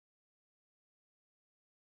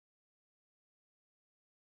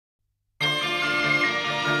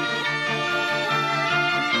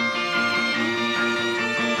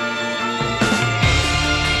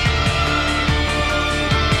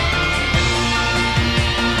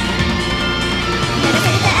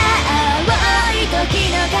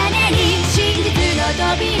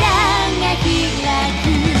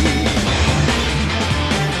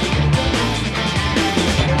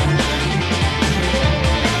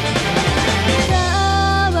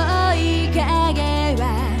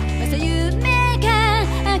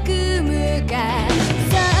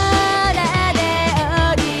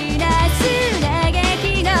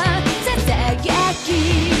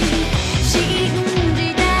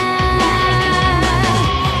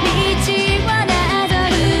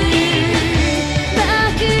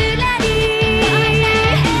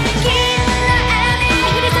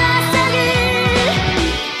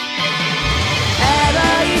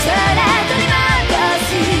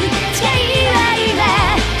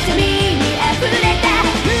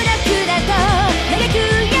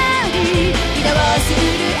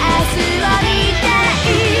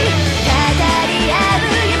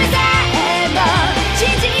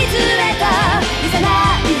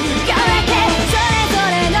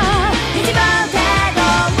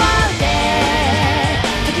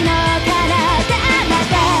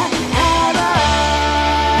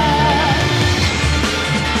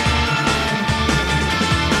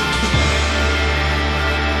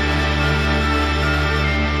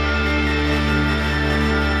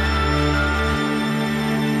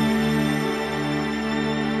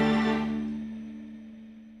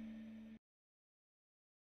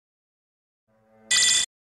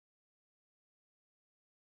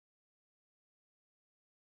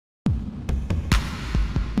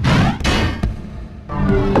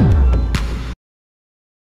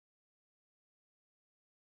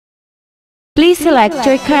Please select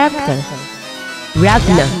your character.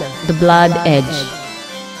 Ragna, the Blood Edge.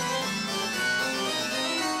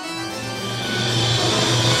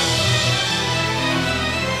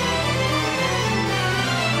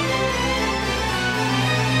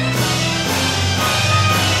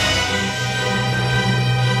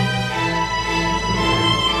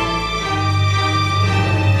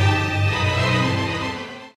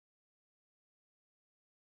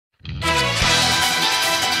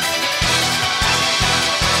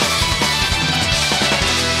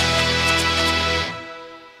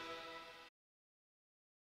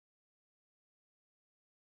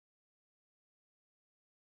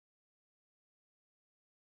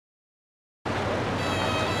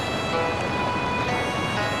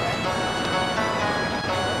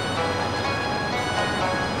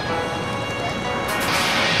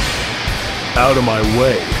 Out of my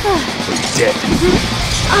way. We're dead.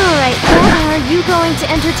 Alright, how are you going to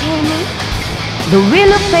entertain me? The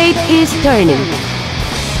wheel of fate is turning.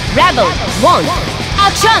 Rebel 1.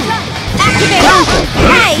 Action! Activate!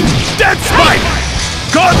 Hey! Dead Spike!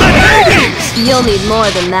 Gauntlet Hades! You'll need more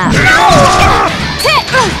than that.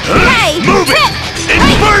 Hey! Move it!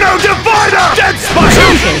 Inferno Divider! Dead Spike!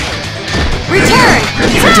 Champion! Return!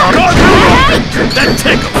 That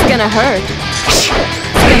tickle! It's gonna hurt. It's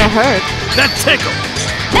gonna hurt. That tickle!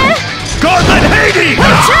 Gauntlet Hades!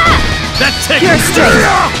 That tickle! Pure strength.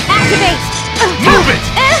 Activate! Move it!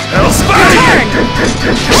 Hellspire!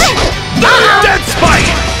 Dead Spike!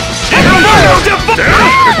 Inferno Divider!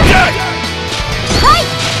 Dead!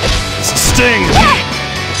 Sting!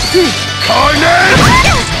 Carnage!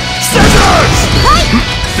 Scissors!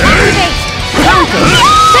 Activate!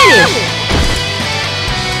 Finish!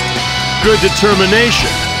 Good determination.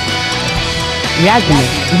 Ragna,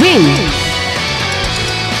 win!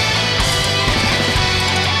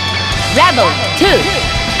 Rebel 2.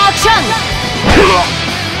 Action!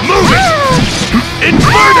 Move it!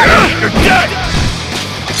 Inferno! You're dead!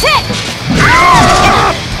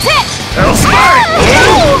 Hellspire!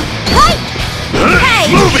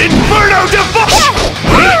 Move it! Inferno Divider!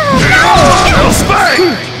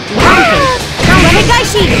 Hellspire!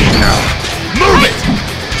 Move it!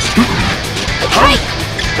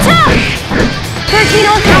 13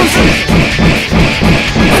 on council!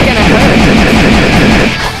 It's gonna hurt.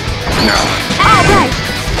 Alright!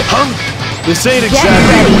 This ain't Get exactly...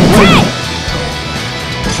 ready!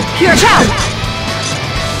 Pure chow!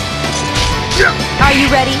 Are you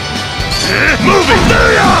ready? Move it!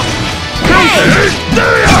 There ya! Hey!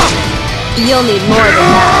 There ya! You'll need more than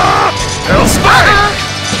that. Hellspire!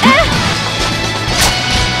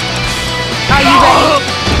 Are you ready?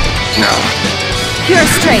 No. Pure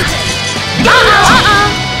straight.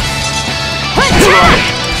 Put trap!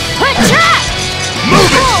 Put trap! Move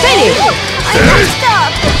it! Finish! I messed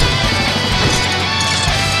up!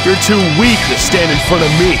 You're too weak to stand in front of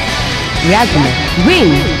me. Ragna, win!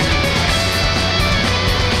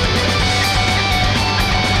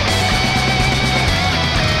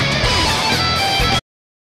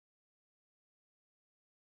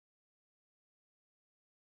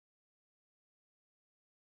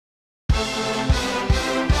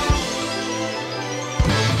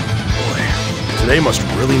 Today must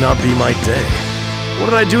really not be my day. What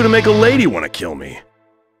did I do to make a lady want to kill me?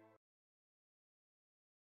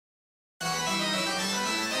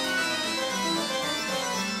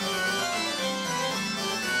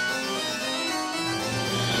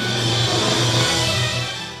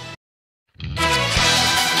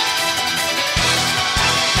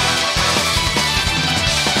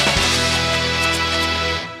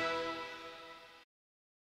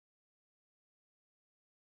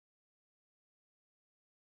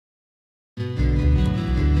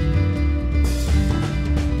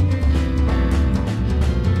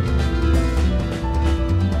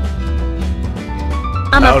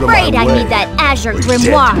 I'm Out of my afraid I way. need that Azure We're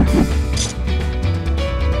Grimoire.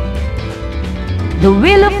 The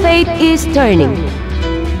wheel of fate is turning.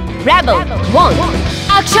 Rebel 1.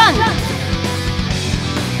 Action!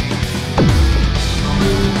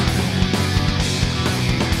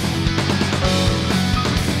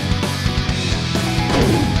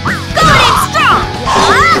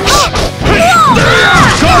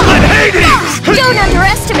 Gauntlet Hades! Don't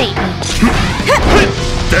underestimate me.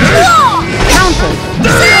 Counter!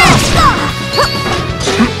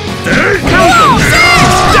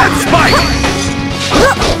 Death Spike!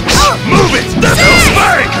 Move it! Death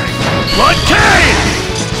Spike! Blood Cane!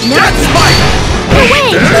 Death Spike!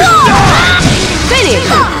 Finish!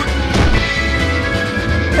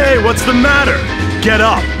 Hey, what's the matter? Get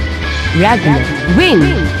up! Ragnar, win!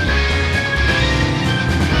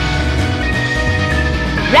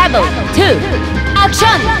 Rebel 2.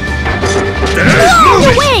 Action! Move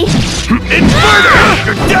it! Away! Inferno!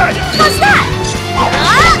 You're dead! What's that?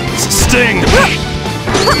 Sting!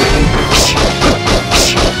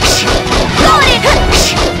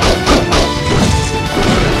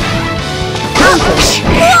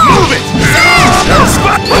 Move it! Death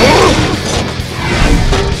Spike!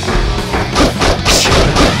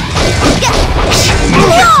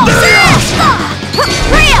 Move it!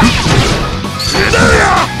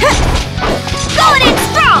 Going in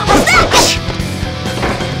strong!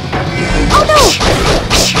 Oh no!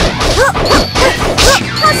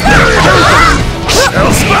 What's that?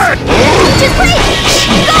 Elspeth! Just wait!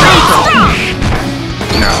 Going in strong!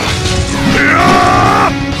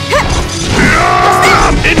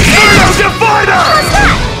 Inferno Divider! What's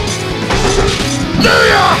that?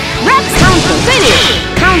 Rex counter! Finish!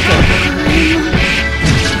 Counter!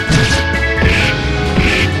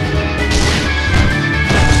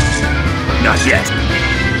 Not yet.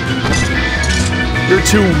 You're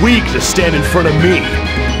too weak to stand in front of me.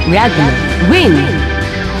 Ragnar, win!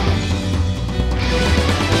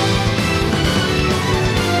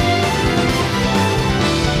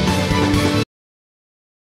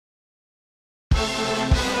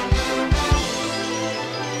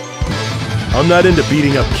 I'm not into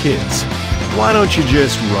beating up kids. Why don't you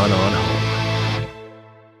just run on home?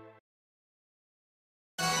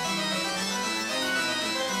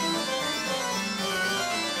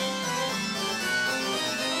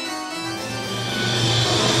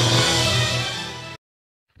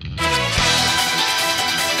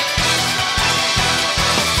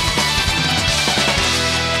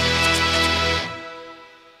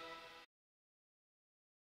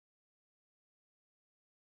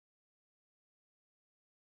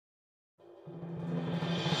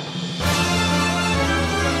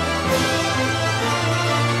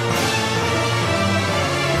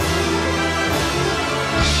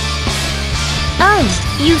 Oh,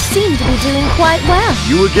 you seem to be doing quite well.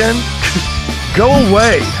 You again? Go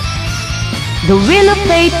away! The wheel of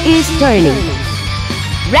fate is turning.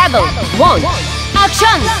 Rebel 1.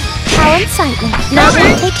 Action! How insightful. Now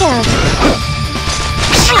then, take care of it.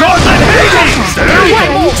 Gauntlet Hades! What are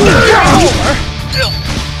you doing?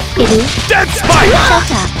 Kitty, Death Spike! shut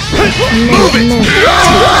up. Move it!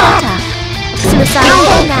 Shut up.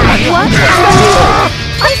 Suicidal now. What?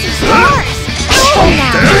 I see stars. Hey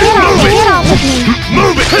now, get off of me.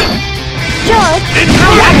 Move it! George,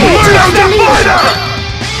 Inferno Divider!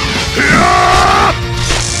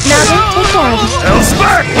 now then, take care of it.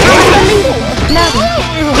 Elspeth! Now then.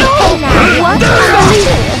 Hey now, what?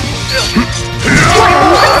 Unbelievable.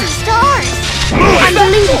 Wow, stars. Move it!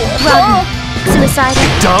 Unbelievable. Rodney. Suicidal.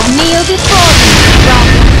 Dumb. Kneel before me.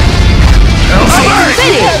 Rodney. Elspeth!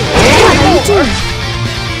 Finish! What are you doing?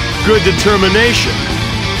 Good determination.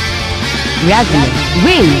 Ragnar,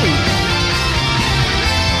 win!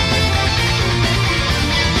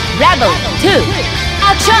 Rebel 2.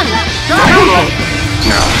 Action! Counter!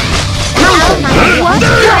 What?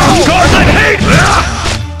 Gauntlet Hades!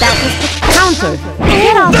 That was the Counter!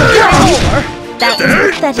 get off of me. That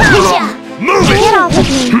was pathetic. Move it! Get off of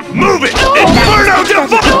me. Move it! Inferno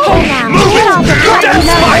Divider! Hey now, Move get it! off of me. Death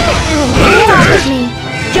Spike! Get off of me.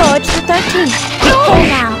 team. Take care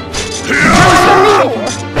now.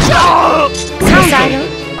 Suicidal.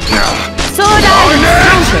 Sword Eye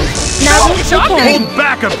counter. Navi, take care. Hold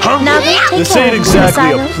back, I'm hungry! Navi, take This care. ain't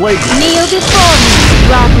exactly a Suicidal. playground. Kneel before me,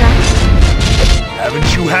 Ragnar. Haven't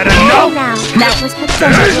you had Okay enough? now. That was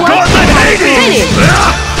pathetic. Gauntlet Finish.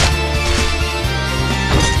 Hades!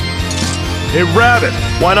 Hey, Rabbit,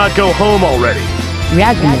 why not go home already?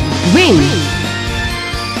 Ragnar wins.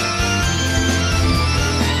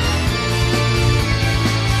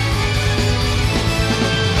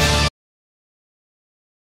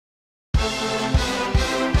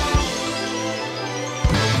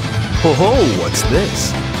 Oh, what's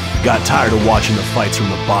this? Got tired of watching the fights from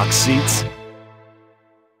the box seats?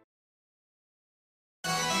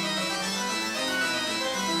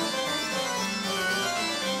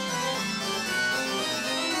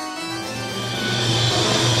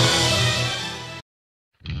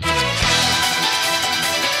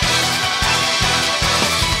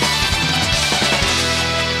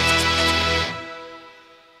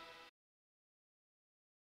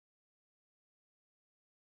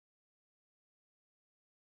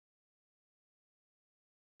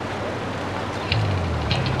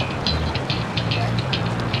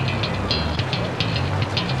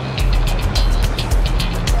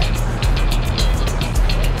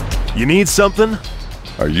 You need something?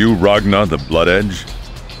 Are you Ragnar the Blood Edge?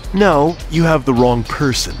 No, you have the wrong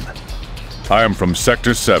person. I am from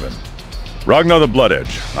Sector 7. Ragnar the Blood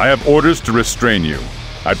Edge, I have orders to restrain you.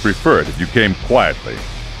 I'd prefer it if you came quietly.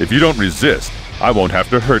 If you don't resist, I won't have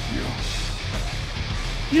to hurt you.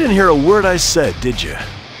 You didn't hear a word I said, did you?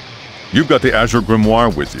 You've got the Azure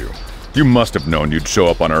Grimoire with you. You must have known you'd show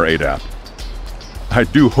up on our ADAP. I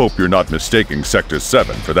do hope you're not mistaking Sector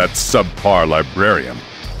 7 for that subpar librarian.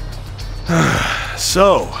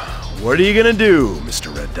 So, what are you gonna do,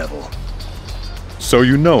 Mr. Red Devil? So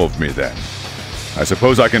you know of me then. I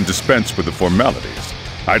suppose I can dispense with the formalities.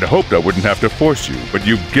 I'd hoped I wouldn't have to force you, but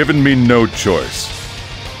you've given me no choice.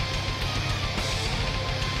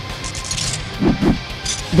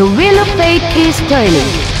 The wheel of fate is turning.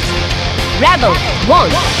 Rebel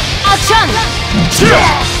 1. Action!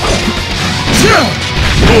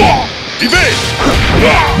 Evade!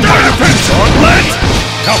 My defense on land!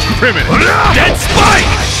 How primitive! Dead Spike!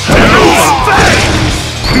 Devil's Fang!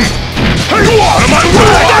 Out of my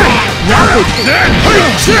way!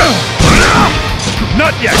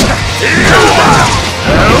 Not yet!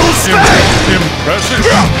 Hell's Fang! Impressive!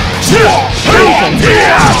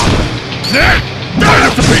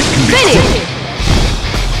 Finish!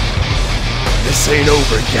 This ain't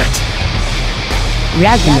over yet.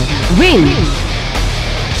 Ragnar wins.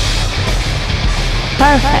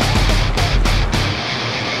 Perfect.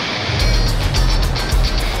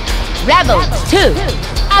 Rebel 2.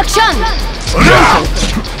 Action!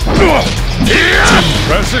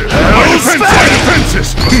 Impressive! My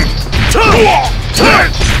defenses!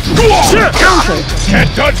 Counter.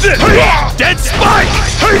 Can't dodge this! Dead Spike!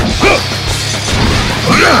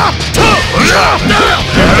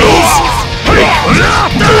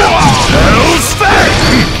 Hell's Fang!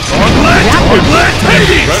 Gauntlet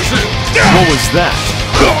Hades! Impressive! What was that?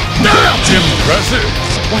 Impressive!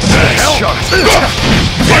 What the hell?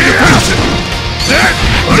 My defensive!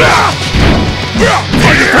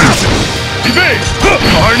 My defensive! Evade!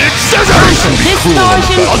 Carnage Scissors!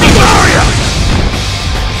 Distortion. I'll devour ya!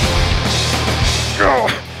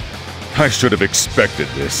 I should have expected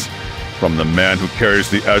this from the man who carries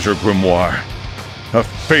the Azure Grimoire. A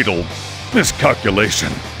fatal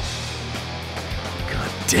miscalculation. God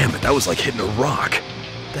damn it, that was like hitting a rock.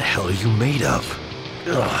 What the hell are you made of?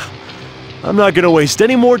 Ugh. I'm not gonna waste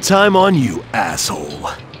any more time on you, asshole.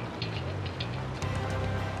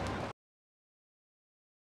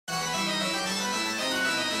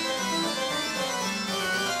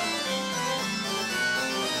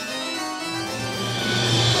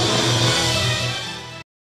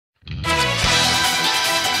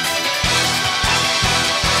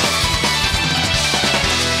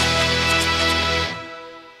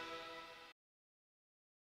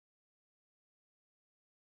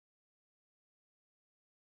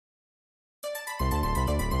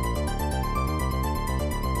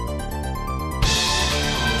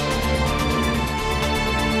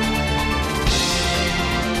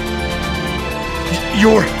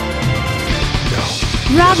 You're...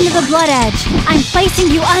 Ragnar the Blood Edge, I'm placing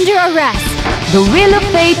you under arrest. The wheel of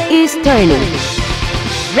fate is turning.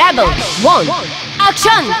 Rebel 1.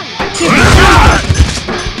 Action!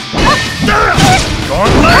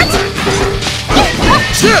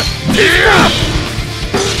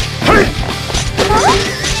 Gauntlet!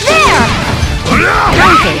 There!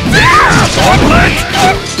 Gauntlet!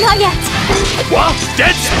 Not yet. What?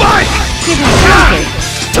 Dead spike! Give him counter.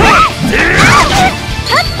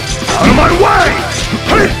 Out of my way!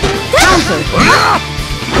 Counter.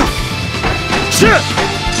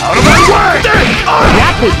 Out of my way!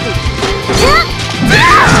 Rapid.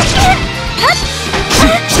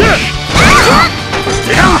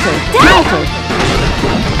 Counter. Counter.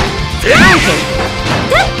 Counter.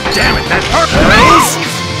 Damn it, that hurt!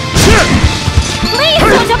 Please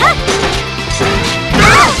don't.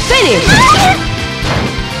 Finish.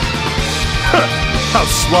 How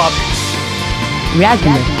sloppy.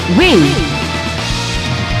 Ragnar. Win.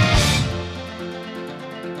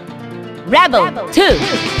 Rebel 2.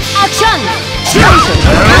 Action. Counter.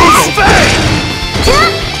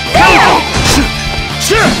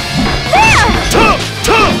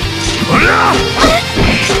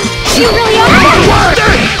 You really are.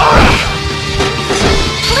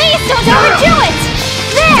 Please don't overdo it.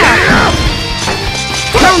 There.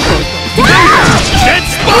 Counter. Dead You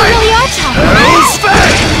spike! really are tough.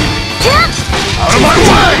 Out of my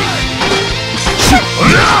way!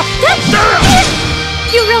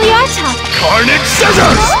 You really are tough. Carnage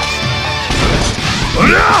scissors!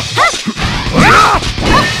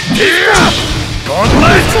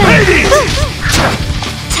 Gauntlet Hades!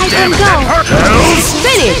 Type Damn and it, that go. hurt!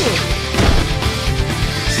 Finish.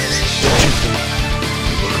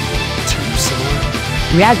 Too similar?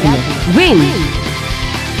 Ragnar. Win.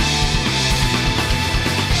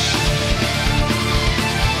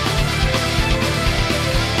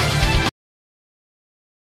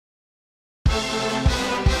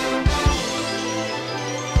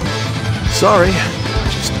 Sorry,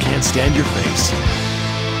 just can't stand your face.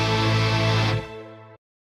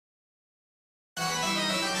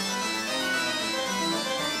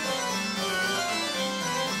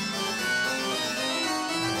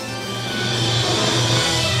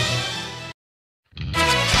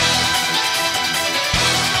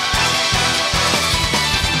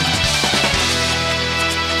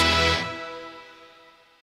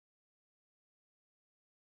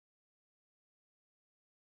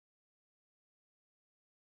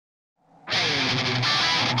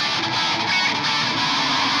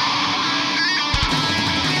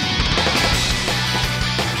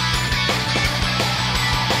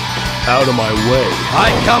 Out of my way.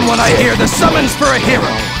 I come when I hear the summons for a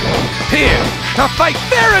hero. Here, to fight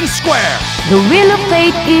fair and square. The wheel of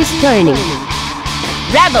fate is turning.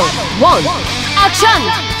 Rebel 1. Action.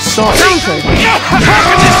 Sorry. Counter. How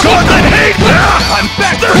can this gauntlet hate? I'm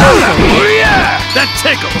back for you! Yeah! That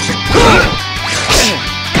tickles!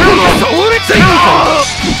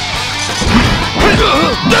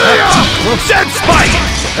 Dead spike!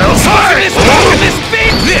 How can this be?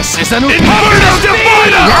 This is an Inferno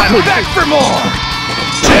Divider! I'm back for more!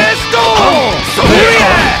 Chesto!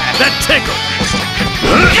 That tickles!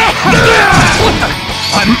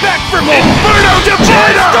 I'm back for more! Inferno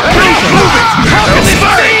Divider! How can this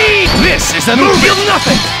be? This is an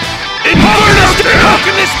nothing! Inferno How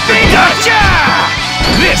can this be? Gotcha!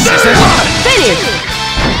 This is a Finish.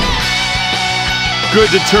 Good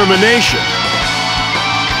determination.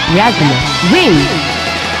 Ragnar. Win.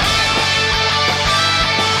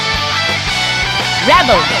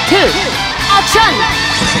 Rebel 2. Action.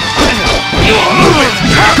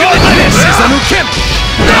 This is a new Kim!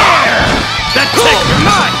 There! That tickle!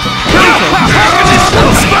 Mine! How can this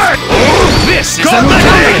spurt? This is a new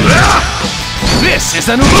Kim! This is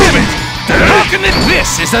a new Kim! How can it?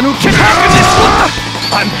 This is a new Kim! How can this?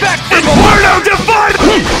 I'm back for more! Inferno Divider!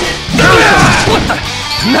 What the?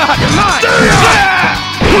 Not mine!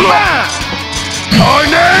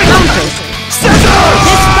 Carnage! Counter. Scissors!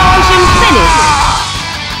 Distortion finish.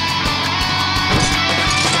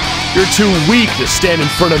 You're too weak to stand in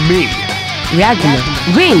front of me. Ragnar.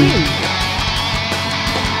 Win.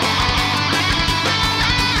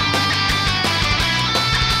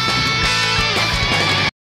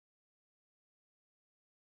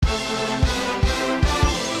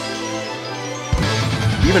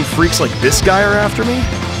 Even freaks like this guy are after me?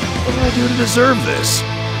 What did I do to deserve this?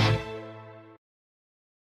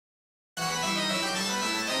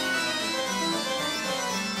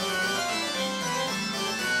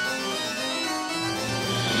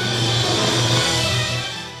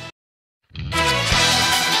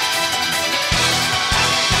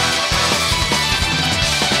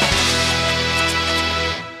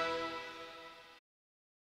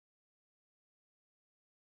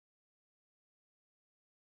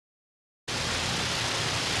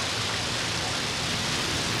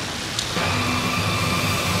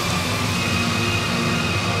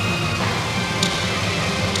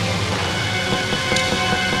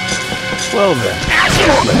 Well then.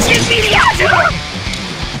 Give me the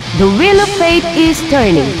The wheel of fate is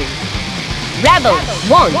turning. Rebel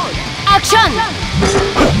 1. Action!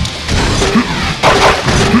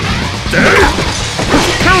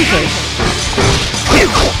 Counter.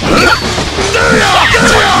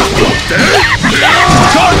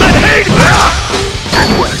 Gauntlet hate!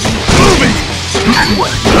 Move it!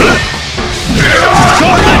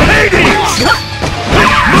 Gauntlet Hades!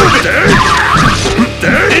 Move it!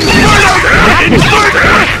 Inferno!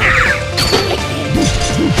 Inferno!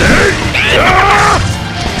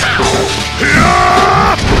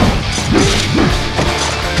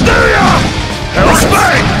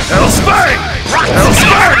 Hellspang! Hellspang!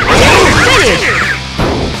 Hellspang!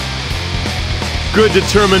 Good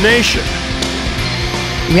determination.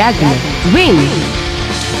 Ragnar, win!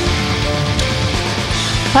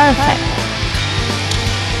 Perfect.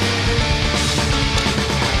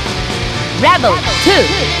 Rebel 2.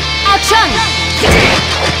 Action!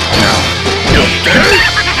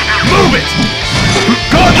 Move it!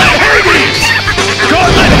 Gauntlet Hades!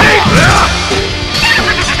 Gauntlet Hades!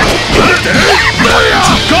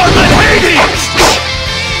 Gauntlet Hades!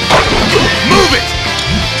 Move it!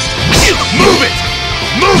 Move it!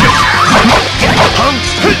 Move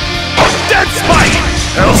it! Dead Spike!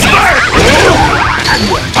 Hellspire!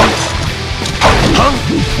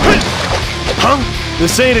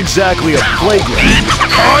 This ain't exactly a playground.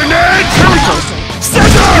 Carnage! Counter.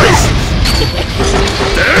 Scissors!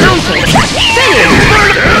 Counter.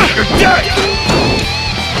 You're dead!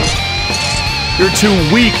 You're too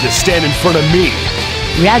weak to stand in front of me.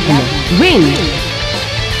 Ragnar, win!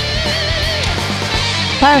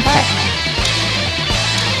 Perfect.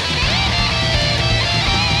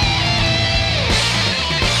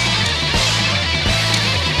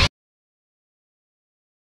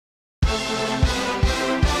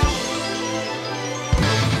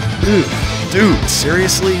 Dude,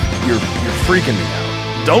 seriously? You're freaking me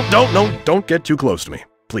out. Don't get too close to me,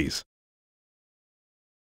 please.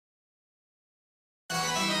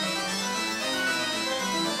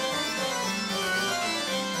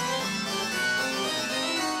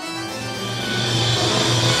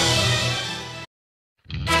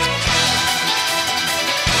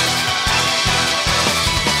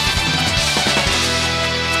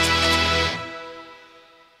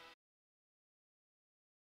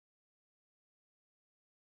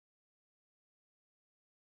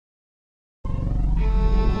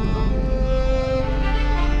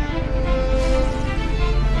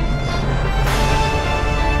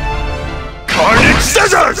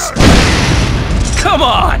 Scissors! Come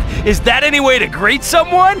on! Is that any way to greet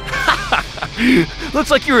someone?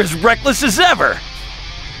 Looks like you're as reckless as ever.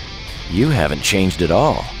 You haven't changed at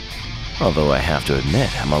all. Although I have to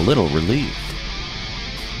admit, I'm a little relieved.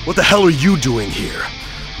 What the hell are you doing here?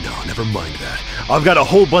 No, never mind that. I've got a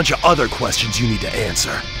whole bunch of other questions you need to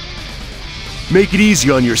answer. Make it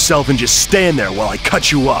easy on yourself and just stand there while I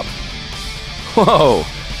cut you up. Whoa,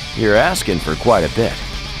 you're asking for quite a bit.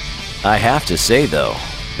 I have to say, though,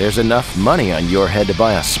 there's enough money on your head to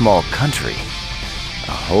buy a small country.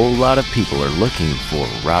 A whole lot of people are looking for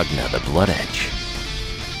Ragnar the Blood Edge.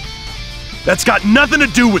 That's got nothing to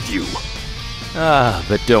do with you! Ah,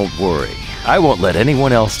 but don't worry. I won't let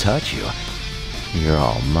anyone else touch you. You're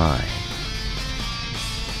all mine.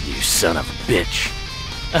 You son of a bitch.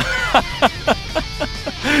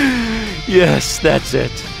 Yes, that's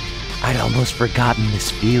it. I'd almost forgotten this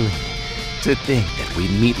feeling. To think that we'd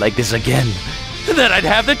meet like this again. That I'd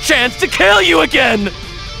have the chance to kill you again!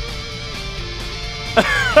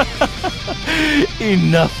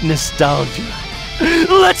 Enough nostalgia.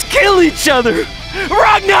 Let's kill each other!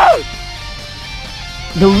 Ragnar!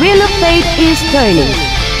 The wheel of fate is turning.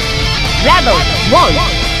 Rebel 1.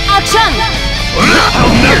 Action!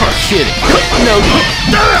 I'll never! You're kidding. No,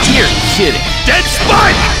 you're kidding. Dead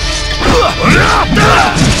Spike!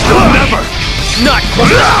 I'll never! Not quite.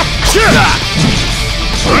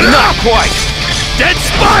 Not quite. Dead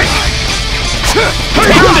Spike! Take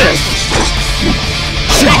this!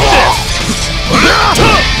 Take this!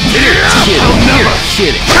 You're kidding. You're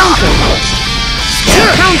kidding. Counter.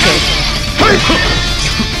 Counter.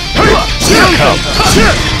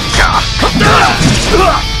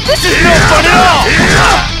 This is no fun at all!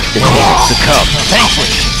 Succumb. Thank you.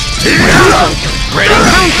 Ready?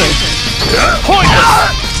 Counter.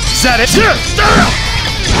 Pointless! Is that it?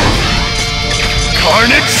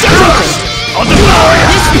 Carnage Scissors! I'll devour you!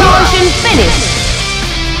 Distortion finish.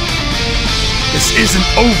 This isn't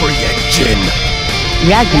over yet, Jin.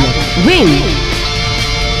 Ragnar, win.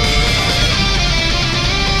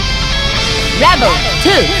 Rebel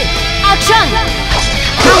 2. Action!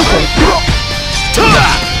 Counter.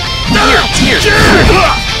 Here.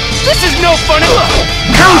 This is no fun at all!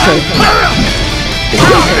 Counter.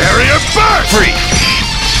 Barrier burst! Free!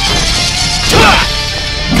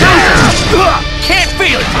 Can't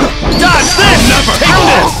feel it! Dodge this! Never!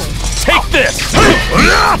 Take this!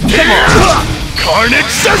 Come on! Carnage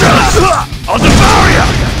scissors! I'll devour you!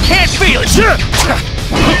 Can't feel it! Counter.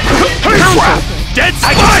 Dead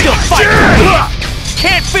spike! I can still fight!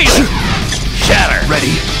 Can't feel it! Shatter!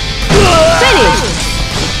 Ready? Finish.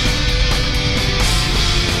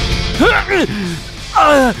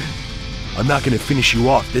 I'm not gonna finish you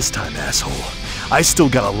off this time, asshole. I still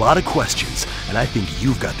got a lot of questions, and I think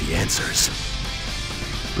you've got the answers.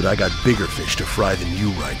 But I got bigger fish to fry than you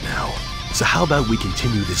right now. So how about we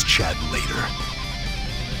continue this chat later?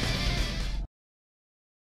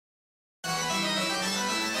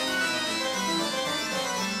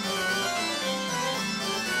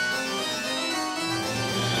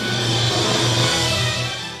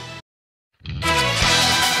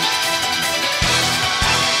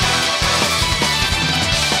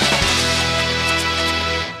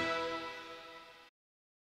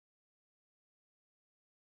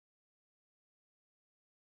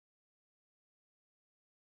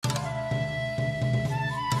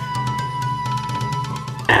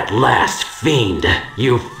 At last, Fiend,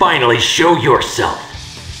 you finally show yourself.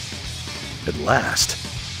 At last?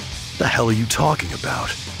 The hell are you talking about?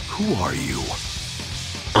 Who are you?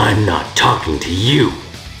 I'm not talking to you.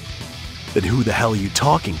 Then who the hell are you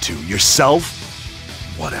talking to? Yourself?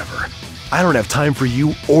 Whatever. I don't have time for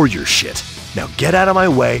you or your shit. Now get out of my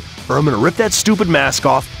way, or I'm gonna rip that stupid mask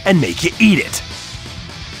off and make you eat it.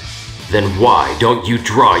 Then why don't you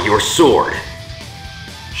draw your sword?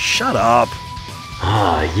 Shut up.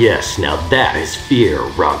 Ah, yes, now that is fear,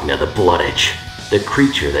 Ragna the Bloodedge. The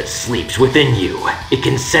creature that sleeps within you. It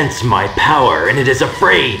can sense my power, and it is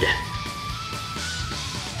afraid.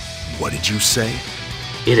 What did you say?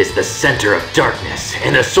 It is the center of darkness,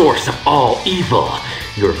 and a source of all evil.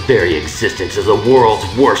 Your very existence is the world's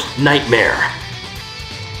worst nightmare.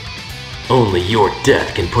 Only your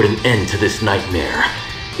death can put an end to this nightmare.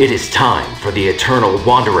 It is time for the Eternal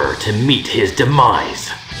Wanderer to meet his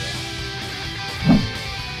demise.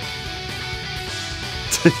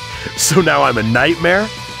 So now I'm a nightmare?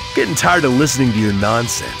 Getting tired of listening to your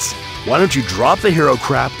nonsense. Why don't you drop the hero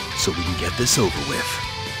crap so we can get this over with?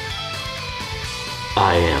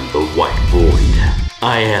 I am the White Void.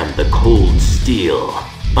 I am the cold steel.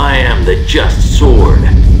 I am the just sword.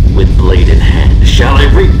 With blade in hand, shall I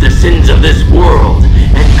reap the sins of this world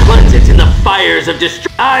and cleanse it in the fires of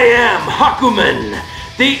destruction. I am Hakumen.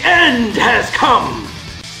 The end has come.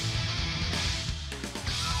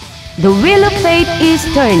 The wheel of fate is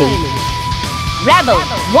turning. Rebel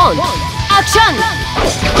 1. Action!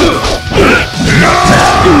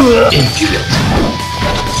 Impudent!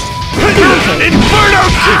 Inferno!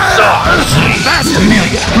 Fast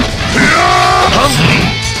Amelia!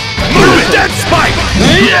 Move it, dead spike!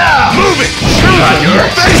 Yeah! Move it! Got your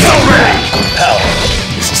face already!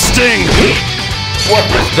 This is Sting! What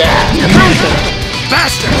was that?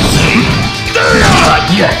 Faster! Not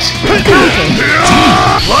yet!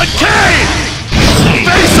 Blood Cave!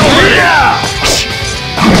 Face already!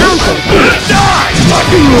 Die!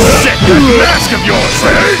 Set that mask of yours!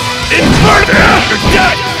 Inferno! You're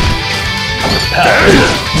dead!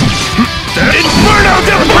 Inferno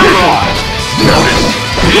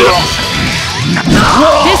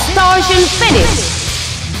Distortion finish.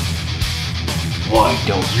 Why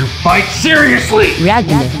don't you fight seriously?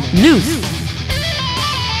 Ragnar loose.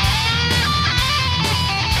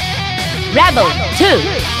 Rebel 2.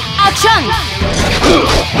 Action!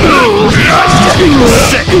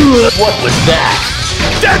 What was that?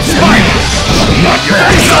 Dead spike! Not your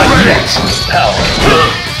face already! Power!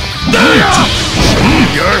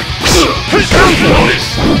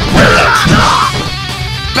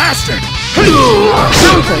 Bastard!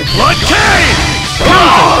 Blood Cave!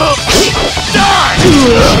 Die!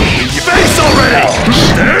 Your face already!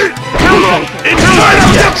 Inferno!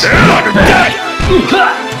 You're dead!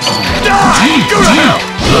 Die! Go to hell!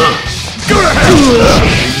 Go to hell!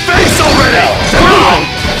 Face already!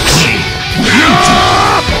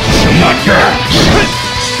 Not your...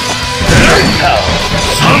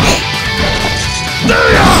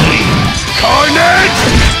 Carnage!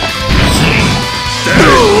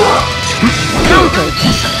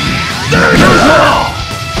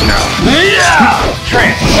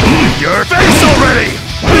 Your face already!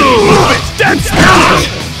 Move it! Dead spot!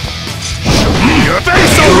 Your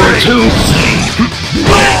face already!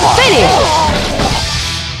 Finish!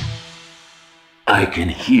 I can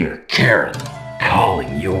hear Karen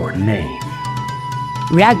calling your name.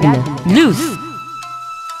 Ragnar loose.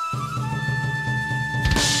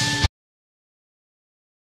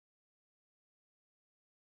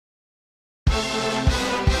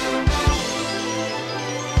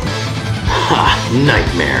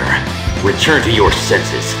 Nightmare. Return to your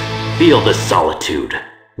senses. Feel the solitude.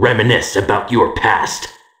 Reminisce about your past.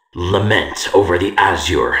 Lament over the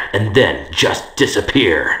azure, and then just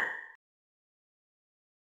disappear.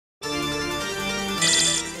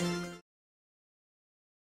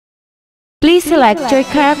 Please select your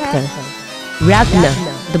character. Ragna,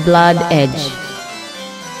 the Blood Edge.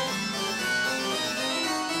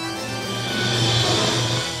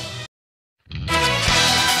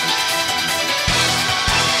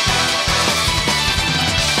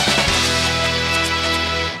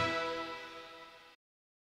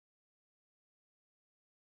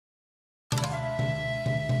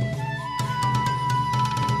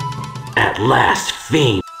 At last,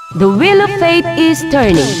 Fiend. The wheel of fate is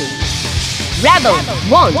turning. Rebel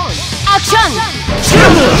 1, action!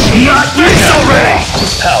 Not this already!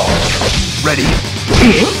 Power. Ready?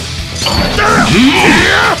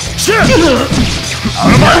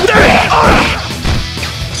 Out of my way!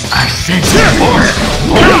 I said before.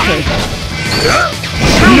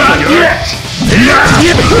 Not yet!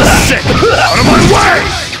 Sick! Out of my way!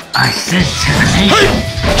 I said termination.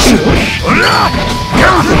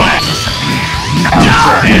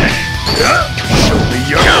 Show me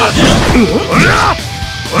your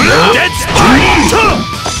dead spine!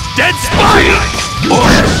 Dead spine! Show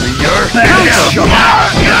me your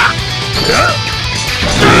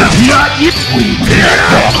not yet!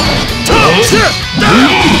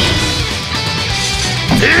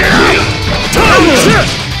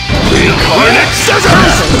 Carnage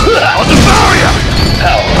scissors! I'll devour you!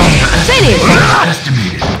 Finish!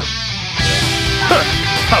 Estimated.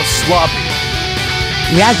 How sloppy!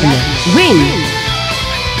 Ragna, win!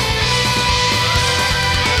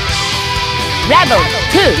 Rebel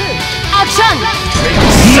 2, action!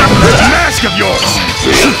 Separate mask of yours!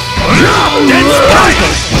 Dead spine!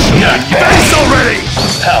 Face already!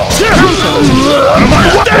 Out of my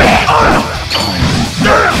way!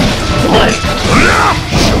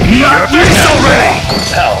 Your face already!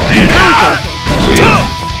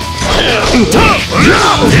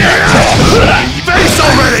 Face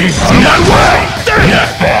already! Out of my way!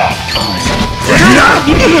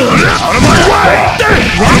 Out of my way!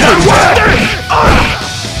 Out of my way!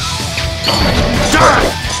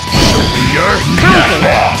 Your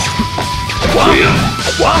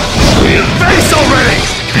face already!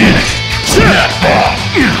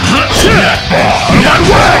 Out of my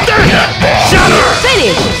way! Shatter!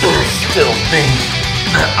 Finish! Still think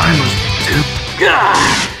that I must do.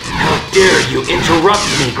 How dare you interrupt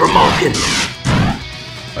me, Grimalkin?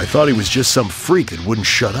 I thought he was just some freak that wouldn't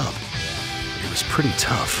shut up. He was pretty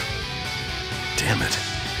tough. Damn it.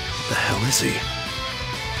 What the hell is he?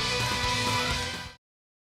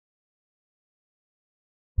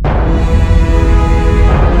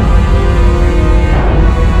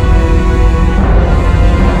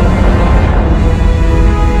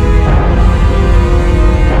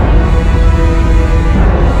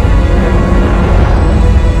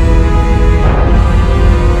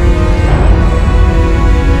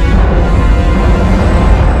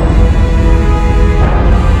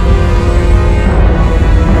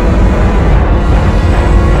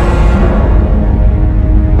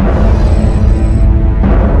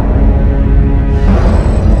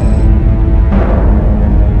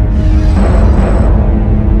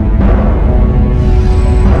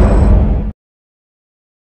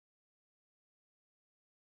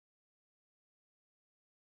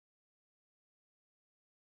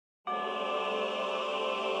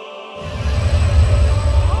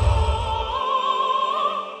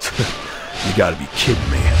 You gotta be kidding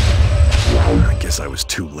me. I guess I was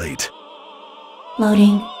too late.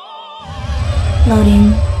 Loading.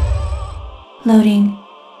 Loading. Loading.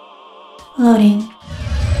 Loading.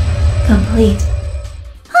 Complete.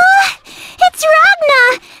 It's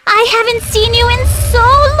Ragna! I haven't seen you in so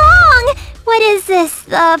long! What is this,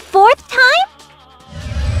 the fourth time?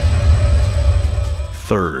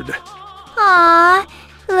 Third. Aw,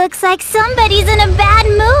 looks like somebody's in a bad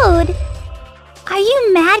mood. Are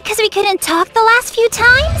you mad because we couldn't talk the last few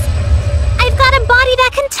times? I've got a body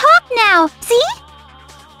that can talk now, see?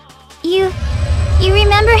 You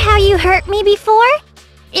remember how you hurt me before?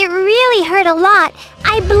 It really hurt a lot.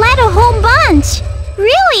 I bled a whole bunch.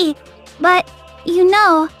 Really. But, you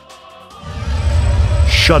know.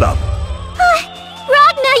 Shut up.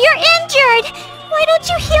 Ragna, you're injured. Why don't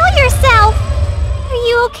you heal yourself? Are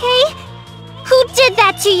you okay? Who did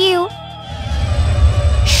that to you?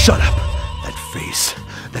 Shut up. That face,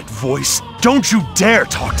 that voice. Don't you dare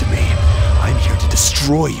talk to me. I'm here to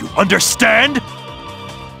destroy you. Understand?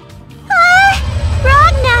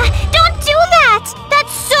 Ragna, don't do that!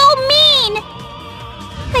 That's so mean!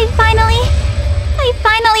 I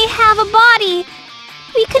body.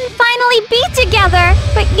 We can finally be together,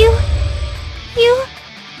 but you're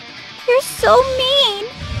so mean.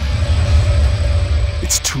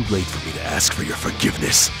 It's too late for me to ask for your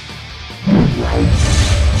forgiveness.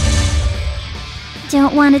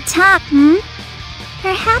 Don't want to talk, hmm?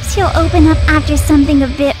 Perhaps you'll open up after something a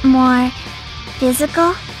bit more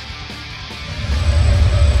physical?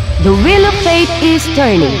 The wheel of fate is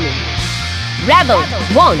turning. Rebel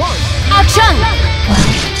 1, action!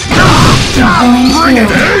 Bring it!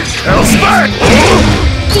 Hellspark!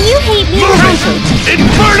 Do you hate me?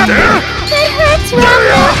 Inferno! That hurts,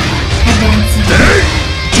 Ragnar!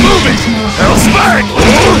 Move it! Hellspark!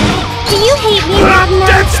 Do you hate me, Ragnar?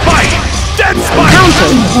 Dead Spike! Dead Spike! Counter.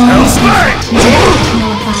 Hellspark!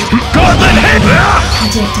 Gauntlet hit!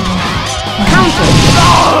 Counter.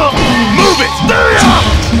 Move it!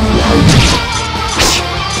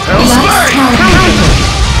 Hellspark! Counter.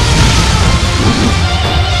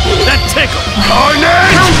 That tickle!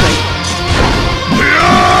 Carnage! Counter.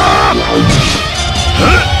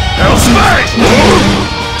 Hellspark!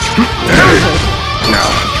 Counter.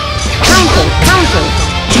 Counter.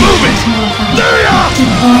 Move it!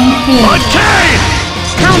 Uncane!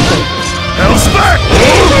 Counter. Hellspark!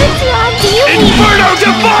 Hurts, Rag. Do you hate me? Inferno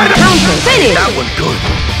Divine! Counter. Finish. That one good.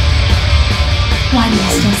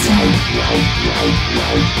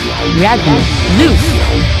 Ragnar, loose.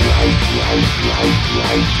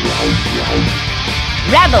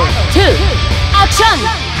 Rebel 2, action!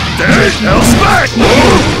 Hellspark!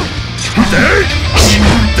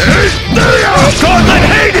 Gauntlet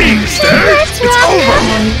Hades! Hurts, It's Ragnar. over!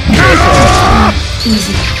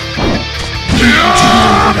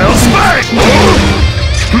 Hellspark!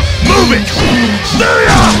 Move it!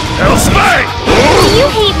 Hellspark! Do you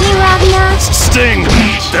hate me, Ragnar? Sting!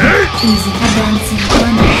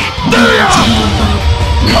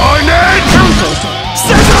 Carnage! Counter.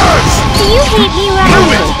 Scissors! Do you hate me,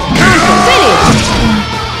 Ragnar? Counter. Finish.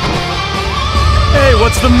 Hey,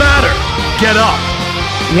 what's the matter? Get up!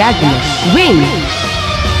 Ragnar, win.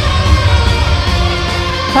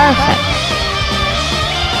 Perfect.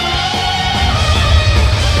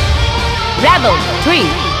 Rebel 3,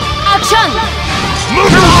 action! Move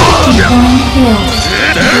it!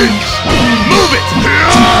 Move it!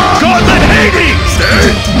 Gauntlet Hades!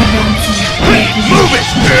 Move it!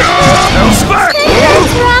 Hellspark!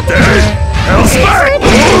 Hurts, Ragnar. Hellspark!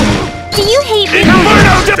 Do you hate me?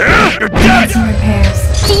 Inferno! You're dead!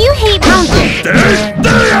 Do you hate me?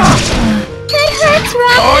 That hurts,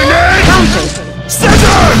 Ragnar. Carnage! Counter.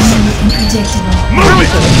 Scissors! Move it!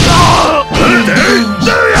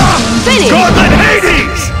 Finish. Gauntlet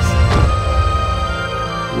Hades!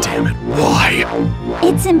 Damn it, why?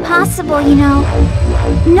 It's impossible, you know.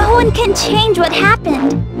 No one can change what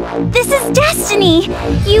happened. This is destiny.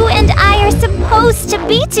 You and I are supposed to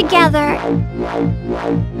be together.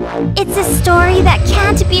 It's a story that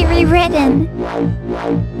can't be rewritten.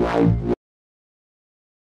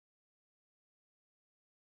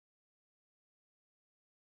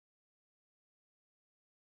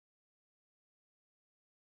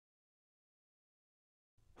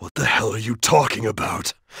 What the hell are you talking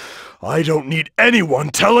about? I don't need anyone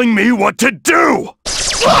telling me what to do!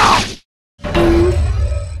 And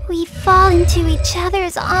we fall into each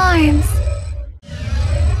other's arms.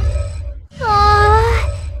 Aww,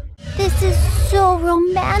 this is so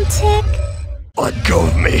romantic. Let go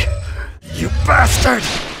of me, you bastard!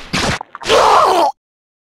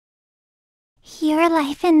 Your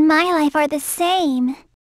life and my life are the same.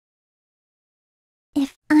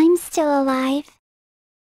 If I'm still alive,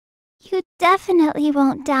 you definitely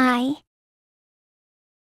won't die.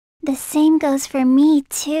 The same goes for me,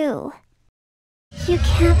 too. You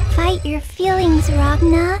can't fight your feelings,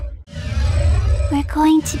 Ragna. We're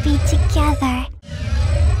going to be together.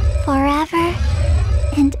 Forever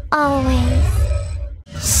and always.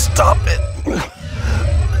 Stop it!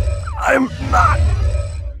 I'm not...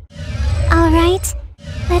 Alright,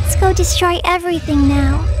 let's go destroy everything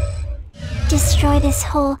now. Destroy this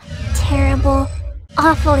whole terrible,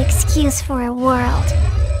 awful excuse for a world.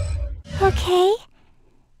 Okay?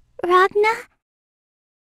 Ragna?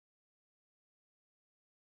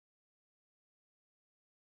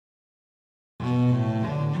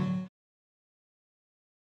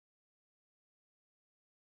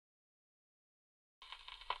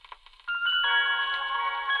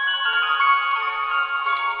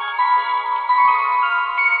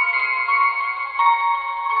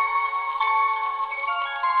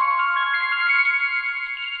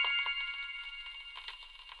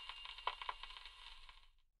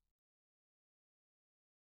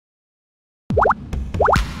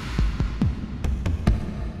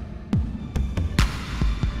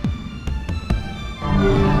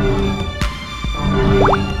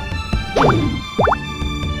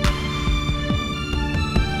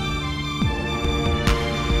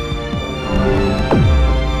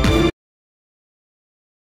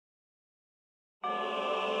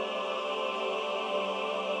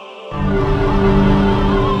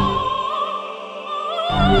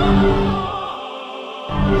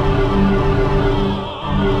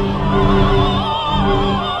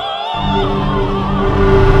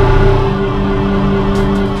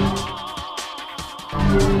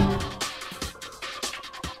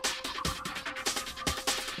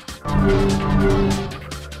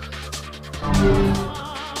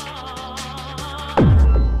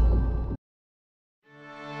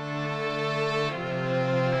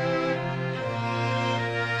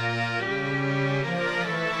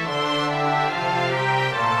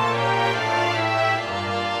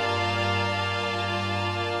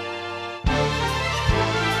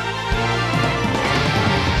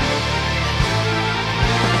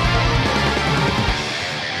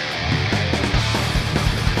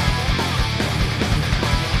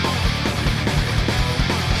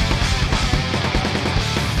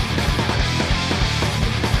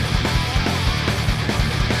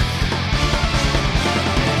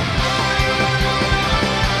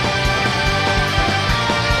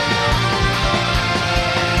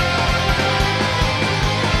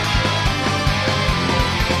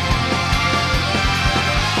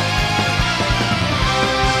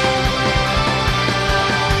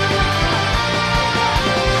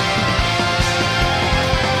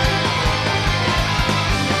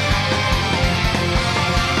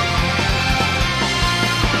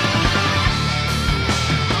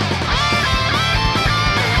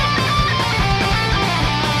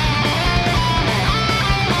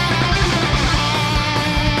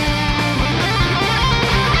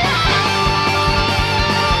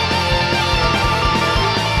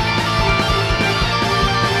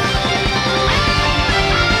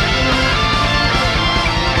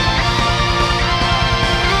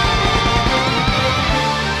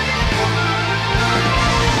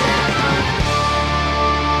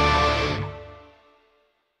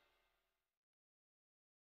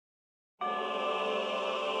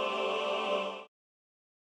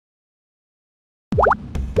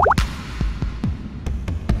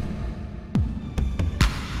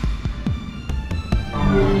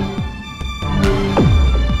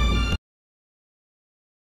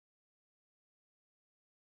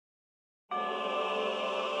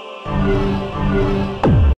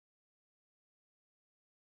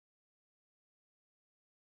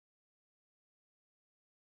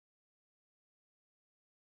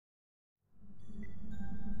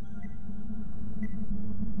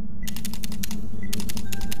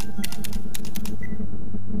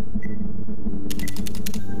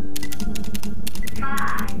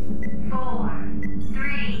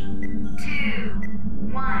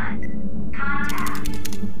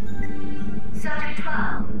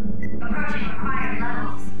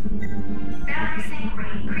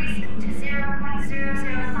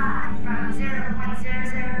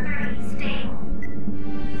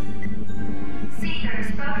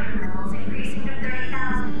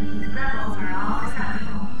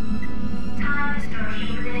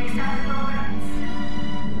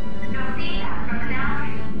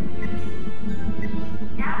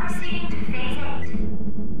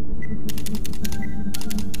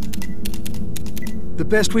 The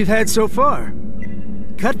best we've had so far.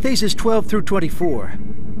 Cut phases 12 through 24.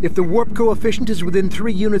 If the warp coefficient is within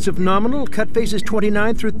 3 units of nominal, cut phases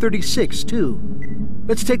 29 through 36, too.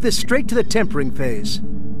 Let's take this straight to the tempering phase.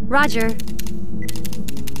 Roger.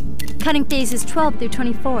 Cutting phases 12 through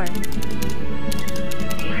 24.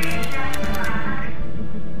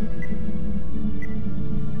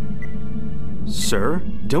 Sir,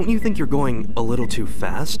 don't you think you're going a little too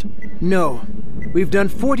fast? No. We've done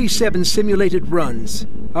 47 simulated runs.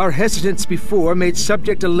 Our hesitance before made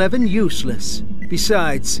Subject 11 useless.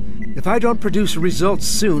 Besides, if I don't produce results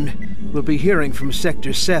soon, we'll be hearing from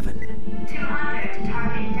Sector 7. 200 to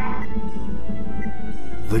target depth.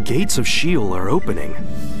 The gates of Sheol are opening.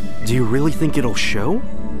 Do you really think it'll show?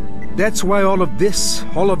 That's why all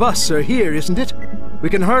of us are here, isn't it? We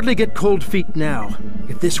can hardly get cold feet now.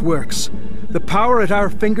 If this works, the power at our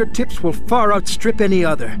fingertips will far outstrip any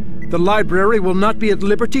other. The library will not be at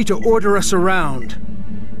liberty to order us around.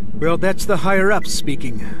 Well, that's the higher-ups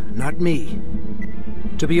speaking, not me.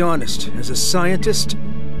 To be honest, as a scientist,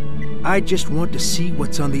 I just want to see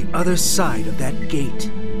what's on the other side of that gate.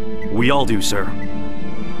 We all do, sir.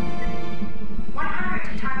 100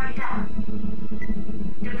 to target depth.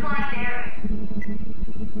 Deploying barrier.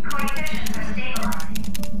 Coefficients are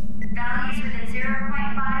stabilizing. Values within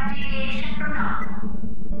 0.5 deviation from nominal.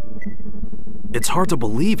 It's hard to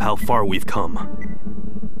believe how far we've come.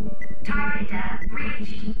 Target depth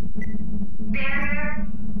reached. Barrier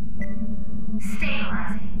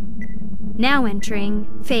stabilizing. Now entering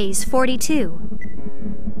phase 42.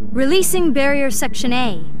 Releasing barrier section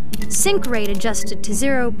A. Sync rate adjusted to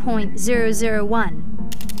 0.001.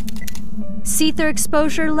 Seether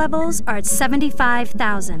exposure levels are at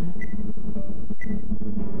 75,000.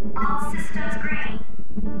 All systems green.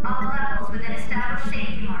 All levels within established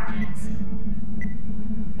safety margins.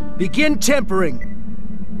 Begin tempering.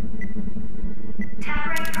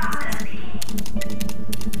 Tempering process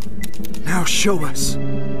beginning. Now show us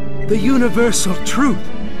the universal truth,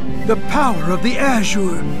 the power of the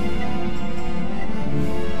Azure.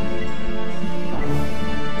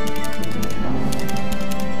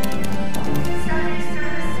 Subject service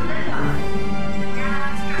solidified. Now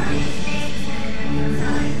instructing space signature for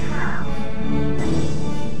Subject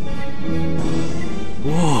 12.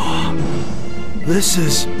 Whoa. This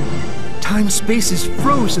is... Time-space is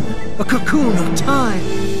frozen. A cocoon of time.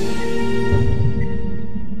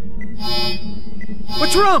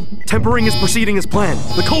 What's wrong? Tempering is proceeding as planned.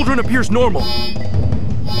 The cauldron appears normal.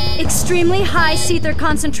 Extremely high Seether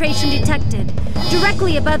concentration detected.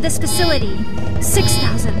 Directly above this facility.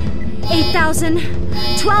 6,000, 8,000,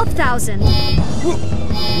 12,000.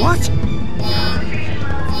 What? Concentration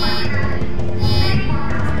levels 100.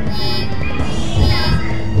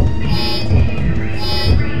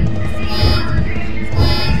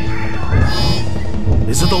 34,000.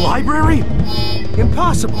 Is it the library?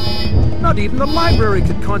 Impossible. Not even the library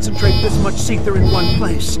could concentrate this much Seether in one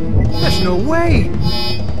place. There's no way.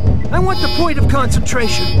 I want the point of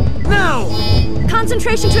concentration. Now!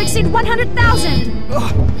 Concentration to exceed 100,000.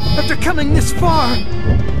 After coming this far,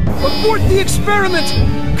 abort the experiment!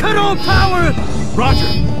 Cut all power! Roger!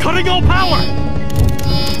 Cutting all power!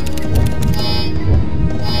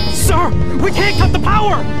 Sir! We can't cut the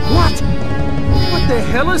power! What? What the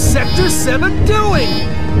hell is Sector 7 doing?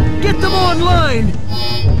 Get them online!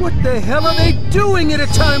 What the hell are they doing at a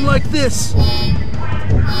time like this?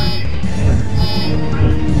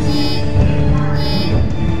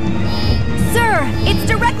 Sir, it's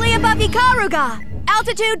directly above Ikaruga.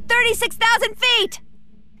 Altitude 36,000 feet.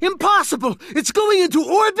 Impossible! It's going into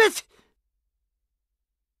orbit?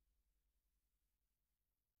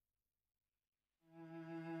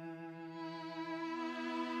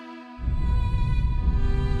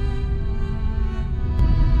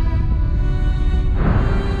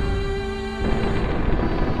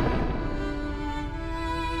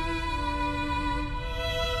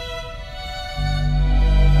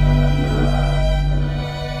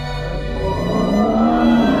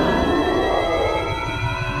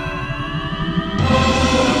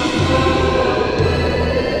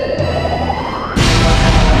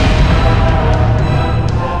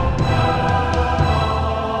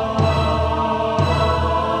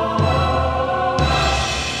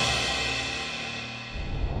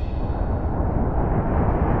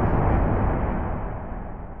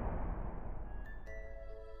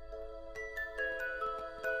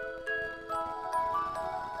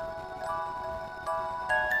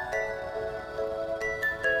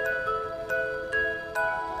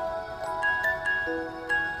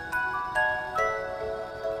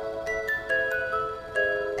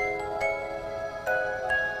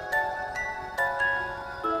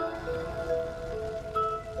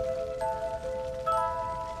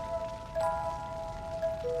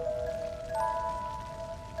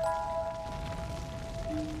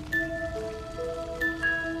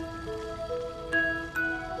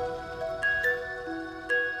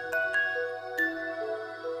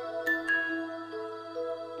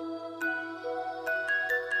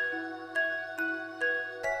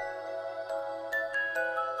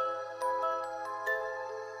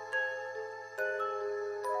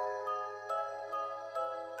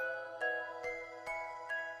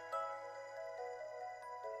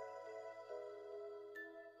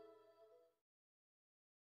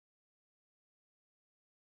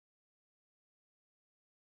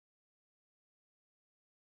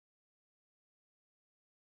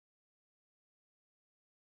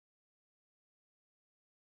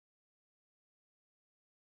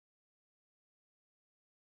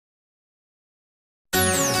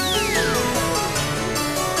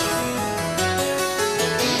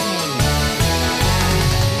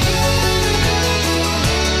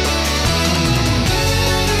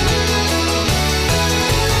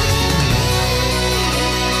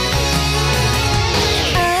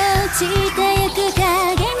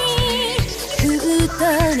 と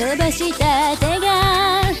伸ばした手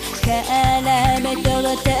が絡め取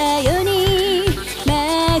ったように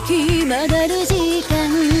巻き戻る時間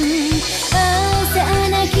幼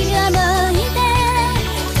き想い出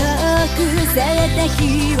隠された記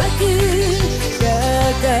憶両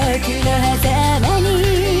国の狭間に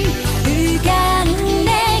浮かんで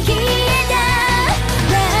消えた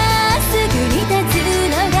まっすぐに立つ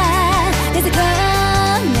のがなぜこん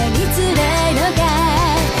なに辛いのか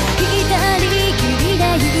一人きりで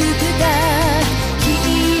行くと決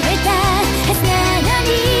めたはずなのに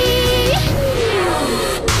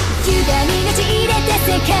歪みがちれた世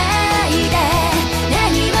界で何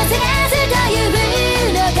も探すという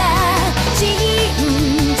のが信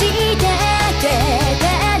じたってた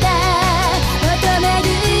だ求める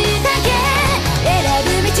だけ選ぶ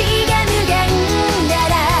道が無限な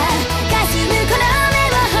ら霞むこの目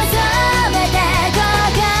を細めてこ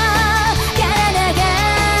こから眺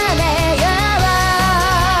めよう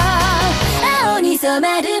青に染ま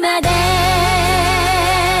るまで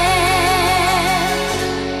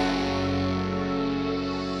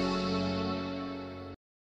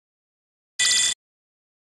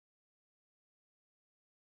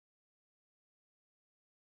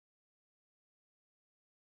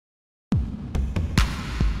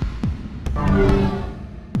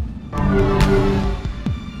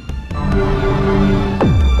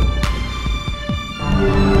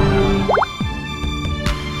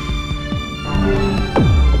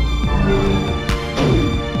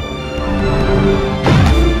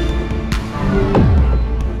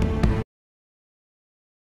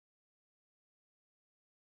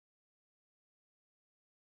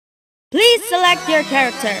Please select your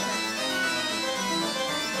character.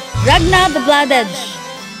 Ragnar the Blood Edge.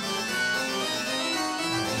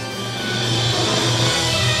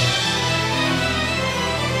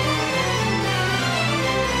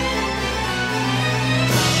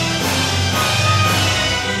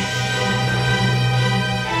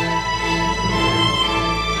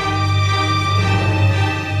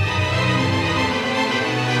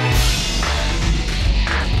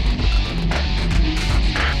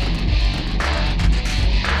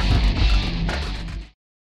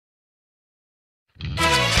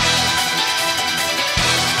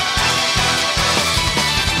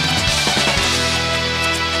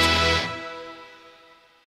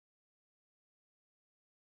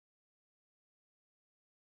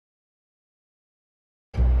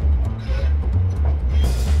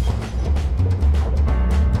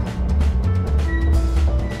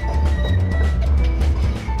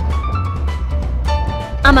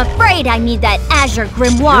 I'm afraid I need that Azure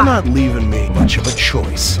Grimoire. You're not leaving me much of a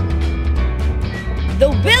choice. The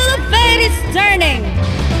wheel of fate is turning.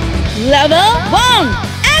 Level 1,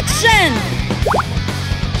 action!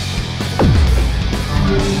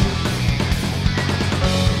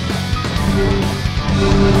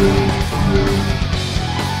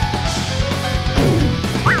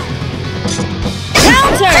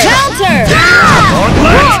 Counter! Counter!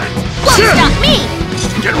 Won't stop me!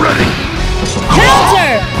 Get ready!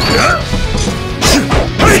 Counter!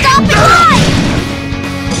 Stop it high!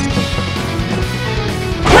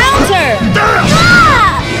 Counter!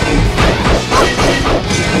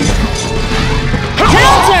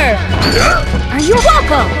 Counter! Are you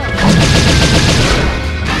welcome?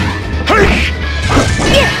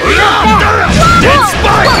 Dead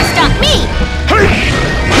spike! Won't stop me!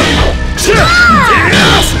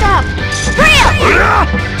 Stop!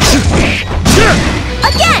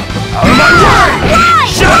 Again! Out of my way! Why?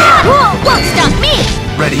 Shut up! Won't stop me!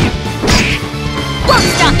 Ready? Won't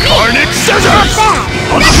stop me! Carnage scissors! Not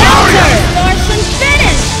I'll show you! Distortion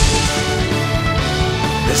finish!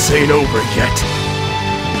 This ain't over yet.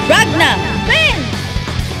 Ragnar, win!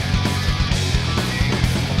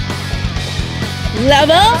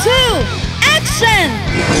 Level 2, action!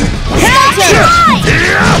 Counter!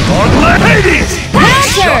 On Hades!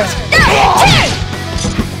 Counter!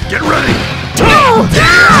 Get ready! No!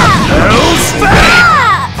 Hell's Fang!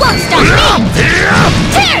 Won't stop me!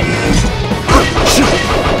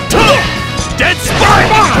 Dead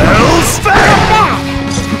Spike! Hell's Fang!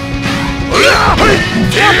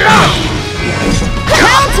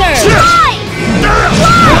 Counter!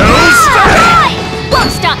 Hell's Fang!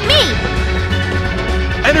 Won't stop me!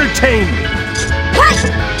 Entertain me! What?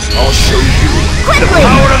 I'll show you Quickly! the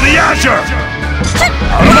power of the Azure!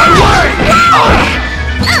 Out of my way!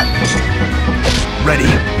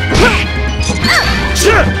 Ready?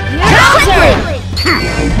 Counter! Counter!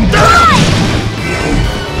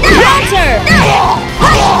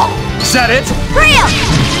 Is that it? Real!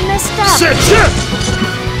 I messed up. Sit!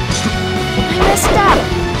 I messed up.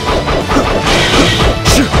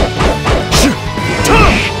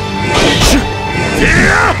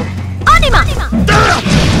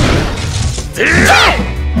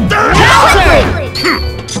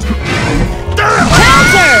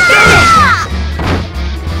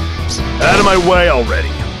 my way already.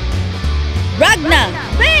 Ragnar,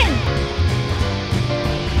 win!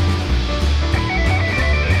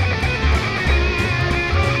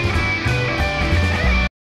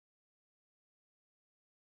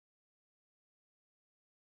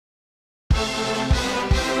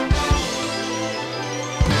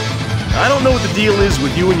 I don't know what the deal is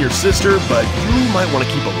with you and your sister, but you might want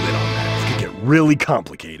to keep a lid on that. It could get really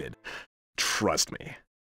complicated. Trust me.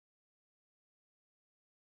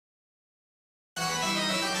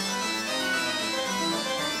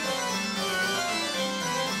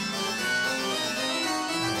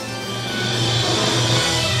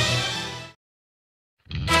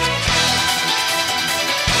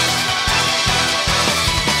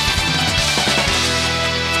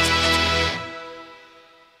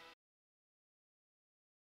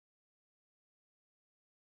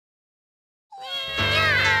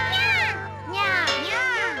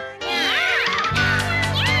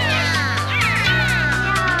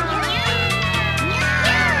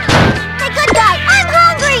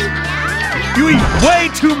 You eat way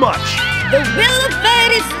too much! The wheel of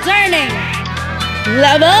fate is turning!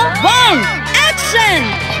 Level 1, action!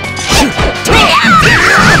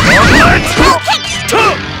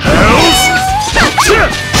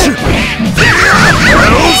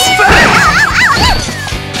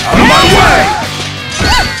 Out of my way!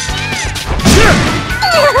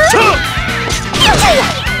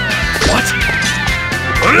 What?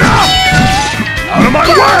 Out of my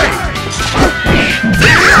way!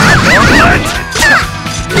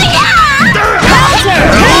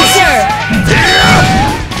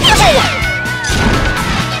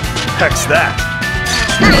 Heck's that?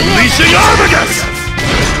 Unleashing Armagus!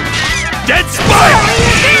 Dead Spike!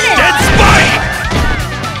 Dead Spike!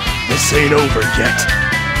 This ain't over yet.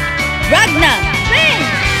 Ragnar, win!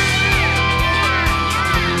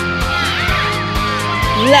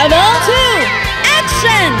 Level 2,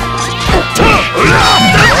 action! Counter!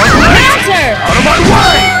 Out of my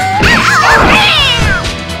way!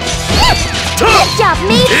 Good job,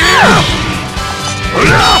 me!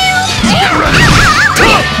 Get ready!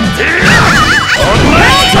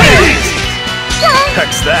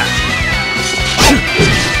 Heck's that?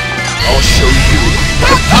 I'll show you the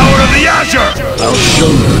power of the Azure! I'll show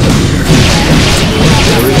you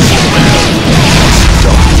there is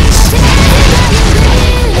darkness.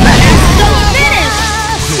 So finish!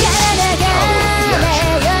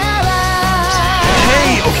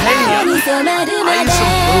 Hey, okay, I ate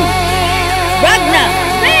some food. Ragnar,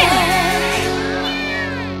 win!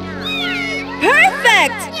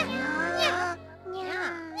 Perfect!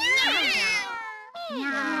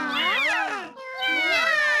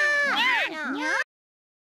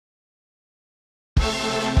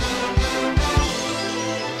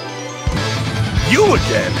 You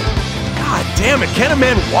again? God damn it, can't a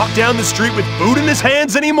man walk down the street with food in his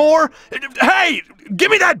hands anymore? Hey,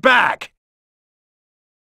 give me that back!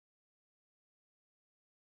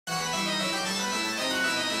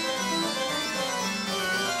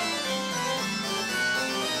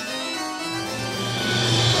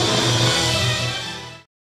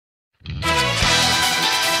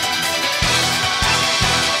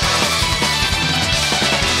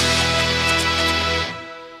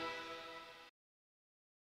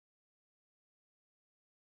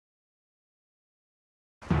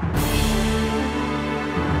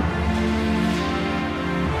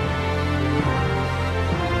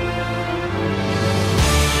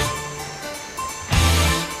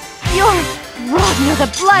 Ragnar the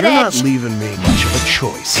Blood You're Edge! not leaving me much of a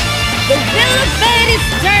choice. The wheel of fate is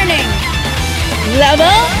turning! Level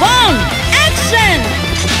 1, action!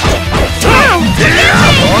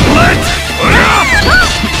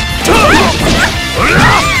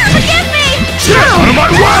 Forgive me! Out of my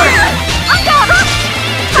way!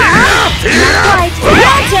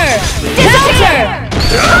 Counter! Counter!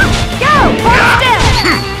 Go! Hold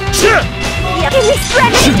still! Give me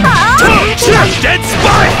strength! Dead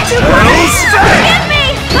Spike! Forgive me!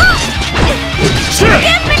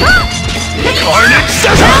 Forgive me! Carnage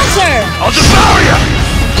Scissors! Counter! I'll devour you!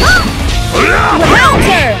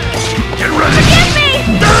 Counter! Get ready! Forgive me!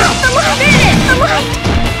 The light!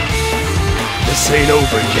 This ain't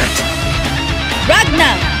over yet.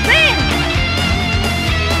 Ragnar, win!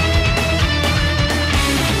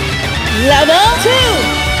 Level 2,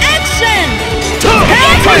 action!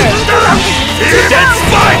 Counter! Dead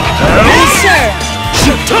Spike! Counter!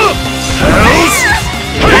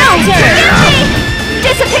 Counter!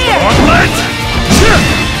 Disappear! Gauntlet!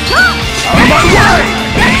 Out of my way!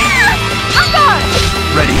 I'm gone!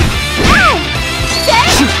 Ready?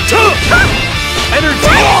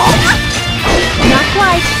 Energy! Not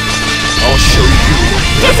quite. I'll show you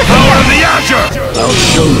the power of the Azure!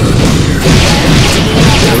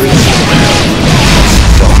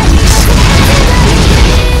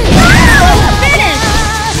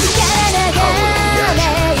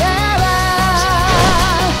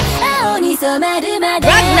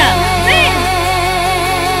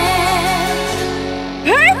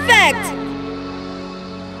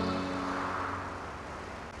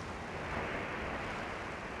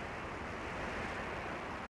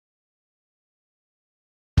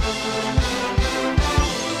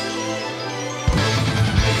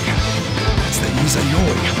 He's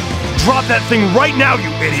annoying. Drop that thing right now, you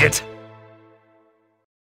idiot!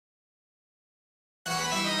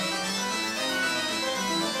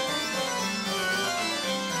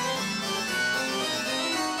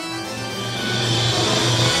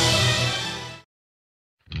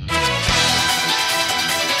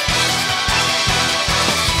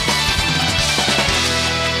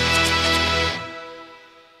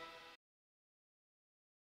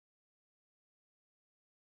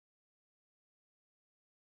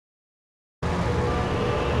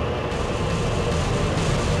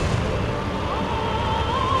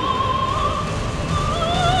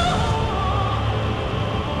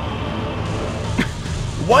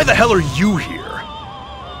 Why the hell are you here?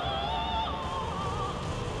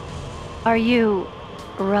 Are you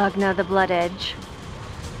Ragnar the Blood Edge?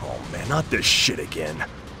 Oh man, not this shit again.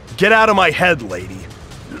 Get out of my head, lady.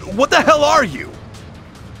 What the hell are you?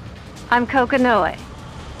 I'm Kokonoe.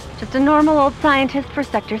 Just a normal old scientist for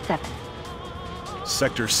Sector 7.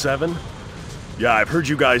 Sector 7? Yeah, I've heard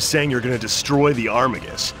you guys saying you're gonna destroy the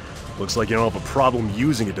Armagus. Looks like you don't have a problem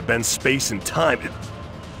using it to bend space and time.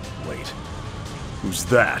 Wait. Who's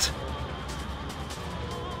that?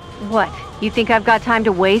 What? You think I've got time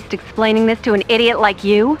to waste explaining this to an idiot like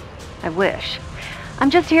you? I wish.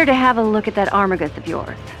 I'm just here to have a look at that Armagus of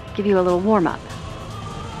yours. Give you a little warm-up.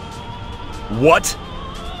 What?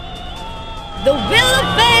 The wheel of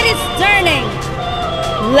fate is turning!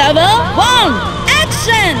 Level 1!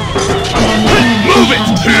 Action! Move it!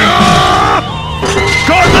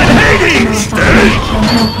 Gauntlet Hades!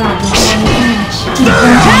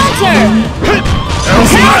 Counter!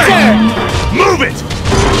 Counter! Move it!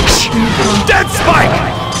 Dead Spike!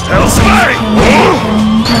 Hellspike!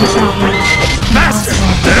 Faster!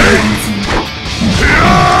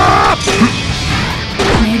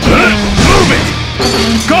 Move it!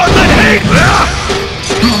 Gauntlet Hate!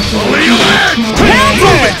 Only you land!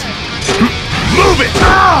 Move it! Move it!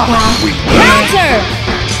 Counter!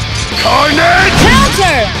 Carnage!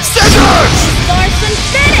 Counter! Scissors! Source and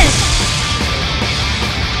finish!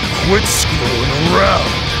 Quit screwing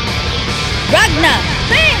around! Ragnar,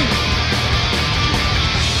 spin!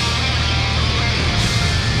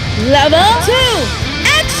 Level 2,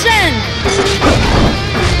 action!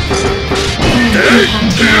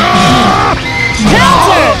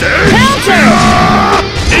 Counter! Counter!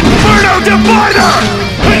 Inferno Divider!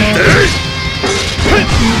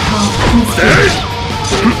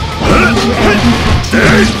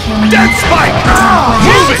 Dead Spike!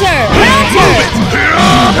 Move it! Counter! Move it!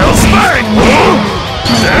 Hellspike!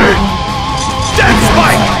 Dead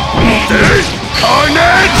Spike!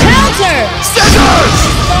 Carnage! Counter! Scissors!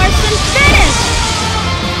 Source and finish!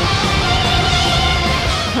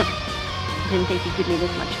 Didn't think you'd give me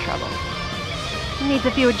this much trouble. Needs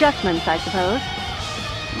a few adjustments, I suppose.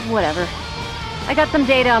 Whatever. I got some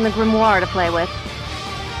data on the grimoire to play with.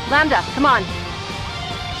 Lambda, come on.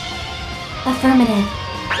 Affirmative.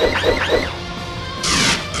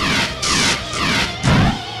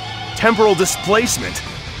 Temporal displacement?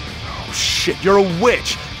 Oh shit, you're a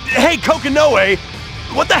witch! Hey, Kokonoe!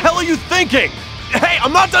 What the hell are you thinking? Hey,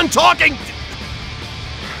 I'm not done talking!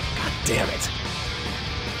 God damn it.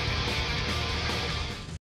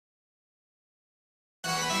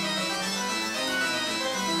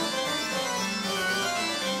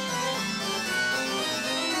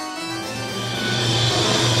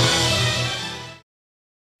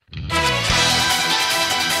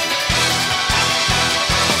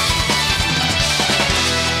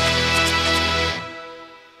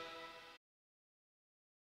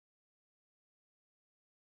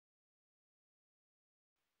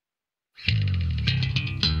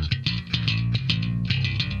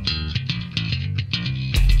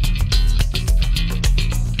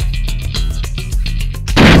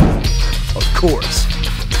 Of course.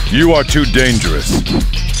 You are too dangerous.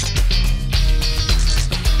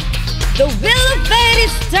 The wheel of fate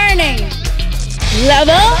is turning!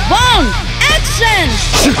 Level 1, action!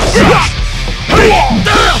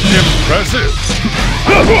 Impressive.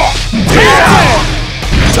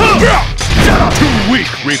 Counter! Too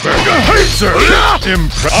weak, Reaper. Sir.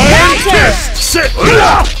 Impressive. Iron Fist! Sit! On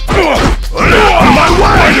my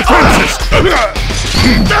way! My defenses!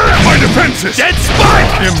 My defenses! Dead Spike!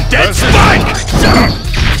 Dead Impressive. Spike!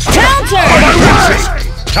 Counter! My defenses!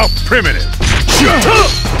 How primitive!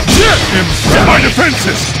 My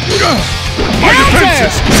defenses! My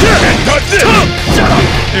defenses! And got this!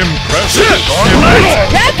 Impressive!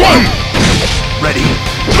 Rapid! Ready?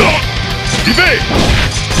 Evade!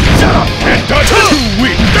 And got too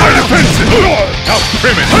weak! My defenses! How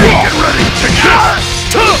primitive! Get ready!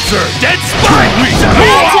 Sir! Dead Spike!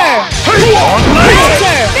 Counter! On left!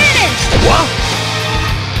 Counter! Finish! What?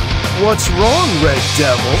 What's wrong, Red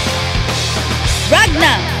Devil?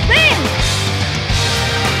 Ragnar, win!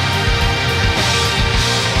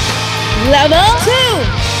 Level 2,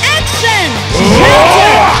 action!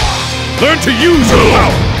 Counter! Learn to use your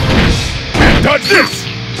power! And dodge this!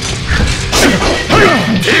 Let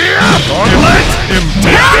him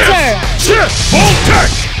Counter!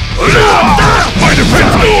 Voltec! My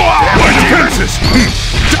defenses! My defenses!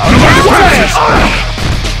 Out of my defenses!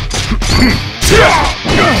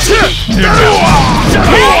 Counter!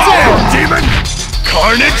 Demon!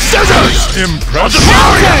 Carnage Scissors! Impressive!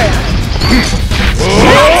 Counter!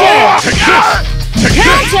 Take this! Take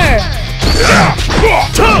Counter!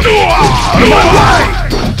 Out of my way!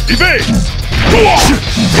 Evade!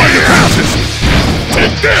 My defenses!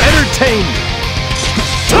 Take this! Entertain me!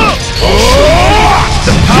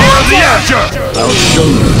 The power of the Azure! I'll show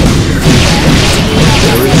you here.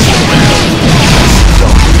 There is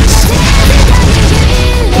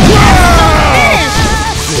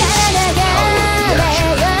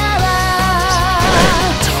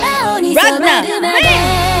Ragnar, win!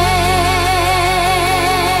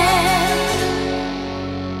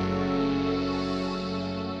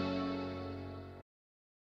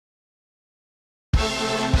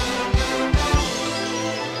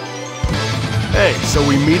 Hey, so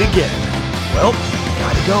we meet again. Well,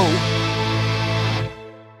 gotta go.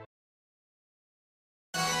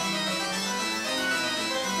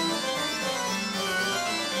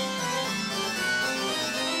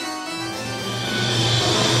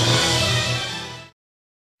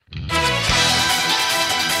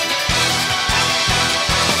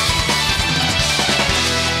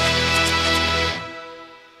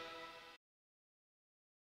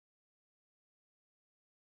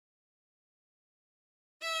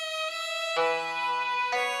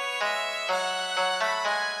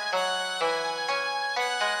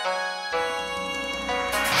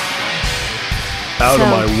 Out of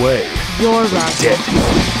my way. You're right. Dead.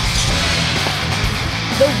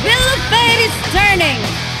 The wheel of fate is turning!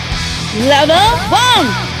 Level 1,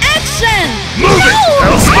 action! Move it!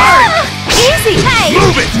 Hellspire! Easy! Hey!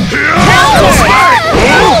 Move it! Counter! Hellspire!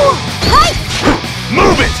 Hey!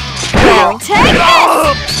 Move it! Take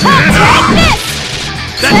this! Take this!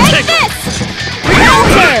 Take this!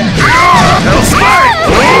 Counter! Hellspire!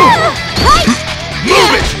 Hey!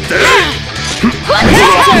 Move it!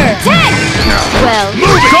 Counter! Take! Well,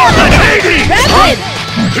 Move it! Gauntlet Hades! Rapid!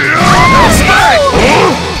 Hellspire!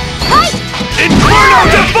 Hey! Inferno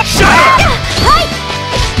Shatter! Hey!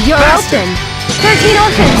 you're open. 13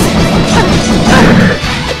 orphans.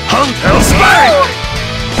 Hunk Hellspire!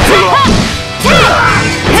 Counter!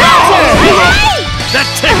 That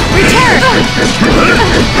tick! Return!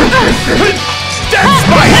 Death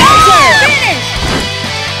Spike! Counter! Finish!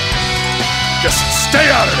 Just stay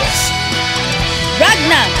out of this!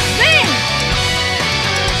 Ragnar, win!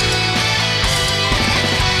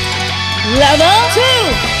 Level 2,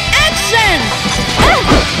 action!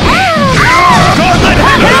 Gauntlet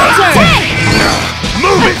Counter!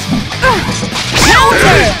 Move it!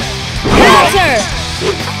 Counter! Counter!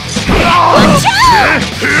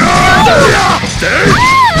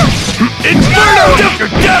 Inferno!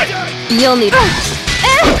 You're dead! You'll need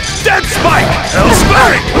Dead Spike!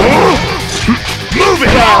 Hellspire! Move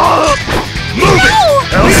it! Move it!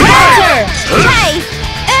 Hellspire! Counter! Hey!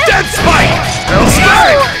 Dead Spike!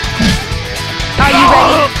 Hellspire! Are you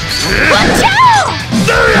ready? Watch out!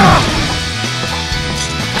 There ya!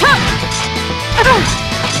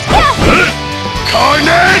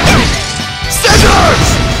 Carnage! Scissors!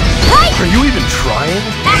 Hey! Are you even trying?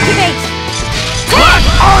 Activate! Black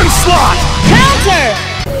Onslaught! Counter!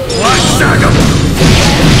 Black Sagum!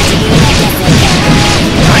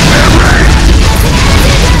 Nightmare Rain!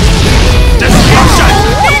 Destruction!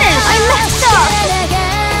 Finish! I messed up!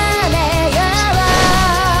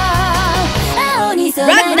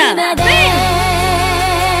 Ragnar, win!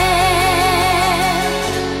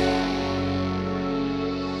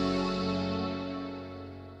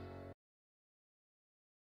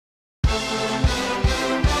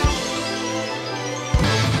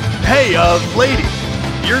 Hey, lady,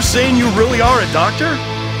 you're saying you really are a doctor?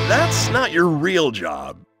 That's not your real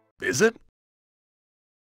job, is it?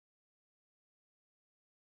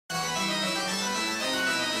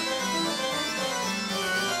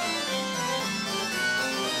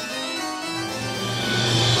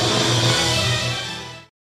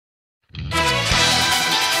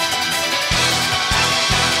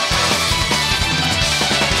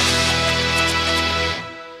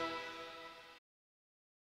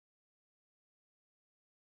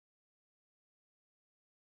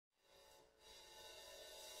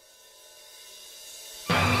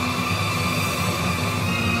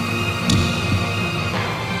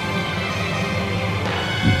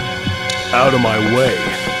 Out of my way,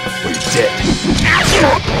 or you're dead.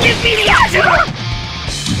 Give me the Azure!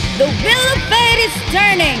 The wheel of fate is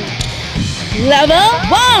turning! Level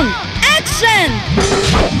 1, action!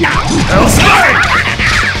 Hellspade!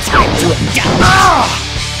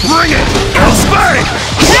 Bring it! Hellspade!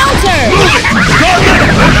 Counter! Move it! Gauntlet!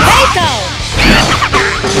 Fatal!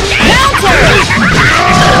 Counter!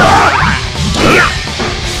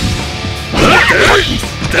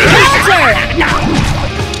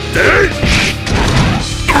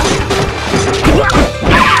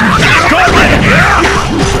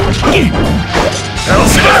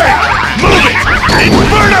 Hellspade! Move it!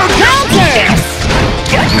 Inferno! Counter!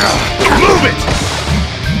 Move it!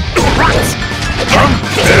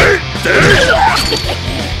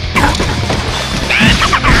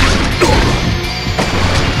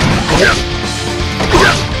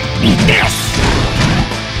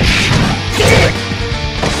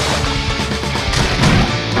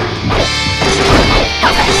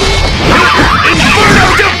 Inferno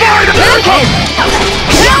Divider!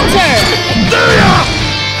 Counter!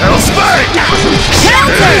 Hellspade!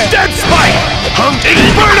 Counter! Dead Spike!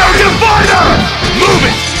 Inferno Divider! Move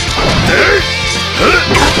it!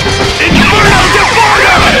 Inferno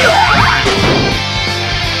Divider!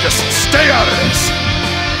 Just stay out of this!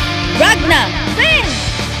 Ragnar, win!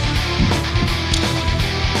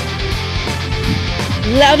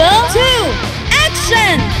 Level 2,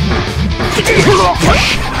 action!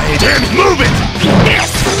 Damn, move it!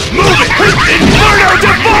 Move it! Inferno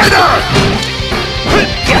Divider!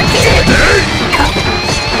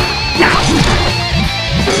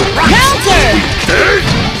 Counter!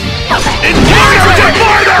 Inferno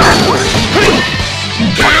Divider!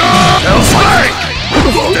 Hellspade!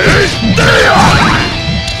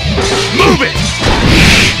 Move it!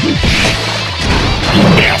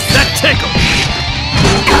 That tickle!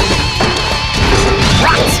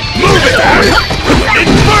 Move it!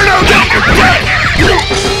 Inferno Divider!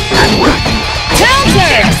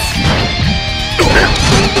 Counter!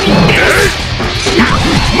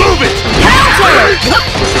 Move it! Counter!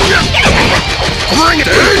 Bring it!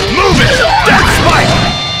 Move it! Dead Spike!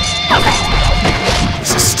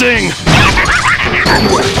 This is Sting! Counter!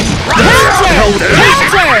 Counter!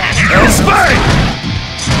 Hellspade!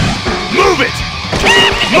 Move it!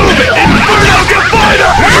 Move it! Inferno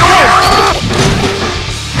Divider!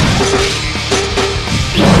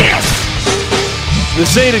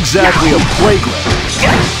 This ain't exactly a playground.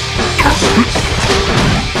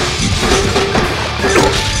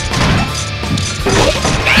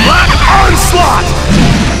 Black Onslaught!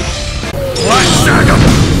 Black Saga!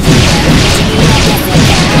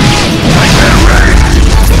 Nightmare Rain!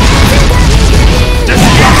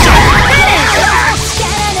 Destruction!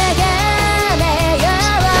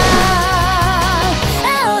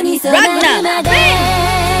 Ragnar, win!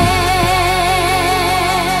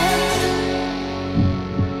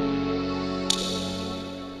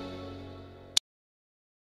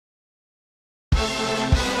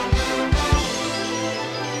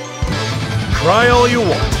 Cry all you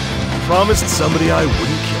want. I promised somebody I wouldn't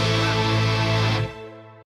kill.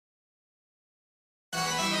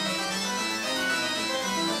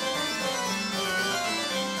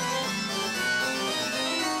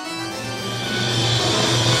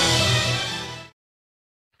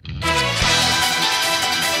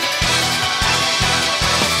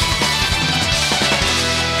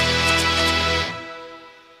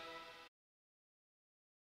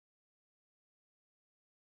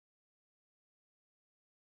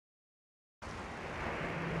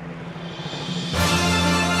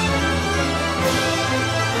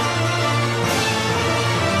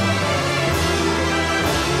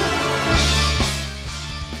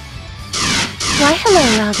 Why, hello,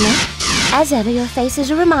 Ragnar. As ever, your face is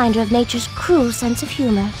a reminder of nature's cruel sense of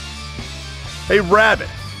humor. Hey, Rabbit,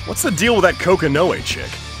 what's the deal with that Kokonoe chick?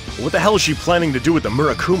 What the hell is she planning to do with the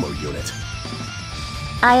Murakumo unit?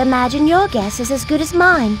 I imagine your guess is as good as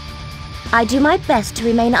mine. I do my best to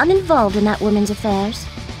remain uninvolved in that woman's affairs.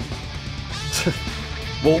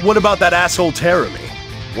 Well, what about that asshole Terumi?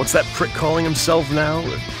 What's that prick calling himself now?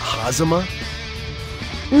 Hazama?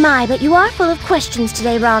 My, but you are full of questions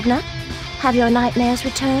today, Ragnar. Have your nightmares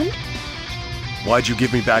returned? Why'd you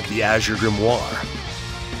give me back the Azure Grimoire?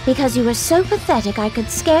 Because you were so pathetic I could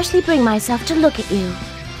scarcely bring myself to look at you.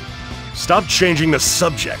 Stop changing the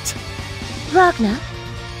subject. Ragnar,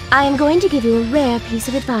 I am going to give you a rare piece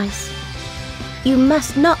of advice. You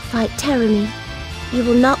must not fight Terumi. You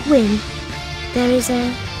will not win. There is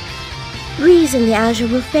a reason the Azure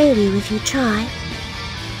will fail you if you try.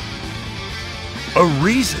 A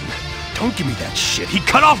reason? Don't give me that shit. He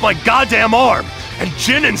cut off my goddamn arm! And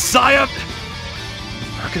Jin and Saya...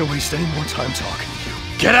 not gonna waste any more time talking to you.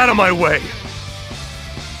 Get out of my way!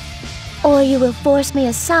 Or you will force me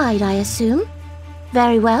aside, I assume?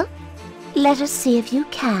 Very well. Let us see if you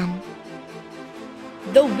can.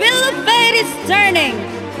 The wheel of fate is turning!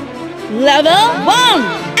 Level 1!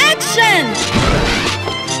 Action!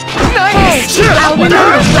 Nice! I'll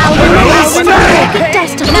remember the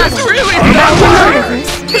test of That's really Counter!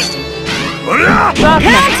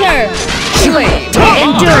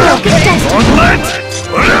 Endure the test of Counter!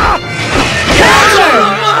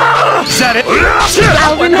 Is that it?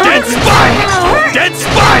 I'll remember Dead spine! Dead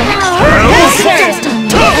spine!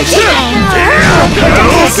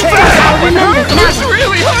 This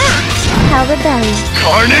really hurts! How rebellious.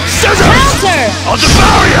 Carnage scissors! Counter! I'll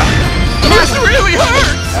devour you! This really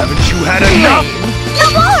hurts! Haven't you had enough?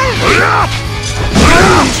 No more!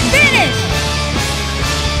 Finish!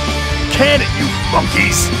 Can it, you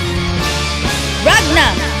monkeys?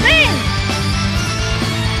 Ragnar, win!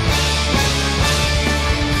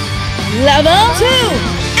 Level 2!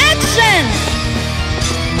 Action!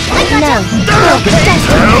 No.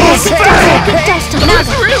 This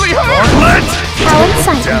really hurts! Bartlett! How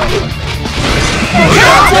insightful.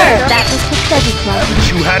 Counter! That was pathetic, Ragnar.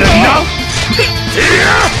 Haven't you had enough?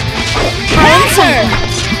 Counter!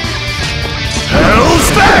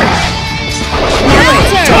 Hell's Fang!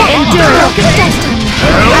 Counter! Endure the test of me.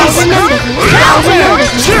 I'll remember this. I'll remember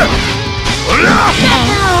this.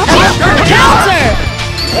 Counter!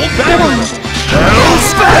 Hold back!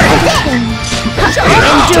 Hell's Fang!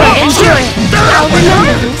 Endure it. I'll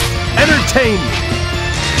remember this. Entertain me!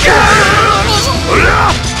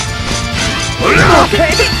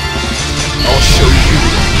 I'll show you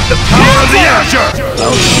the power of the Azure!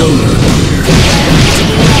 I'll show you.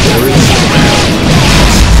 There is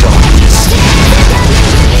darkness.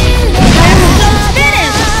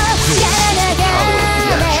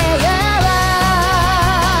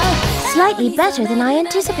 Slightly better than I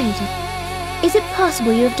anticipated. Is it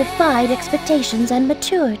possible you have defied expectations and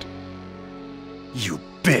matured? You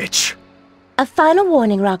bitch! A final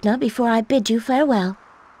warning, Ragnar, before I bid you farewell.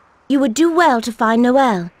 You would do well to find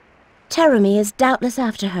Noelle. Terumi is doubtless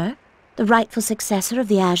after her, the rightful successor of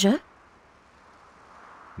the Azure.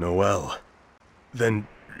 Noelle. Then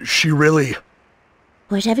she really...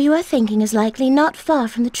 Whatever you are thinking is likely not far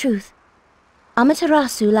from the truth.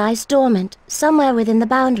 Amaterasu lies dormant, somewhere within the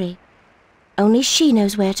boundary. Only she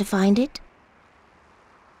knows where to find it.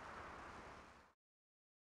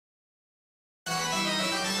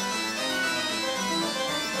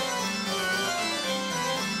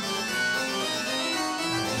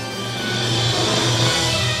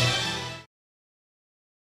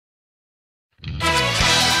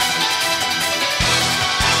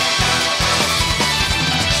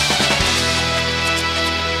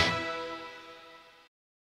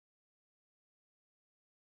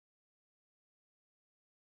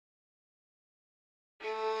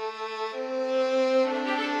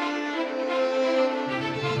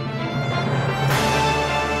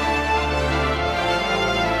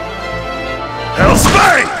 Hell's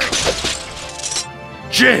Fang!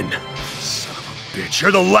 Jin! Son of a bitch,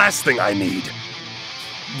 you're the last thing I need!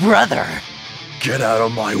 Brother! Get out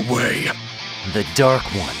of my way! The Dark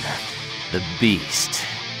One. The Beast.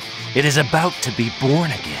 It is about to be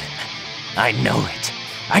born again. I know it.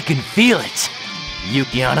 I can feel it.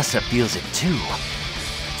 Yuki Anasa feels it too. But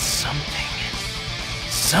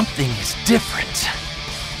something is different.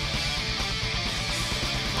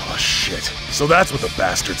 Oh shit. So that's what the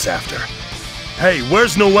bastard's after. Hey,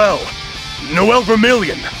 where's Noelle? Noelle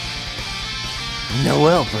Vermilion!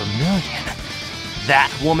 Noelle Vermilion?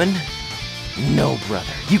 That woman? No,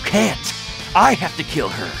 brother, you can't. I have to kill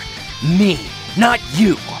her. Me, not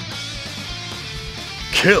you.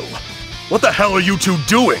 Kill? What the hell are you two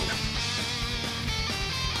doing?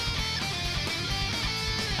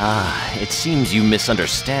 Ah, it seems you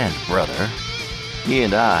misunderstand, brother. He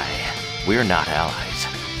and we're not allies.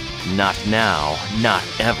 Not now, not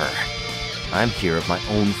ever. I'm here of my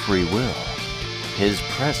own free will. His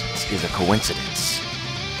presence is a coincidence.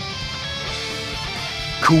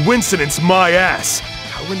 Coincidence my ass!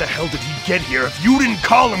 How in the hell did he get here if you didn't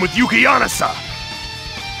call him with Yuki Anasa?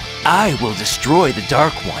 I will destroy the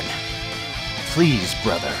Dark One. Please,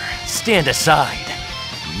 brother, stand aside.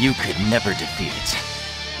 You could never defeat it.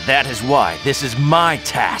 That is why this is my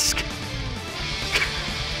task.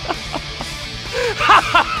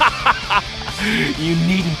 You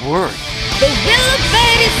needn't worry. The wheel of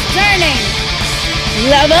fate is turning!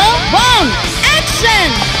 Level 1! Action!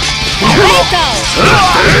 Rico!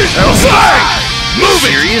 Move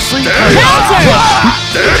it! Seriously? Counter!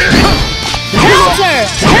 Counter!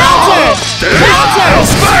 Counter! Counter!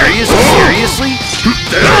 Seriously?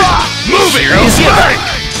 Move it, Hellspike!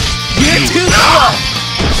 You're too slow!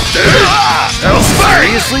 Hellspike!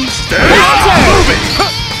 Seriously? Move it!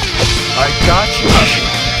 I got you.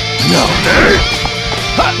 No.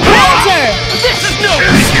 Counter! This is no...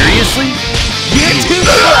 Seriously? You're too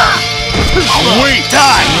slow! Wait!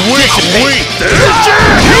 Die! Wait! Counter!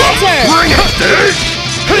 Bring it!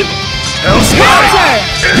 Hellspike!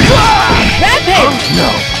 Counter! Rapid!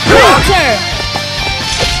 No. Counter!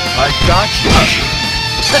 I got you.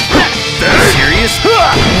 Serious?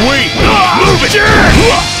 Wait! Move it!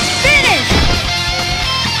 Finish!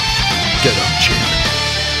 Get up, Jin.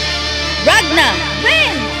 Ragnar,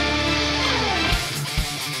 win!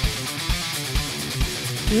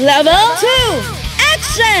 Level 2,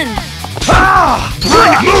 action!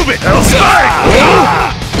 Bring it! Move it! Hellspike!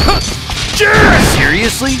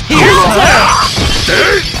 Seriously? Counter!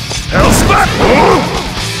 Hellspike!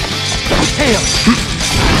 Hail!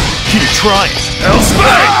 Keep trying.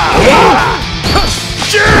 Hellspike!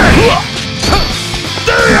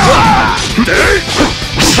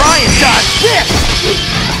 Try and dodge this!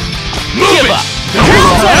 Move Give it! up!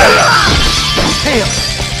 Hail!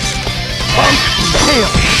 Hail!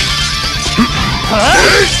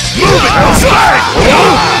 Move it! Hellspike!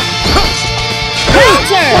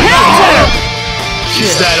 Counter! Counter!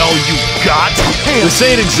 Is that all you got? This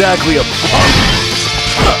ain't exactly a punk.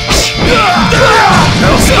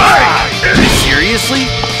 Hellspike! Seriously?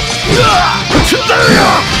 Stand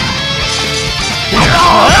down!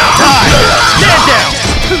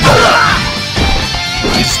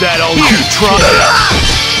 Is that all you tried?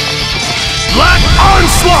 Black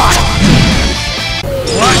Onslaught!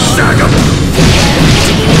 Black Saga!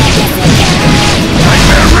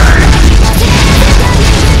 Nightmare Ray!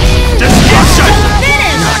 Destruction!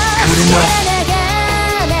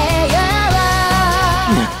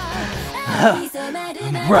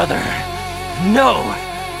 Brother, no!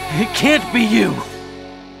 It can't be you!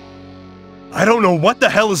 I don't know what the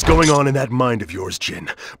hell is going on in that mind of yours, Jin,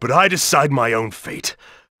 but I decide my own fate.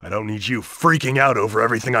 I don't need you freaking out over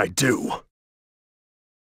everything I do.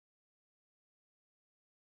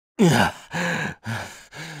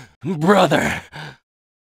 Brother!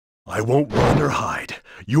 I won't run or hide.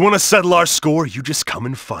 You want to settle our score, you just come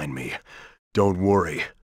and find me. Don't worry,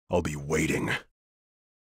 I'll be waiting.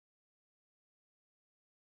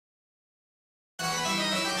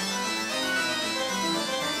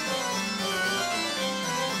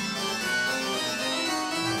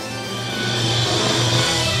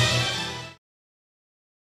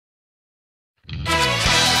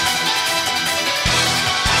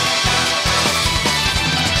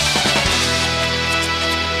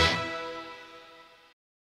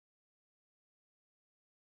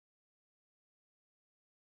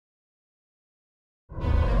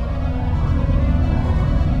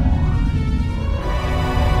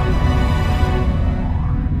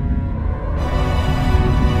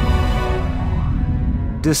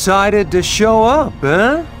 Decided to show up,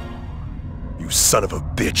 huh? You son of a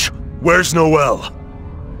bitch! Where's Noelle?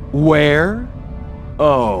 Where?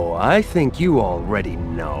 Oh, I think you already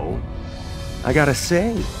know. I gotta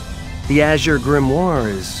say, the Azure Grimoire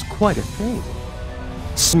is quite a thing.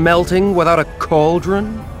 Smelting without a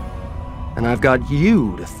cauldron? And I've got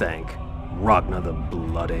you to thank, Ragnar the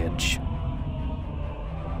Blood Edge.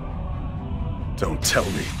 Don't tell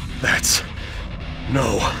me that's...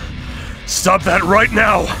 No. Stop that right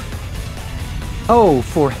now! Oh,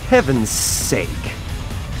 for heaven's sake.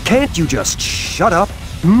 Can't you just shut up,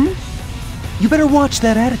 hmm? You better watch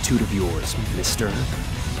that attitude of yours, mister.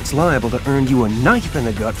 It's liable to earn you a knife in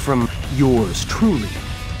the gut from yours truly.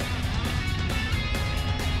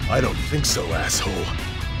 I don't think so, asshole.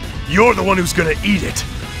 You're the one who's gonna eat it!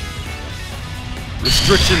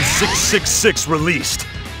 Restriction 666 released.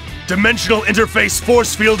 Dimensional interface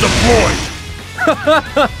force field deployed!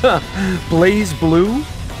 BlazBlue?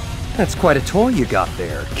 That's quite a toy you got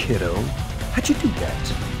there, kiddo. How'd you do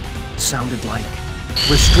that? Sounded like...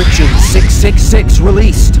 Restriction 666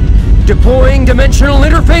 released. Deploying dimensional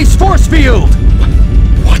interface force field!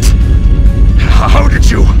 What? How did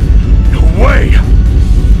you... No way!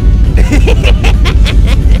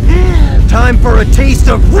 Time for a taste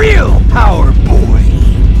of real power, boy!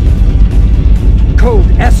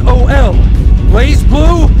 Code SOL.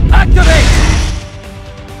 BlazBlue, activate!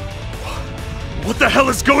 What the hell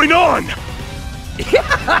is going on?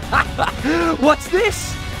 What's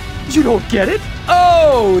this? You don't get it?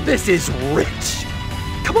 Oh, this is rich.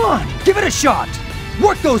 Come on, give it a shot.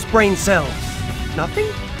 Work those brain cells. Nothing?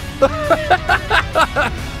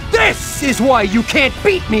 This is why you can't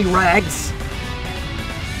beat me, Rags.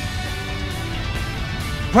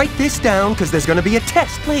 Write this down, because there's gonna be a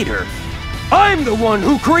test later. I'm the one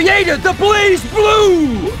who created the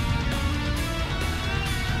BlazBlue!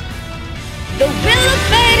 The wheel of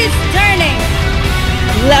fate is turning!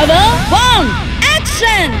 Level 1!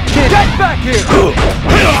 Action! Get back here! Whoa!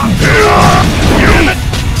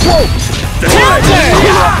 Counter!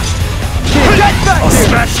 Get back I'll here!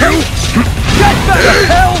 smash you! Get back the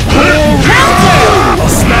hell! Counter!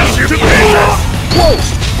 I'll smash you to pieces! Whoa!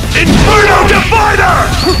 Inferno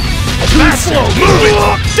Divider! Massive! Move it!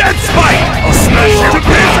 Dead Spike! I'll smash you to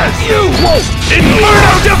pieces! You! Whoa!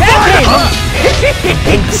 Inferno Divider!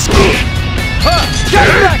 Get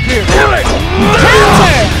back here! Counter!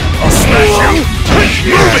 I'll smash you!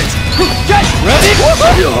 Move it! Get ready!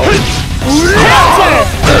 Counter!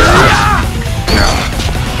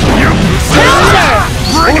 Counter!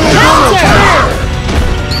 Bring it down! Counter!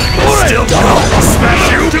 Still down! I'll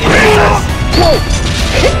smash you to pieces! Whoa!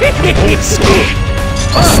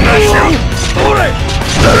 I'll smash you!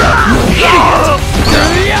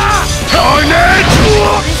 Carnage!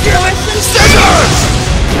 Scissors!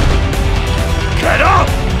 Get up!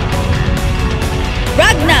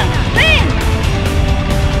 Ragnar! Win!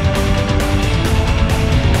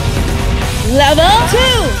 Level 2!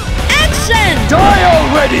 Action! Die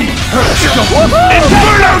already!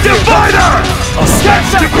 Inferno Divider! I'll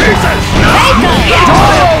smash you to pieces!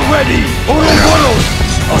 Die already! Ouroboros!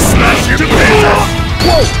 I'll smash you to pieces!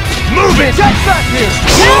 Whoa! Move it! Get back here!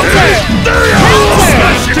 Counter! I'll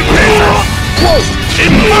smash you to pieces! Whoa!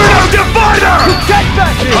 Inferno Divider! Get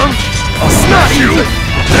back here! I'll smash you!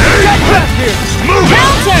 Get back here! Move it!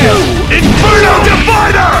 Counter! Inferno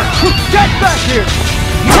Divider! Get back here!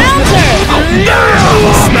 Counter!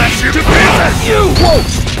 I'll smash you to pieces! Whoa!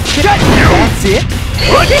 Get you! That's it!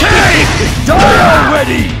 Okay! Die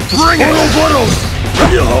already! Bring it! Ouroboros!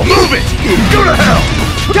 Move it! Go to hell!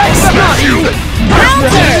 Get back You! here!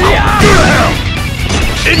 Counter! Go to hell!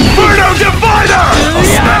 Inferno Divider! I'll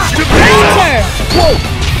smash you to pieces! Counter! Whoa!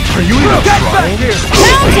 Are you even Get back trying? here!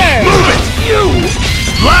 Counter! Move it! You!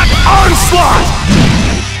 Black Onslaught!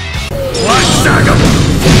 Black Dagger!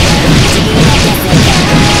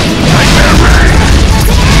 Nightmare Rain!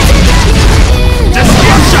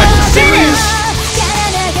 Destruction! Finish!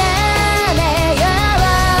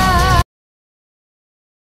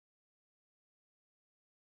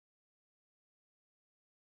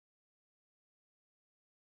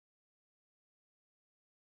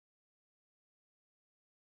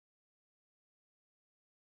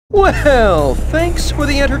 Well, thanks for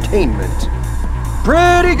the entertainment.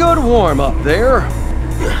 Pretty good warm-up there.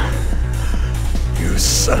 You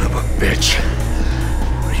son of a bitch.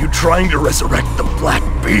 Are you trying to resurrect the Black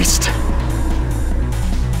Beast?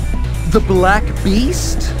 The Black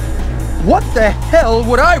Beast? What the hell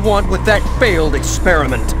would I want with that failed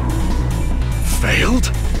experiment?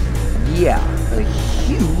 Failed? Yeah, a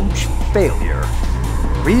huge failure.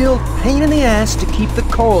 Real pain in the ass to keep the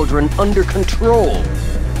cauldron under control.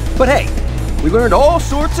 But hey, we learned all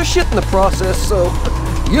sorts of shit in the process, so,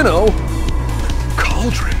 you know.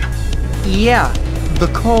 Cauldron? Yeah, the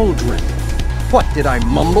cauldron. What did I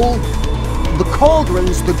mumble? The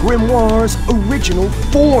cauldron's the grimoire's original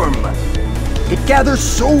form. It gathers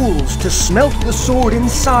souls to smelt the sword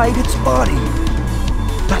inside its body.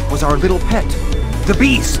 That was our little pet, the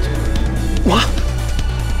beast. What?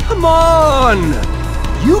 Come on!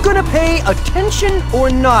 You gonna pay attention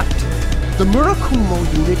or not? The Murakumo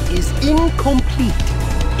unit is incomplete.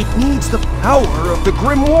 It needs the power of the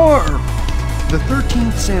grimoire. The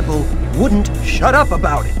 13th sample wouldn't shut up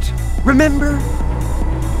about it. Remember?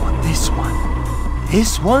 But this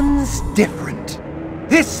one's different.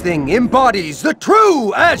 This thing embodies the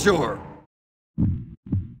true Azure.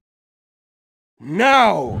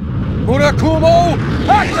 Now, Murakumo,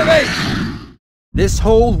 activate! This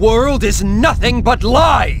whole world is nothing but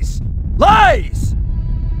lies! Lies!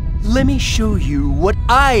 Let me show you what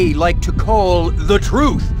I like to call the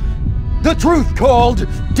truth. The truth called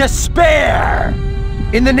despair!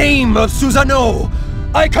 In the name of Susanoo,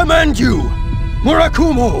 I command you,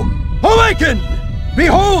 Murakumo, awaken!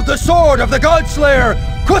 Behold the sword of the Godslayer,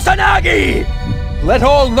 Kusanagi! Let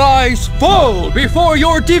all lies fall before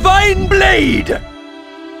your divine blade!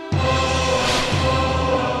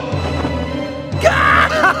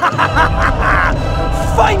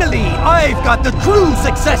 Finally, I've got the true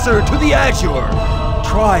successor to the Azure!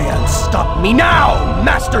 Try and stop me now,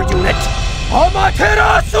 Master Unit!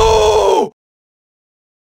 Amaterasu!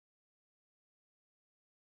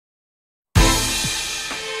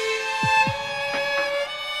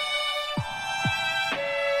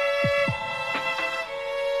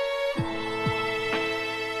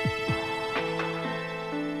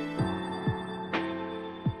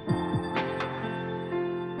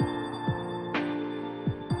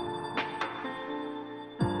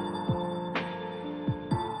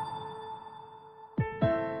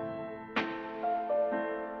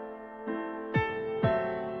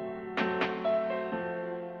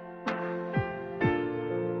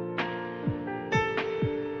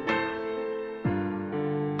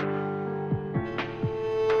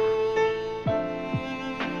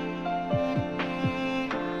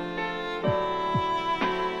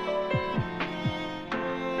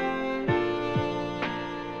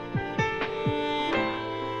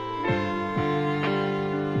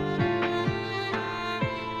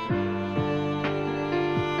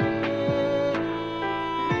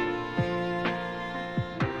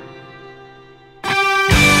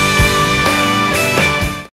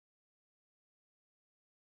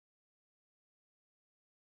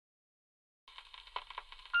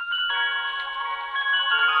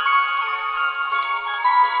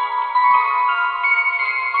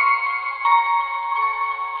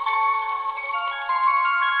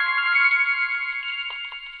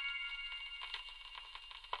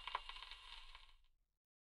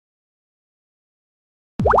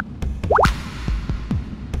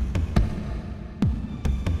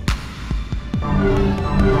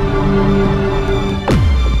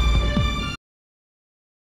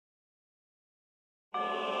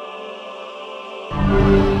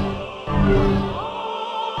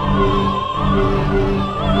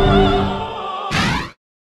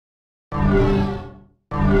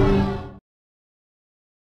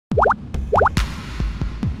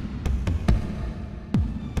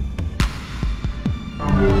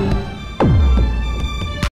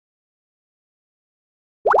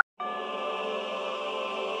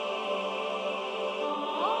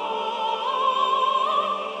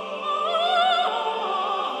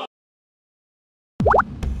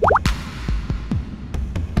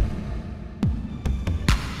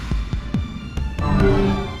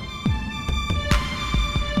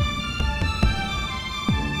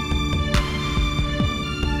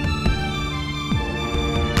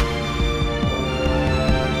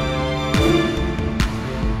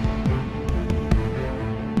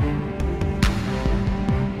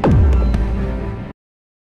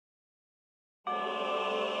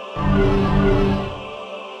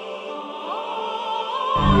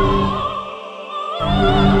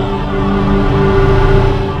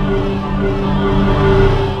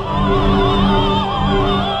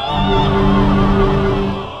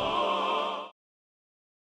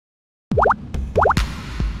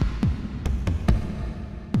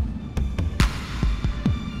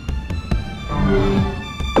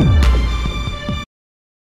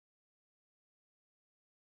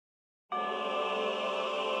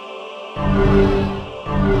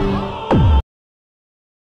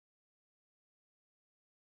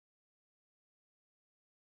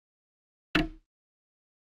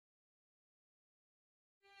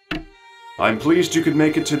 I'm pleased you could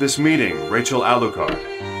make it to this meeting, Rachel Alucard.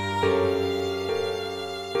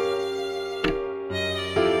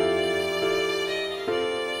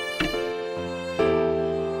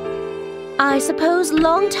 I suppose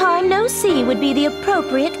long time no see would be the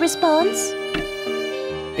appropriate response.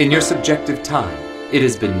 In your subjective time, it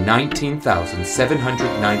has been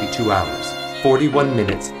 19,792 hours, 41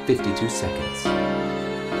 minutes, 52 seconds.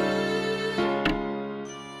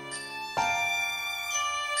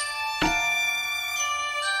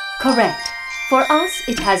 Correct. For us,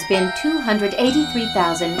 it has been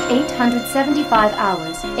 283,875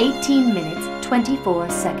 hours, 18 minutes,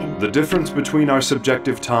 24 seconds. The difference between our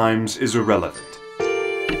subjective times is irrelevant.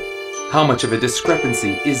 How much of a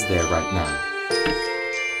discrepancy is there right now?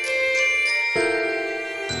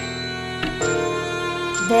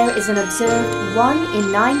 There is an observed 1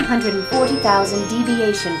 in 940,000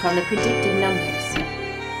 deviation from the predicted numbers.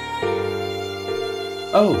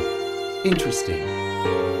 Oh, interesting.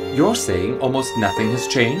 You're saying almost nothing has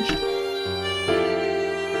changed?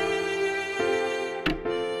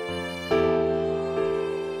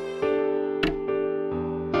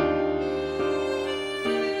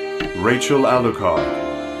 Rachel Alucard,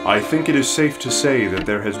 I think it is safe to say that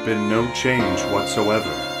there has been no change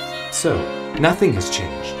whatsoever. So, nothing has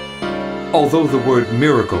changed. Although the word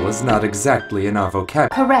miracle is not exactly in our vocabulary.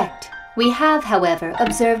 Correct. We have, however,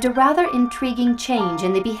 observed a rather intriguing change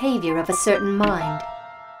in the behavior of a certain mind.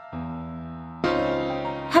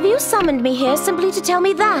 Have you summoned me here simply to tell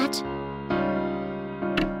me that?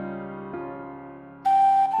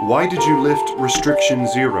 Why did you lift Restriction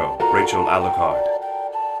 0, Rachel Alucard?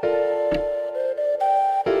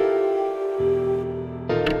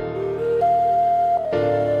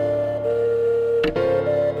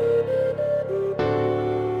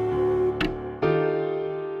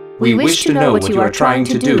 We wish to know what you are trying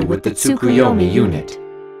to do with the Tsukuyomi unit.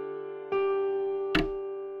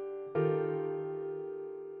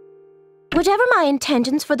 Whatever my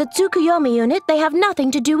intentions for the Tsukuyomi unit, they have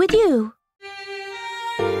nothing to do with you.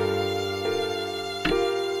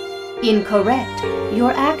 Incorrect. Your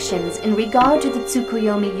actions in regard to the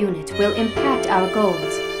Tsukuyomi unit will impact our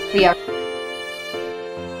goals. We are...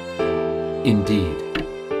 Indeed.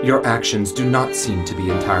 Your actions do not seem to be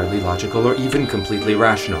entirely logical or even completely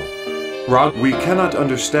rational. We cannot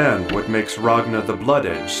understand what makes Ragna the Blood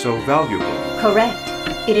Edge so valuable. Correct.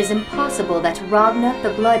 It is impossible that Ragna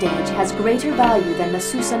the Blood Edge has greater value than the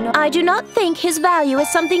Susanoo. I do not think his value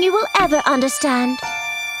is something you will ever understand.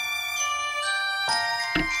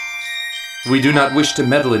 We do not wish to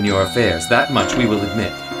meddle in your affairs, that much we will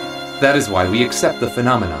admit. That is why we accept the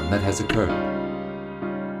phenomenon that has occurred.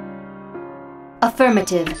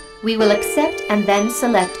 Affirmative. We will accept and then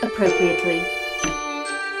select appropriately.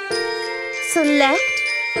 Select?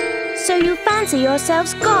 So you fancy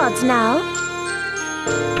yourselves gods now?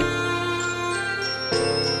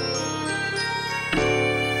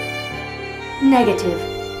 Negative.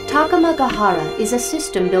 Takamagahara is a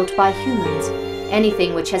system built by humans.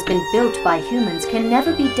 Anything which has been built by humans can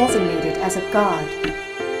never be designated as a god.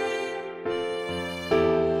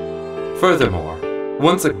 Furthermore,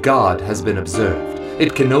 Once a god has been observed,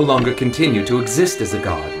 it can no longer continue to exist as a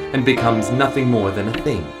god and becomes nothing more than a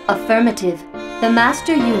thing. Affirmative. The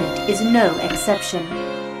Master Unit is no exception.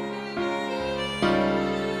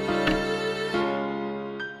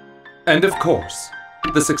 And of course,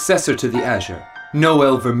 the successor to the Azure,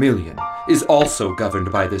 Noel Vermilion, is also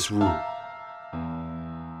governed by this rule.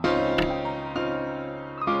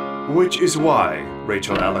 Which is why,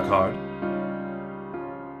 Rachel Alucard?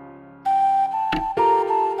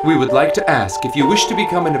 We would like to ask if you wish to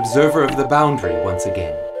become an observer of the boundary once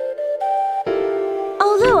again.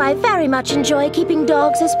 Although I very much enjoy keeping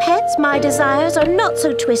dogs as pets, my desires are not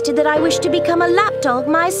so twisted that I wish to become a lapdog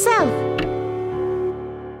myself.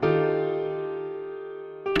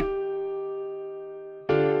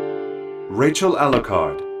 Rachel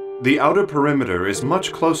Alucard, the outer perimeter is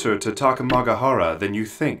much closer to Takamagahara than you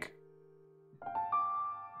think.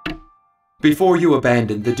 Before you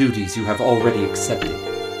abandon the duties you have already accepted,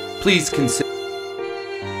 please consider...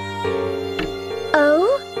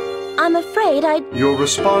 Oh? I'm afraid Your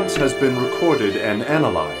response has been recorded and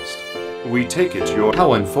analyzed. We take it your...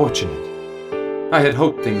 How unfortunate. I had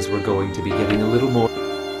hoped things were going to be getting a little more...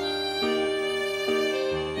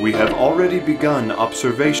 We have already begun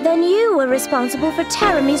observation. Then you were responsible for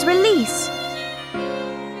Terami's release.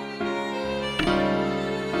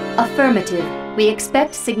 Affirmative. We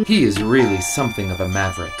expect He is really something of a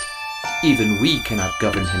maverick. Even we cannot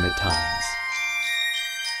govern him at times.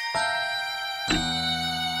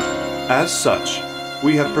 As such,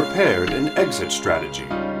 we have prepared an exit strategy.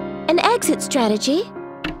 An exit strategy?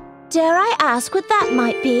 Dare I ask what that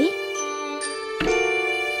might be?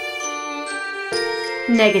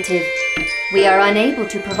 Negative. We are unable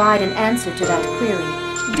to provide an answer to that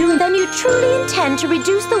query. Then you truly intend to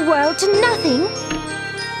reduce the world to nothing?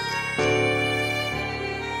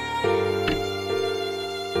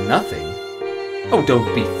 Nothing? Oh,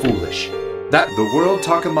 don't be foolish. The world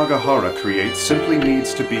Takamagahara creates simply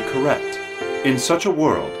needs to be correct. In such a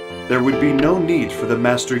world, there would be no need for the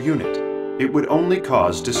Master Unit. It would only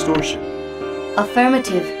cause distortion.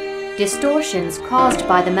 Affirmative. Distortions caused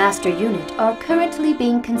by the Master Unit are currently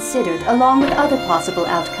being considered along with other possible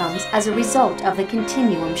outcomes as a result of the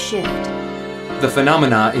continuum shift. The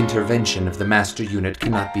phenomena intervention of the Master Unit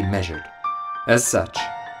cannot be measured. As such,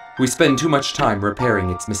 we spend too much time repairing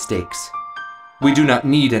its mistakes. We do not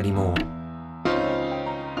need any more.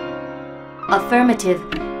 Affirmative.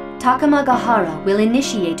 Takamagahara will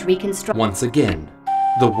initiate reconstruction. Once again,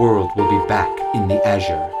 the world will be back in the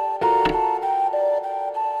Azure.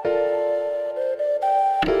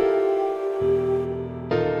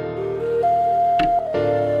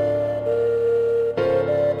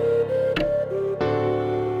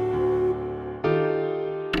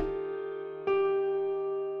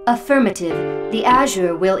 Affirmative. The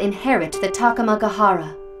Azure will inherit the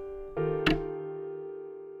Takamagahara.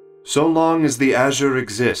 So long as the Azure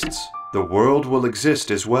exists, the world will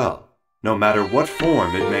exist as well, no matter what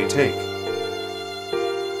form it may take.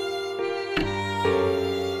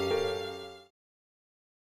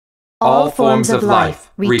 All forms of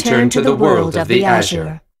life return to the world of the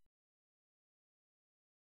Azure.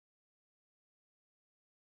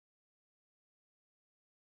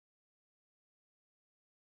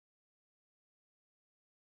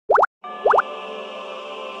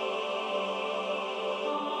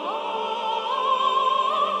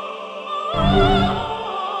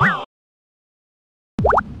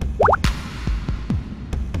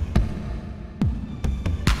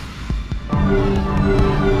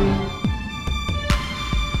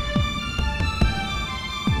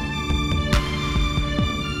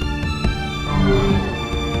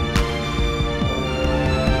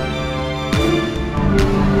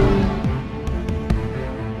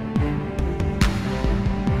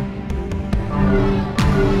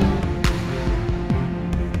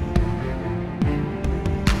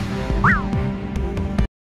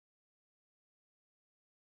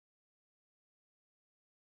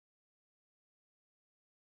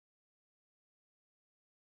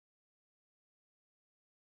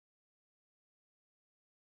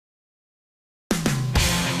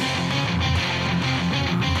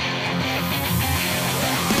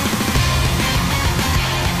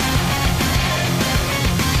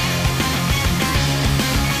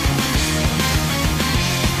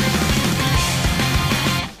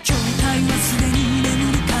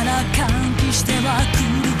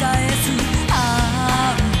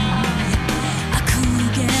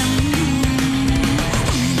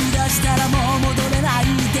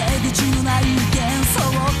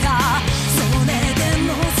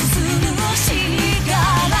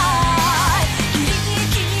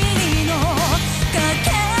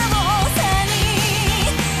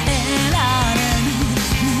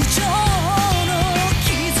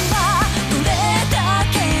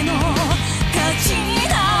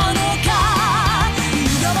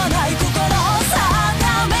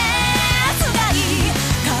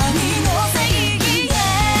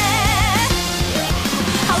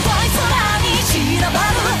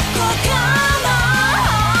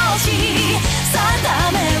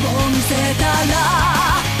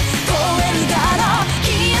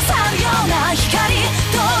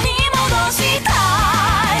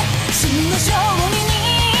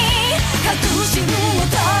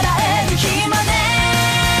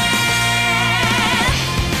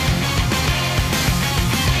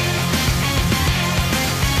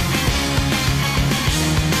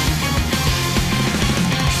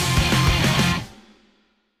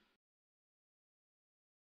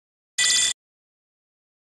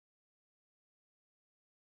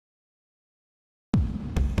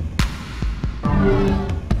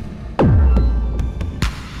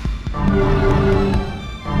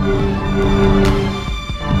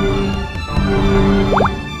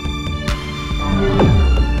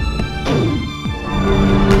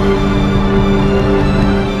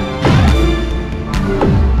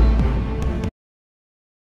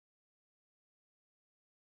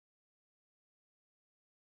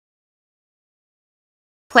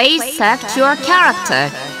 Please select your character.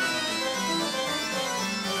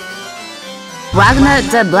 Ragnar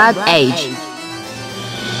the Blood Age.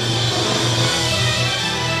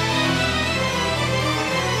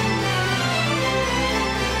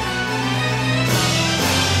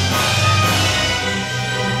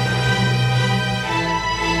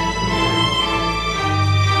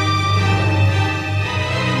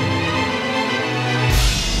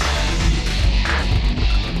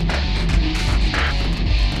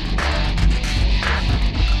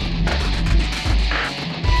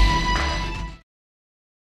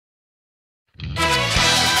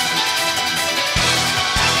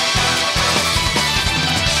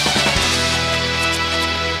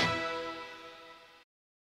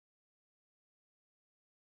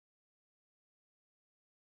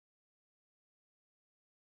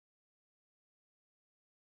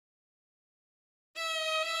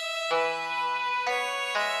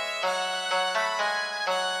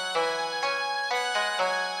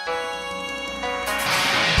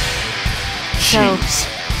 Jeez.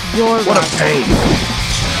 You're what a pain.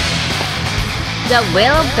 The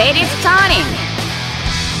wheel of fate is turning.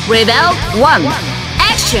 Rebel 1.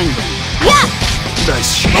 Action. Yeah.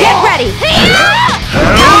 Nice shot. Get ready.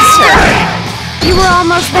 Counter. You were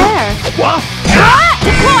almost there. What?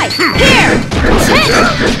 Deploy. Here.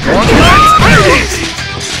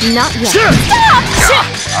 Not yet. Stop.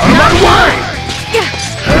 Not way.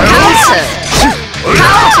 Counter. Stop.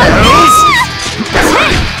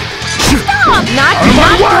 Not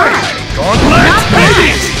way. Not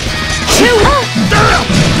bad. Two.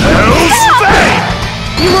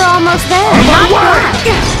 You were almost there. Not way.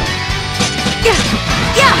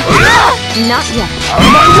 Not yet.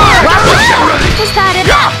 Was that it?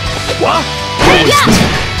 What?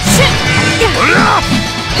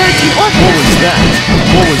 13 or What was that?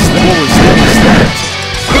 What was that?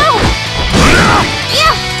 No!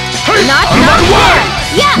 Not there!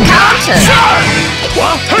 Yeah! Counter!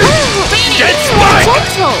 What? Get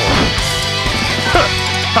gentle!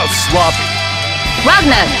 How sloppy.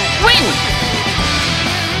 Ragnar, win!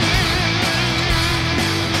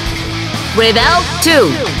 Rebel 2.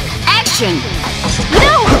 Action!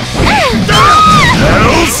 No!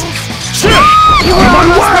 Hells! You were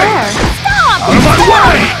almost there.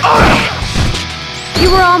 Stop! You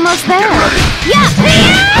were almost there. Yeah!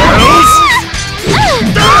 Hells!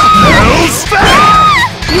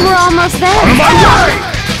 You were almost there.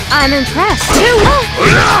 I'm impressed.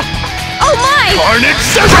 Oh my! Carnage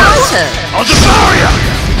Counter! I'll devour you!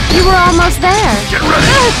 You were almost there. Get ready!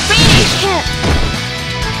 Finish!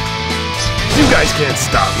 You guys can't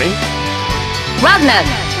stop me. Ragnar,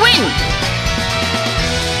 win!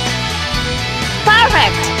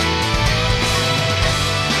 Perfect!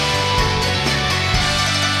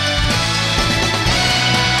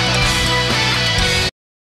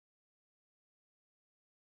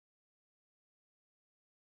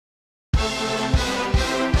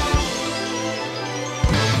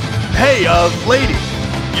 Hey, lady,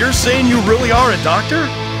 you're saying you really are a doctor?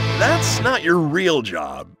 That's not your real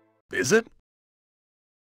job, is it?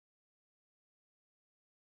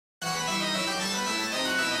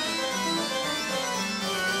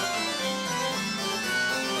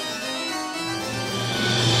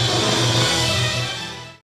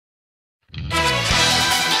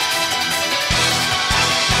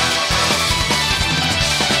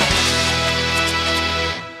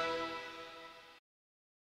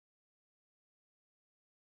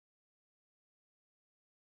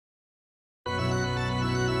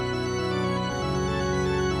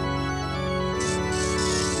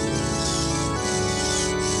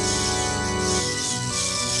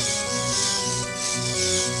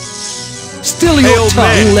 Still your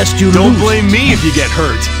tongue, lest you Don't lose. blame me if you get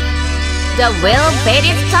hurt. The wheel of fate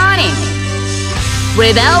is turning.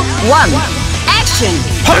 Rebel 1. Action!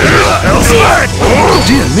 Elsewhere!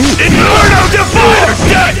 Dear me. Inferno Defier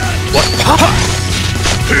dead!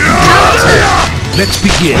 Let's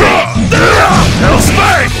begin.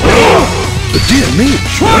 Elsewhere! Dear me.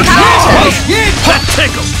 That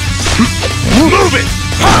tickle! Move it!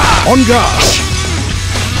 On guard.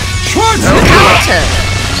 Counter!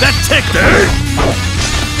 That tickle!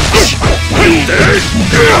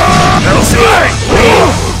 Elsewhere!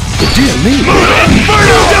 Dear me.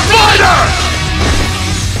 Inferno Divider!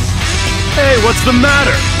 Hey, what's the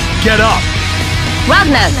matter? Get up!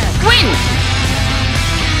 Ragnar, win!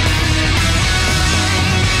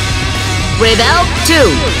 Rebel 2,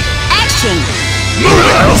 action!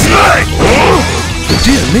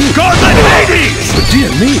 Dear me! Gauntlet Hades! Dear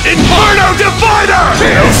me! Inferno Divider!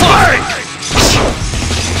 Hellspike!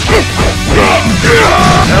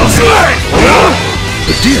 Hellspike!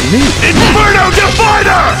 Dear me! Inferno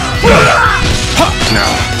Divider!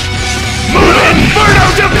 Inferno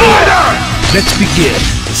Divider! Let's begin.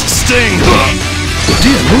 Sting!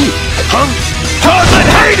 Dear me! Gauntlet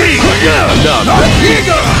Hades!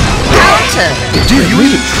 Counter! Dear me!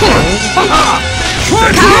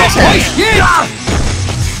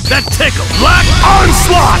 That tickle! Black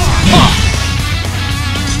Onslaught!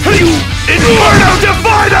 Inferno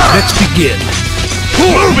Divider! Let's begin.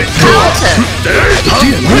 Move it! Counter!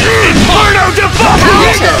 Dear me! Inferno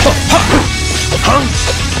Divider!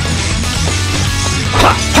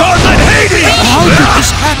 Gauntlet Hades! How did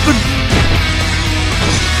this happen?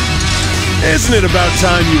 Isn't it about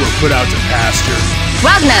time you were put out to pasture?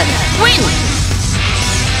 Ragnar, win!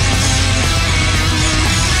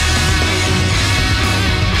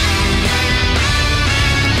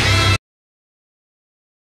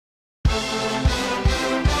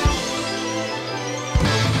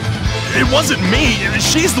 It wasn't me.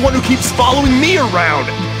 She's the one who keeps following me around.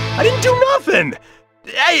 I didn't do nothing.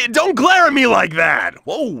 Hey, don't glare at me like that.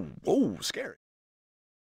 Whoa, whoa, scary.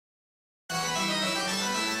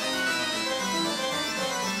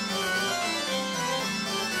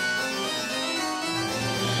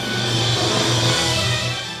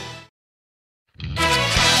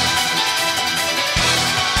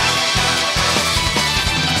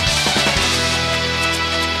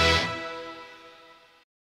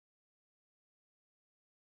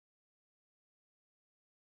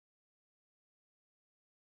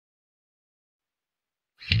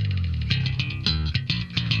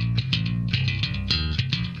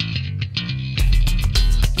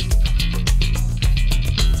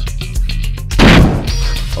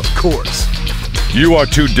 Of course. You are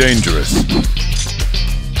too dangerous.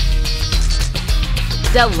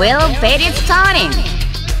 The will fate is starting.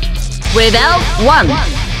 Rebel 1,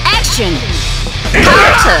 action!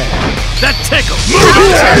 Counter! That tickle!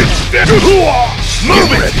 Counter!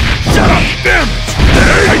 Move it! Shut up! Damn it!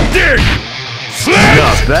 I dare you!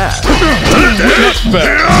 Not bad. Not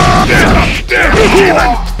bad. Shut up! Damn it,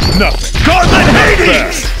 demon! Nothing. Gauntlet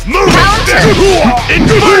Hades! Move Counter! it!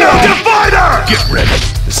 Inferno Divider! Get ready.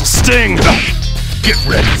 This is Sting. Get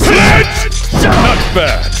ready. Not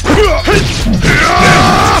bad.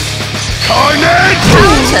 Carnage!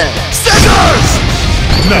 Counter! Scissors!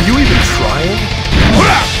 Are you even trying?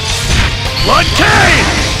 Blood Cane!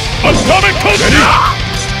 I'm coming close.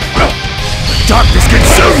 Darkness can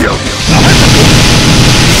sue you!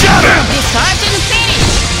 Shut him! Discharge and finish!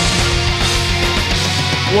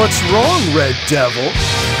 What's wrong, Red Devil?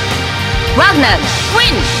 Ragnar,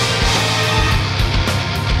 win!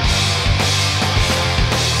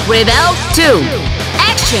 Rebel 2,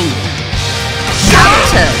 action!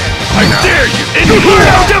 Counter! I dare you!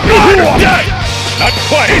 Inferno Divider! Not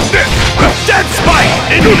quite. Eat this! Dead Spike!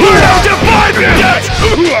 Inferno Divider!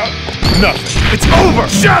 Nothing. It's over!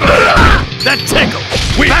 Shut up! That tickle!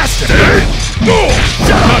 Bastard!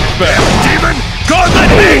 Not bad. Demon!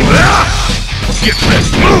 Gauntlet me! Get ready!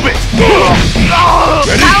 Move it!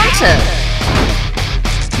 Ready? Counter!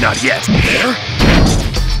 Not yet. There?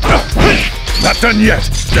 Not done yet.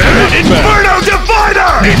 Inferno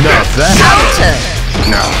Divider! Not bad. Counter!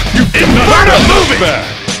 No. You Inferno not move it! bad.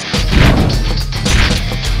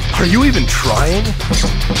 Are you even trying?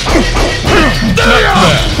 Not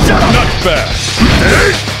bad. Not bad.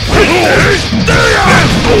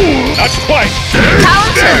 Not quite.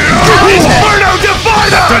 Counter! Inferno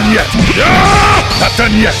Divider! Not done yet. Not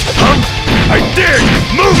done yet. I dare you!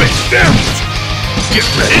 Move it! Damn it! Get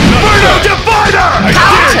ready! Inferno Divider! I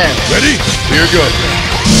Counter! dare you. Ready? Here goes.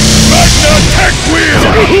 Magna Tech Wheel!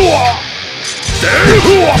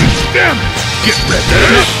 Damn it! Get ready!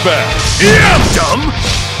 Not bad. Yeah, dumb!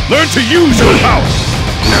 Learn to use your power.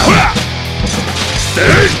 Now!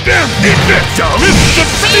 Damn! Eat this, dumb!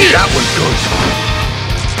 Defeat! That was good!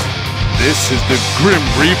 This is the Grim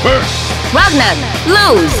Reaper. Ragnar,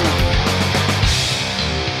 lose!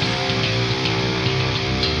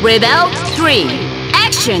 Rebel 3,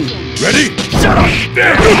 action! Ready? Shut up!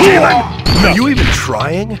 Damn, demon! Are you even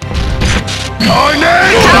trying?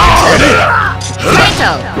 Carnage!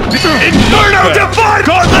 Fatal! Inferno Divide!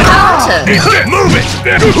 Counter! Move it!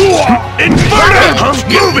 Inferno!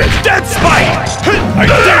 Move it! Dead Spike! I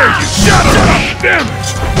dare you! Shut up! Damn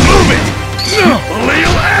it! Move it!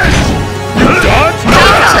 Lethal Edge! Dodge?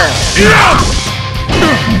 Counter! Yeah!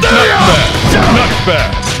 Not bad. Not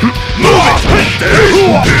bad. Move it!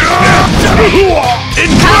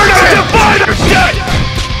 Inferno Divider!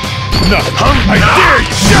 No, I dare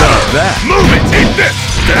you! Shut up! That. Move it! Eat this!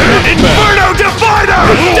 Inferno Divider!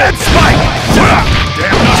 Dead Spike!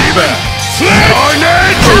 Damn demon!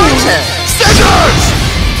 Carnage! Counter. Scissors!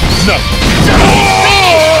 No.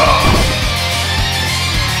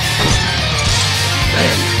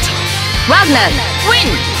 Ragnar, win!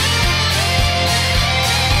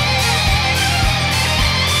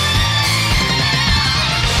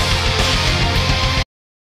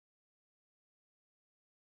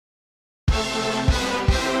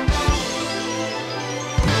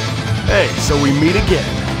 Hey, so we meet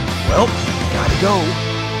again. Well, gotta go.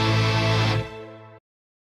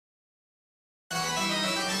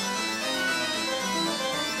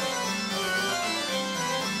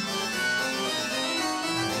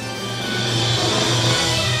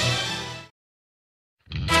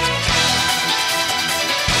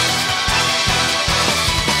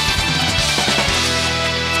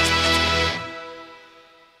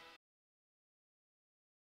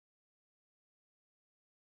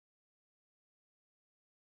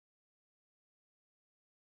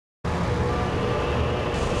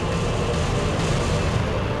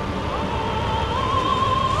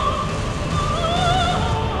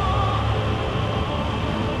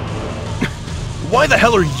 Why the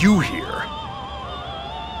hell are you here?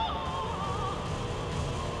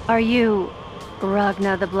 Are you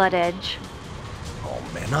Ragnar the Blood Edge? Oh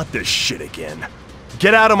man, not this shit again.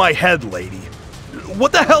 Get out of my head, lady.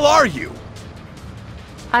 What the hell are you?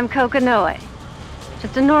 I'm Kokonoe.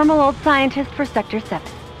 Just a normal old scientist for Sector 7.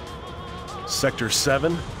 Sector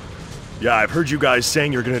 7? Yeah, I've heard you guys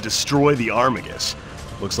saying you're gonna destroy the Armagus.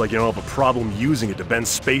 Looks like you don't have a problem using it to bend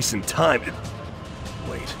space and time.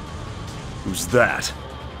 Wait. Who's that?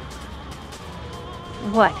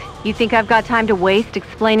 What? You think I've got time to waste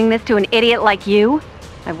explaining this to an idiot like you?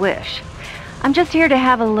 I wish. I'm just here to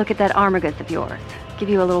have a look at that Armagus of yours. Give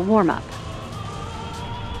you a little warm-up.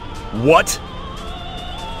 What?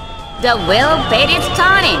 The will fate is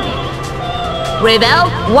turning. Rebel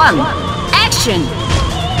 1, action!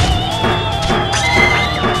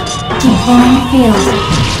 Deploying field.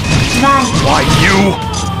 Why you?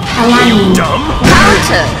 Are Aligning. you dumb?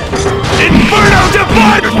 Counter! Inferno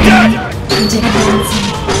Divider! Dead!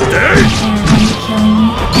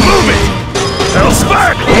 Move it!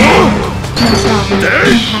 Hellspark!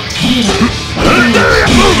 Dead!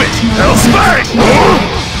 Move it! Hellspark!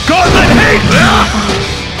 Gauntlet hate!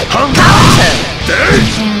 Counter! Dead!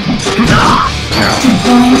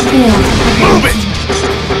 Deploying field. Move it!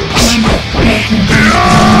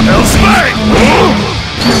 Hellspark!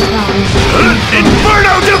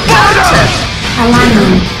 Inferno Divider!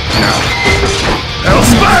 Aligning.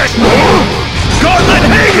 Hellspark! Gauntlet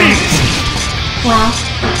Hades! Well,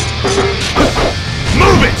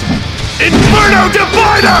 Move it! Inferno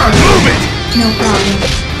Divider! Move it! no problem.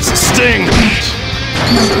 Sting!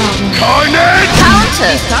 No problem. Carnage!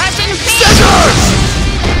 Counter! Starting field! Scissors!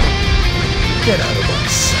 Get out of my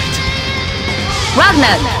sight.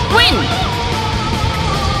 Ragnar, win!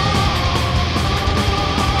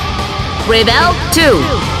 Rebel 2,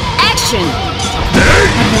 action!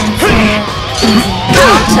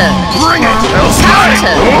 Counter! Bring it! Hellspike!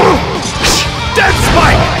 Counter! Dead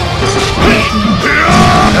Spike!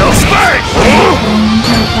 Hellspike!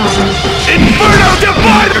 Inferno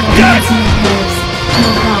Divider! Dead!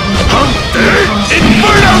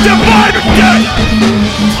 Inferno Divider! Dead!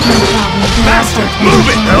 Bastard! Move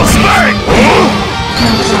it! Hellspike!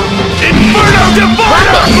 Inferno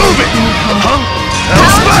Divider! Move it!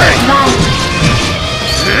 Hellspike!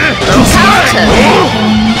 Hellspike!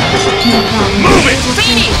 Move it!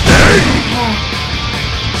 Finish!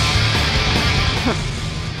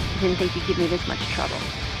 Didn't think you'd give me this much trouble.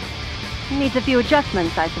 Needs a few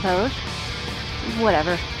adjustments, I suppose.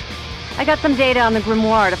 Whatever. I got some data on the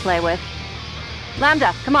grimoire to play with.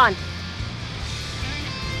 Lambda, come on.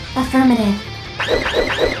 Affirmative.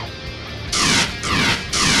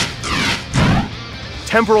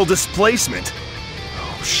 Temporal displacement?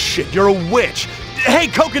 Oh shit, you're a witch! Hey,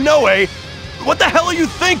 Kokonoe! What the hell are you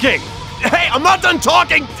thinking? Hey, I'm not done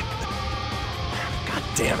talking! God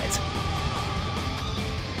damn it.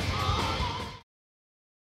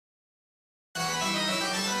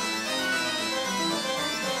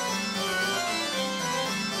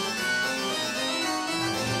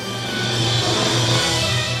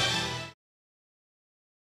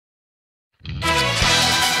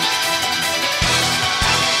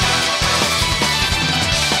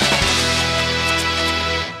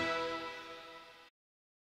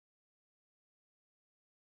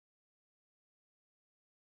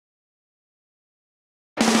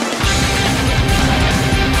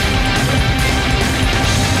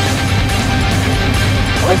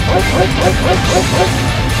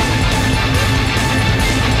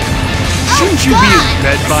 Shouldn't you be in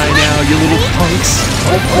bed by now, you little punks?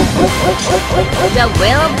 The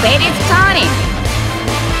will of fate is turning.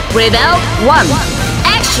 Rebel 1.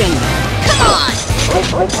 Action! Come on!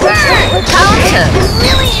 Counter!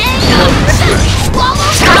 Really angry!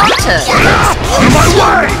 Counter! Out of my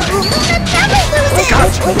way!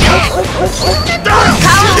 Counter! Out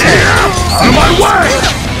of my way!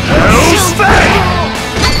 Hell's Fang!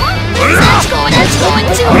 That's going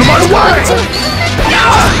too. Out of my way!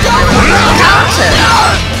 Counter!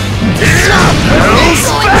 Hell's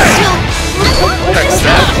Fang! Hex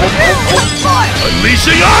that!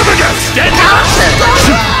 Unleashing Armageddon! Dead Counter!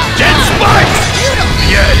 Dead Spike!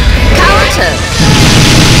 Yeah! Counter!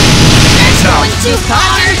 Now! Too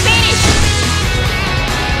hard to finish!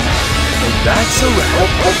 That's a wrap.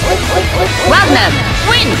 Wagner,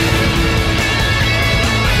 win!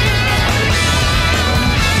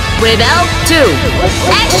 Rebel 2.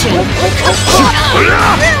 Action!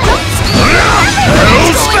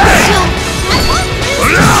 Hell's Fang!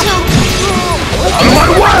 Out of my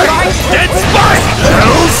way! Dead Spike!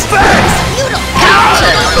 Hell's Fang!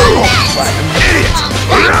 Counter! Idiot!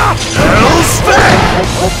 Hell's Fang!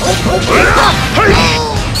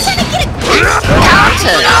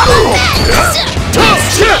 Counter!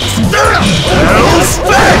 Hell's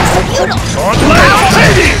Fang! On land,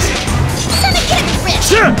 Hades!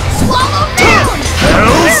 Swallow down!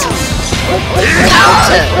 Hell's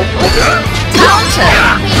Counter! Counter!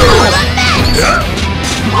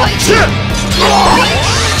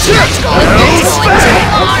 Hell's Fang!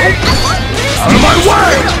 Out of my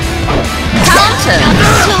way! Counter!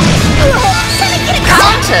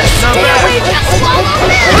 Counter!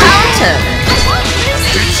 Counter!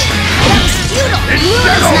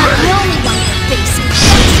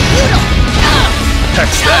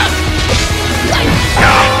 Hex that!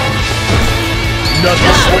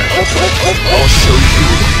 Nothing. I'll show you.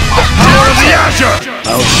 The power of the Azure!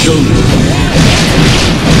 I'll show you.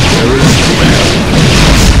 There is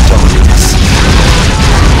darkness.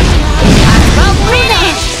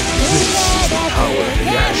 Finish! This is the power of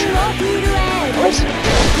the Azure.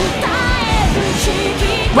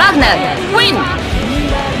 Wagner, win!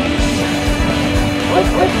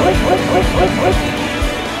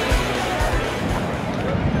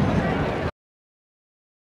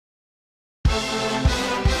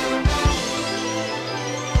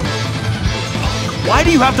 Why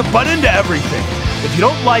do you have to butt into everything? If you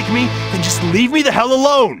don't like me, then just leave me the hell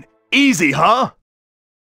alone. Easy, huh?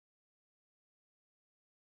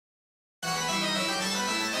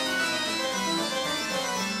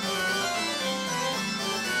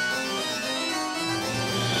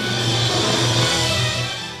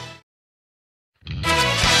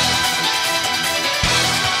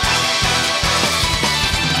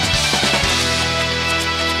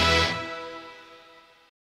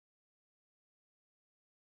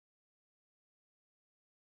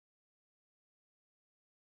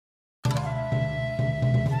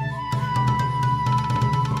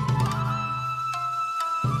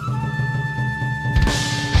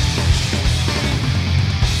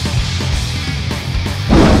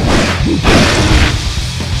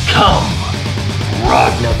 Come,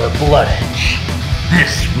 Ragnar the Blood Edge.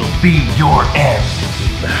 This will be your end.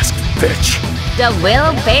 Masked bitch. The will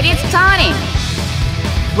of fate is turning.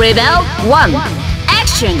 Rebel 1.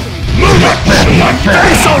 Action! Move it! My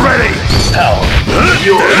face already! Power.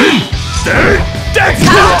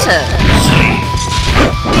 Counter!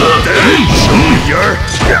 Show me your...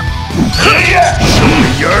 Show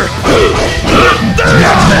me your...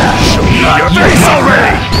 Show me your face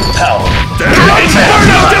already! Power.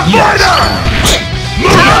 Inferno Divider!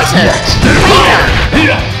 Counter!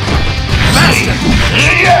 Faster!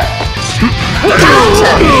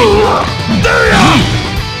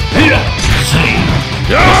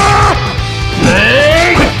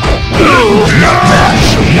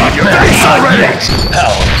 Not your face already!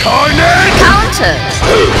 Carnage! Counter!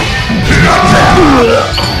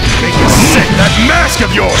 Make you sick, that mask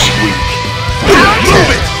of yours! Weak! Move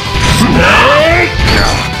it! Snake!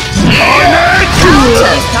 Carnage!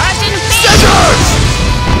 Sergeant Scissors!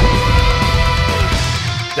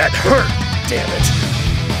 That hurt, damn it!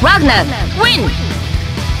 Ragnar, win!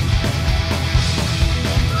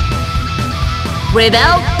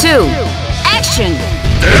 Rebel 2. Action!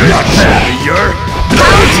 Not your...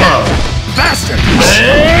 Counter! Faster!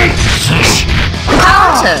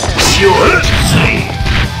 Counter!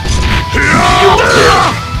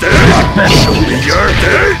 Show me your...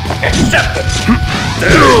 Accept it!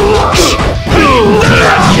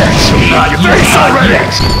 Your face already!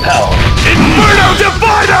 Inferno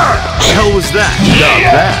Divider! The hell was that? Not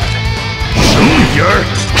bad. Show me your...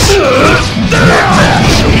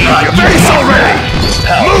 your face already!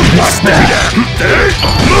 Move, you snippy!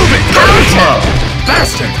 Move it!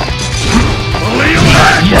 Bastard! Leo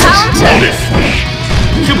Counter!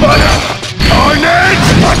 Carnage!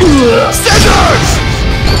 Scissors!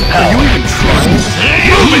 Are you even trying?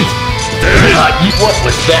 Move it! What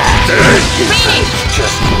was that? Finish!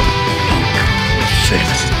 Just... Shit.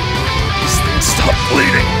 These things stop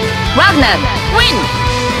bleeding. Ragnar, win!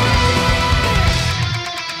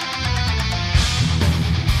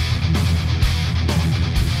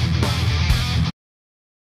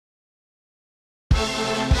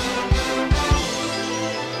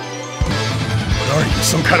 What are you,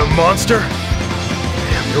 some kind of monster?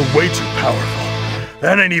 Damn, you're way too powerful.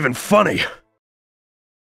 That ain't even funny.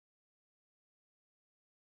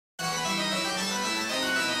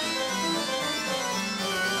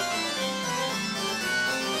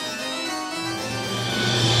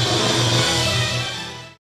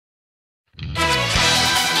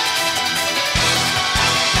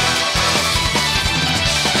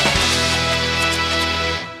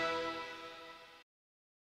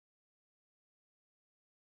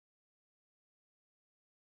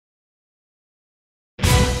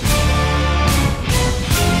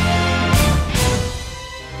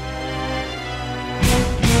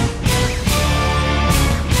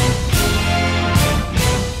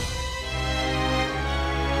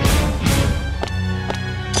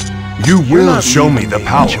 You will show me the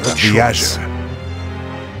power of the Azure.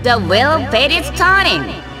 The wheel of fate is turning.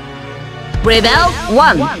 Rebel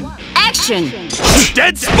 1. Action!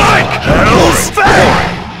 Dead Spike! Hell's Fang!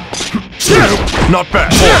 Not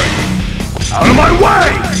bad. Out of my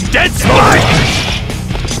way! Dead Spike!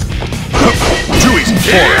 Too easy.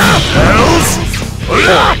 Hell's...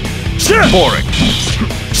 Boring.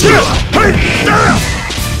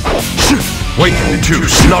 Wait, two.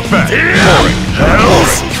 Not bad. Boring.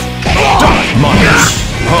 Hell's... Minus.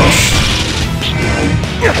 Hell's...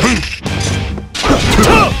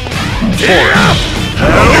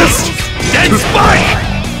 Dead Spike!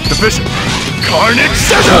 Deficient. Carnage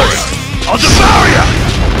Scissors! I'll devour ya!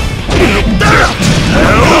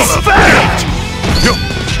 Hell's Fang!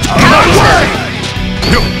 Out of my way!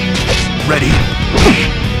 Ready?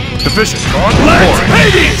 Deficient. Gauntlet!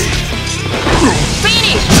 Hades!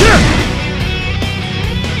 Finish!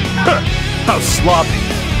 How sloppy.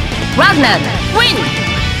 Ragnar, win!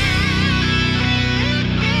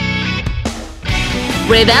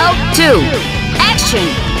 Rebel 2. Action!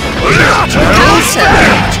 Counter! Counter!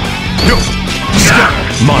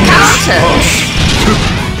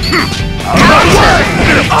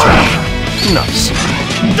 Nice.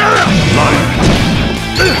 Liar.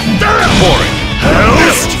 Boring.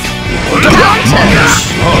 Hell's... Submit.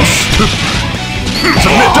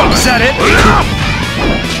 Is that it?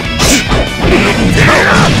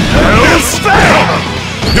 Hell's Fang!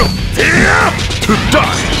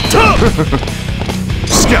 Die!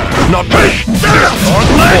 Scatter. Not bad.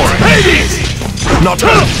 Boring. Hades! Not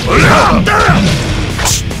bad.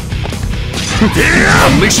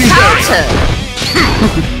 Unleashing Counter!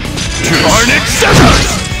 Carnage Scissors!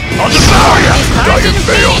 I'll devour ya! Dragon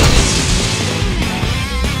failed!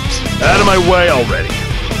 Out of my way already.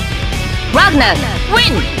 Ragnar,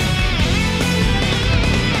 win!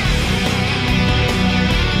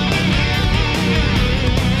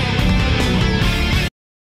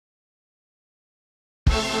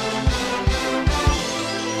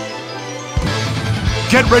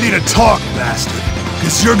 Get ready to talk, bastard,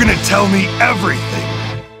 because you're gonna tell me everything.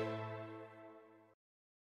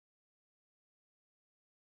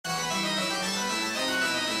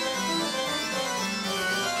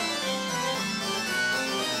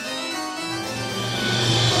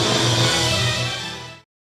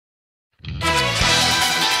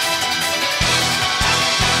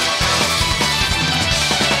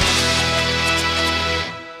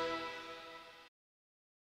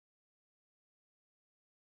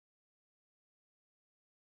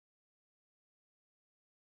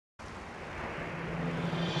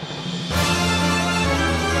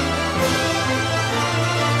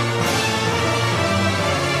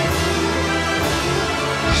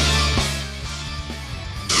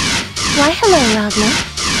 Why, hello, Ragnar.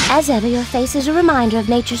 As ever, your face is a reminder of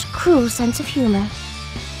nature's cruel sense of humor.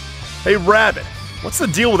 Hey, Rabbit, what's the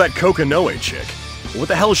deal with that Kokanoe chick? What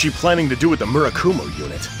the hell is she planning to do with the Murakumo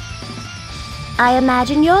unit? I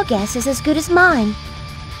imagine your guess is as good as mine.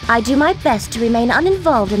 I do my best to remain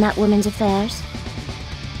uninvolved in that woman's affairs.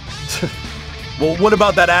 Well, what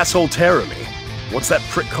about that asshole Terumi? What's that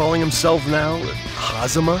prick calling himself now?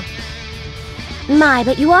 Hazama? My,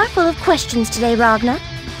 but you are full of questions today, Ragnar.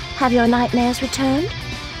 Have your nightmares returned?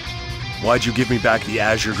 Why'd you give me back the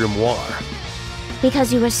Azure Grimoire?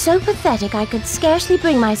 Because you were so pathetic I could scarcely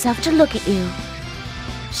bring myself to look at you.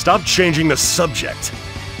 Stop changing the subject.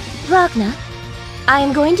 Ragnar, I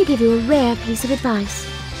am going to give you a rare piece of advice.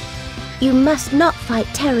 You must not fight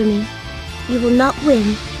Terumi. You will not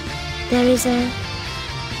win. There is a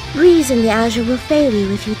reason the Azure will fail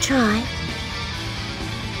you if you try.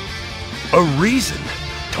 A reason?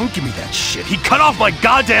 Don't give me that shit. He cut off my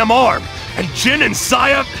goddamn arm! And Jin and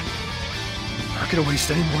Saya... I'm not gonna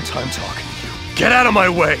waste any more time talking to you. Get out of my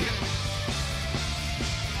way!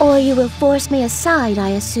 Or you will force me aside,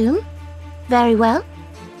 I assume? Very well.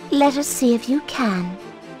 Let us see if you can.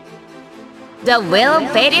 The wheel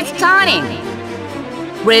of fate is turning.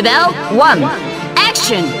 Rebel 1.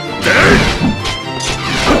 Action!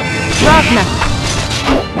 Ragnar!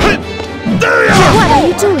 What are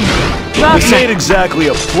you doing? Ragnar! This ain't exactly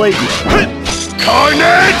a playground.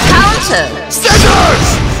 Carnage! Counter! Scissors!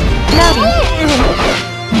 Navi!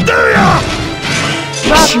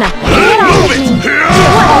 Ragnar! Get off of me!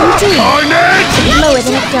 What are you doing? Carnage! Lower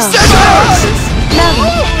than a dog. Scissors!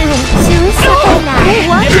 Navi! Suicide now!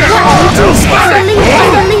 What are you doing?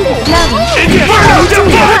 Leave it! Navi! What are you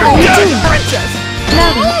doing? What are you doing?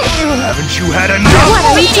 Navi! Haven't you had enough? What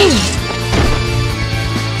are you doing?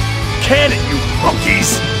 Can it, you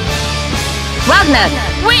monkeys? Ragnar,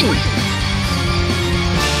 win!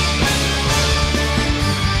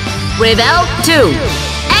 Rebel 2.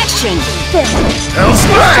 Action!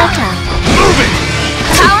 Elsewhere! Move it!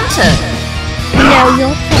 Counter! Know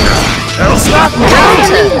your fate. Elsewhere!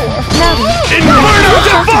 Navi! Inferno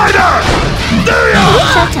Divider!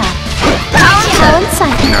 Shut up. Counter! Go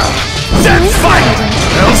inside. That's fight!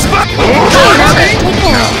 Elsewhere! Take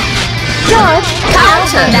care. George!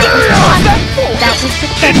 Counter! That was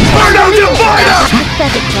pathetic. Inferno Divider!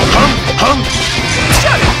 Pathetic, George.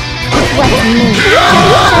 Shut it! What's new?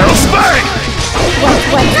 Elsewhere!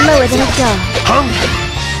 What's lower than a dog?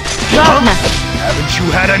 Ragnar! Haven't you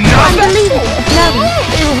had enough? Unbelievable! Navi!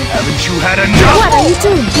 Haven't you had enough? What are you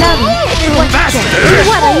doing? Navi! Bastard!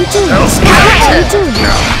 What are you doing? Elsewhere! What are you doing?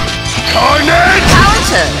 Carnage!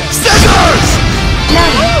 Counter! Scissors!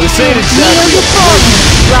 Navi! This ain't exactly you fall!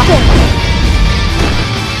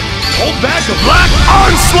 Hold back a black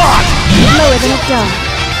onslaught! Lower than a dog.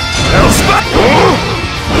 Elsewhere!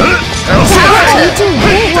 What are you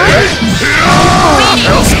doing?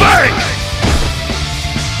 Elsewhere!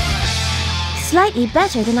 Slightly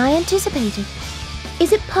better than I anticipated.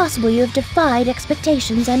 Is it possible you have defied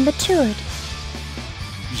expectations and matured?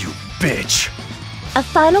 You bitch! A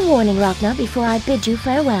final warning, Ragnar, before I bid you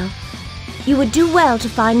farewell. You would do well to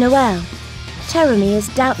find Noelle. Terumi is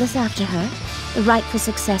doubtless after her, the rightful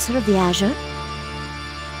successor of the Azure.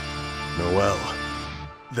 Noelle.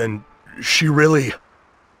 Then she really...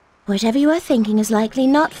 Whatever you are thinking is likely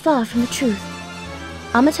not far from the truth.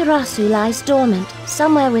 Amaterasu lies dormant,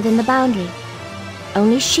 somewhere within the boundary.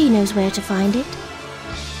 Only she knows where to find it.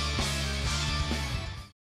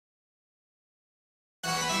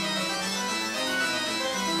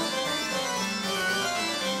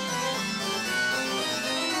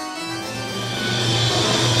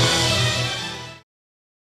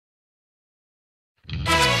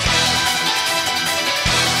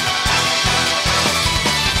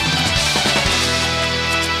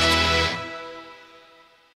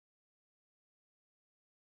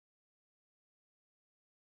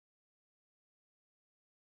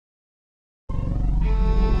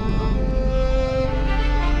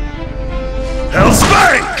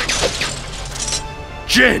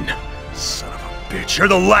 Jin! Son of a bitch, you're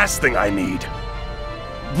the last thing I need!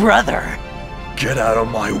 Brother! Get out of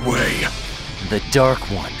my way! The Dark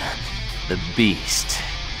One. The Beast.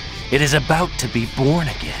 It is about to be born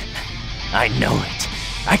again. I know it.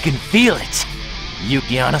 I can feel it.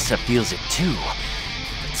 Yukianasa feels it too.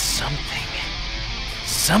 But something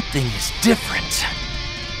is different.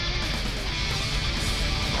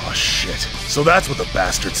 Oh shit. So that's what the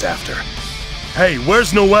bastard's after. Hey,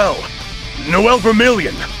 where's Noelle? Noelle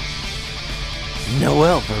Vermillion!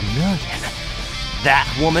 Noelle Vermillion? That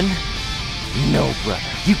woman? No, brother,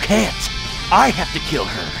 you can't. I have to kill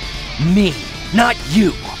her. Me, not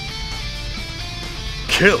you.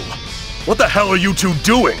 Kill? What the hell are you two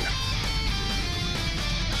doing?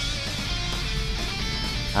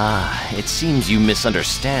 Ah, it seems you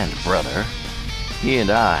misunderstand, brother. He and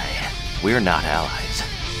I, we're not allies.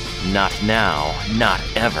 Not now, not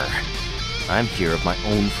ever. I'm here of my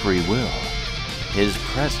own free will. His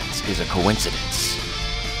presence is a coincidence.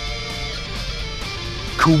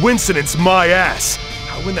 Coincidence my ass!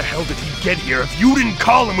 How in the hell did he get here if you didn't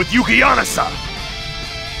call him with Yukianasa?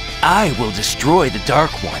 I will destroy the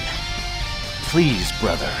Dark One. Please,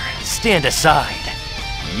 brother, stand aside.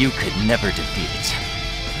 You could never defeat it.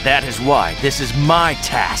 That is why this is my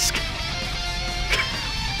task.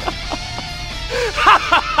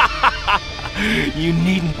 You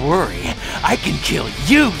needn't worry. I can kill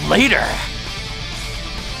you later.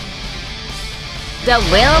 The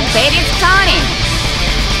will fate is turning.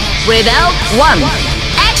 Rebel 1.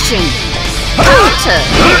 Action. Counter.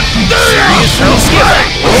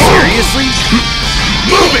 Seriously?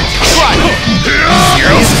 Move it! Try it!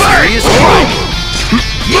 Serious? Try it!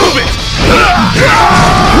 Move it!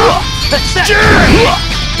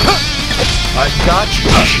 I got you.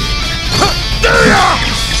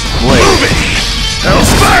 Move it!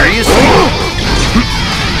 Seriously?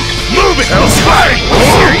 Move it!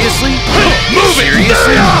 Seriously? Move it!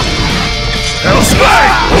 Seriously?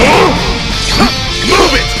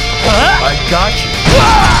 Move it! I got you.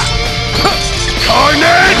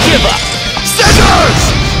 Carnage! Give up!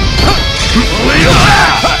 Scissors! Lethal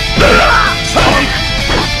axe!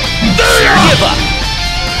 Give up!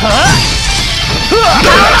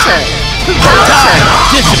 Counter. Time!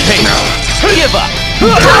 Dissipate! Give up!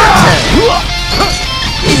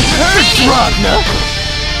 It hurts, Ragna!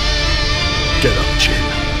 Get up, Jin.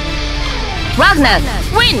 Ragnar,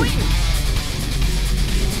 win!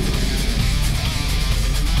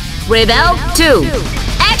 Rebel 2.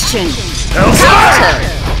 Action. Counter.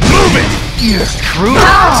 Move it! You're cruel!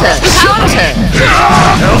 Counter.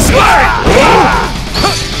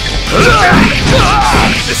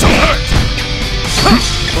 This'll hurt!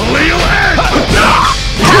 Lethal axe!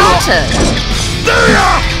 Counter.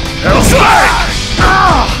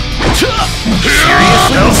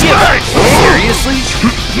 Seriously?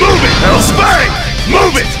 Move it!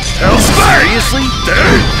 Move it! Seriously?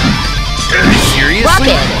 Seriously?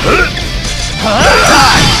 Rocket.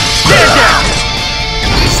 Die! Stand down!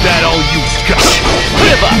 Is that all you got?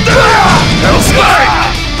 Give up!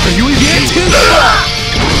 Are you idiots?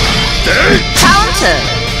 Counter.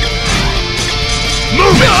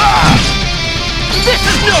 Move it! This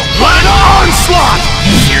is no An onslaught!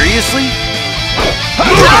 Seriously?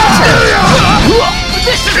 Counter.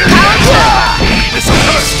 This is Counter. This'll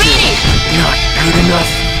hurt! Finish. not good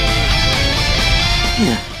enough.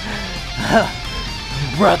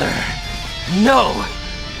 Brother, no!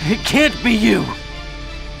 It can't be you!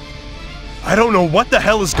 I don't know what the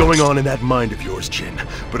hell is going on in that mind of yours, Jin,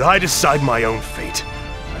 but I decide my own fate.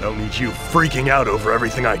 I don't need you freaking out over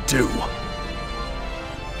everything I do.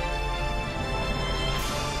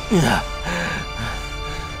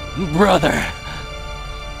 Brother.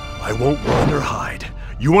 I won't run or hide.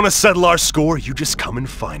 You want to settle our score, you just come and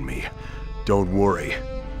find me. Don't worry,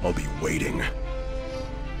 I'll be waiting.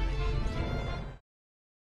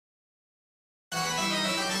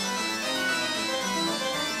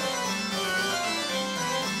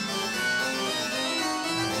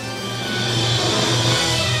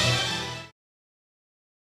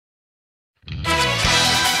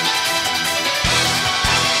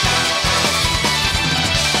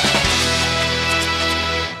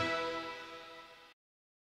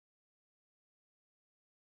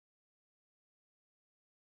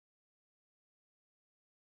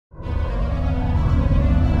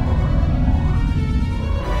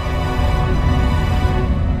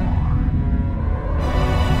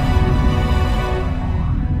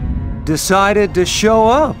 Decided to show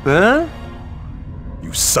up, huh?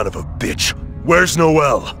 You son of a bitch! Where's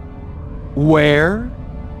Noelle? Where?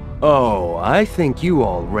 Oh, I think you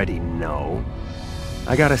already know.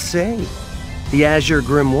 I gotta say, the Azure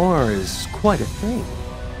Grimoire is quite a thing.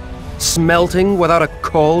 Smelting without a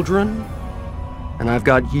cauldron? And I've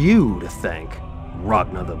got you to thank,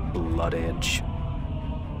 Ragna the Blood Edge.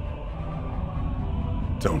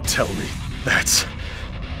 Don't tell me that's...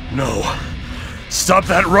 No. Stop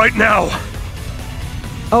that right now!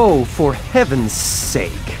 Oh, for heaven's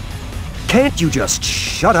sake. Can't you just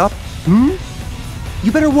shut up, hmm?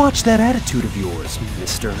 You better watch that attitude of yours,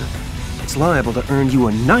 mister. It's liable to earn you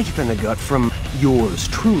a knife in the gut from yours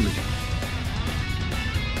truly.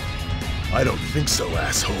 I don't think so,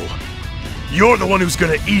 asshole. You're the one who's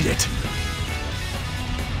gonna eat it!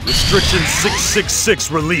 Restriction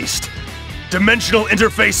 666 released. Dimensional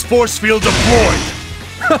interface force field deployed!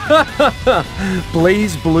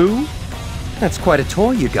 BlazBlue? That's quite a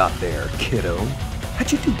toy you got there, kiddo.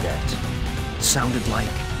 How'd you do that? Sounded like...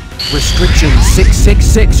 Restriction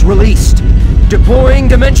 666 released. Deploying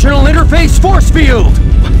dimensional interface force field!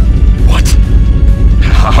 What?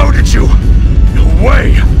 How did you... No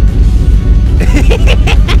way!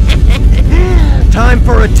 Time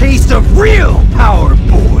for a taste of real power,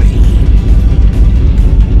 boy!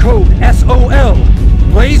 Code SOL.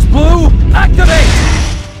 BlazBlue, activate!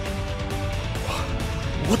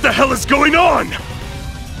 What the hell is going on?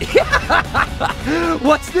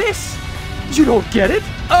 What's this? You don't get it?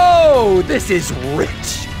 Oh, this is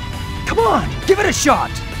rich. Come on, give it a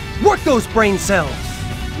shot. Work those brain cells.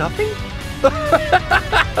 Nothing?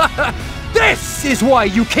 This is why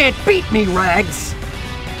you can't beat me, Rags.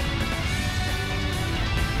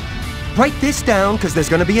 Write this down, because there's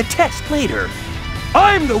gonna be a test later.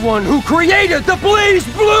 I'm the one who created the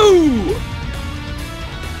BlazBlue!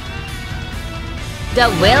 The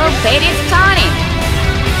will fate is turning.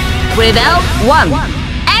 Rebel 1.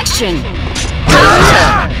 Action!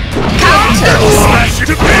 Counter! Counter! Smash you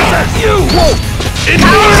to pieces! You won't!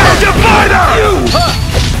 Inferno Divider! You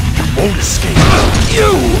won't escape!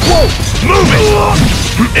 You won't! Move it!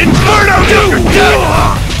 Inferno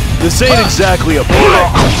Divider! This ain't exactly a bullet!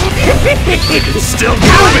 It's still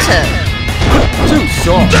Counter! Too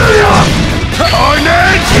soft!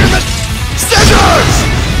 Carnage! Scissors!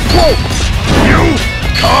 Whoa! You!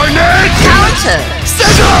 Carnage! Counter!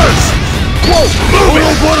 Scissors! Whoa! Move it!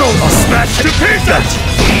 I'll smash you to pieces!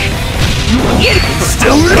 You idiot!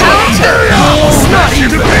 Still Counter! I'll smash you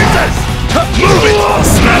to pieces! Move it! I'll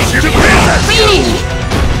smash you to pieces! Finish!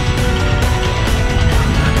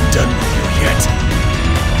 Not done with you yet.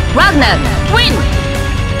 Ragnar, win!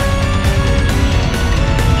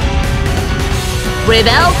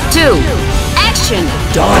 Rebel 2. Action!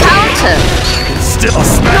 Counter! Still I'll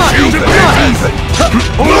smash you to pieces!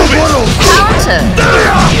 Move it! Counter!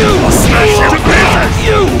 I'll smash you to pieces!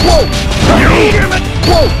 You won't! You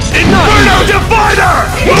won't! Inferno Divider!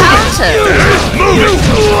 Counter! Move it!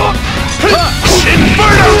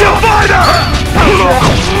 Inferno Divider!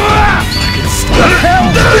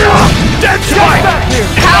 Dead strike!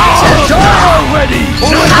 Counter! Die already!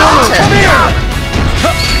 Counter! Come here!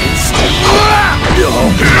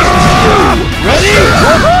 Ready?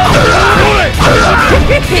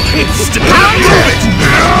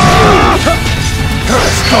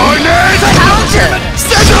 Carnage! Counter!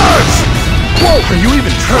 Scissors! Whoa! Are you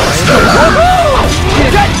even trying?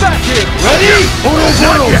 Get back here! Ready?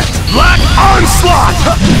 Not yet! Black Onslaught!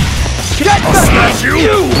 Get I'll back smash here!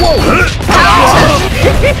 you!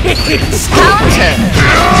 Counter!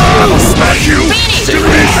 I'll smash you Finish! to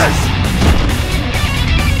pieces!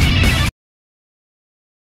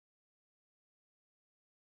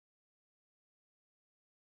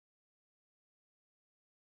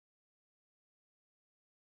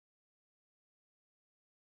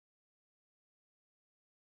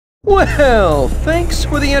 Well, thanks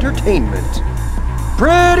for the entertainment.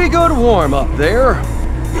 Pretty good warm-up there.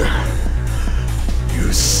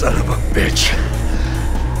 You son of a bitch.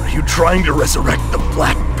 Are you trying to resurrect the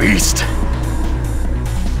Black Beast?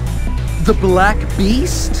 The Black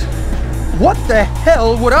Beast? What the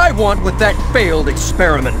hell would I want with that failed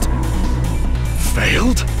experiment?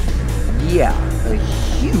 Failed? Yeah, a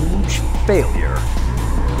huge failure.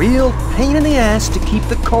 Real pain in the ass to keep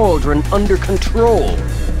the cauldron under control.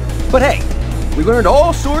 But hey, we learned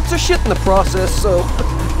all sorts of shit in the process, so,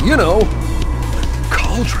 you know.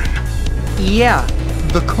 Cauldron? Yeah,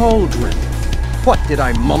 the cauldron. What did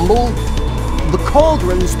I mumble? The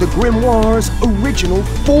cauldron's the grimoire's original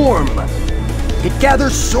form. It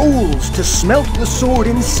gathers souls to smelt the sword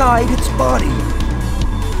inside its body.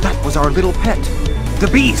 That was our little pet, the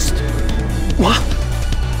beast. What?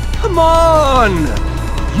 Come on!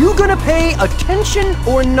 You gonna pay attention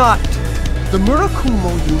or not? The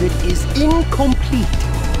Murakumo unit is incomplete.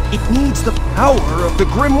 It needs the power of the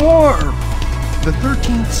grimoire. The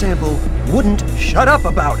 13th sample wouldn't shut up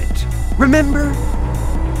about it. Remember?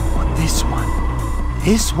 But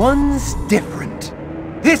this one's different.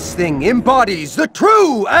 This thing embodies the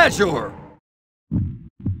true Azure.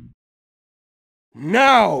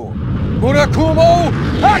 Now, Murakumo,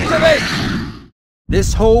 activate!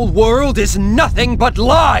 This whole world is nothing but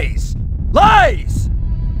lies! Lies!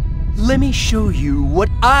 Let me show you what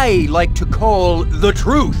I like to call the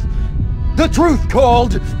truth. The truth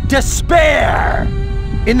called despair!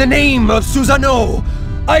 In the name of Susanoo,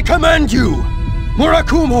 I command you,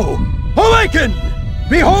 Murakumo, awaken!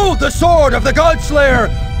 Behold the sword of the Godslayer,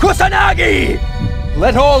 Kusanagi!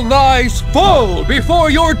 Let all lies fall before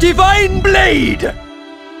your divine blade!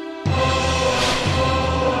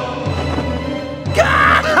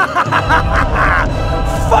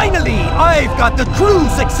 Finally, I've got the true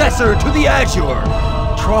successor to the Azure!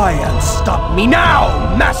 Try and stop me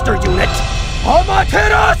now, Master Unit!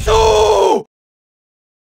 Amaterasu!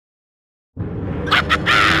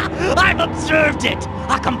 I've observed it!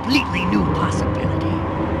 A completely new possibility.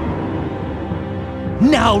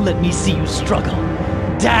 Now let me see you struggle.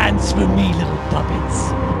 Dance for me, little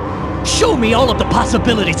puppets. Show me all of the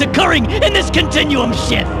possibilities occurring in this continuum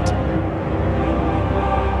shift!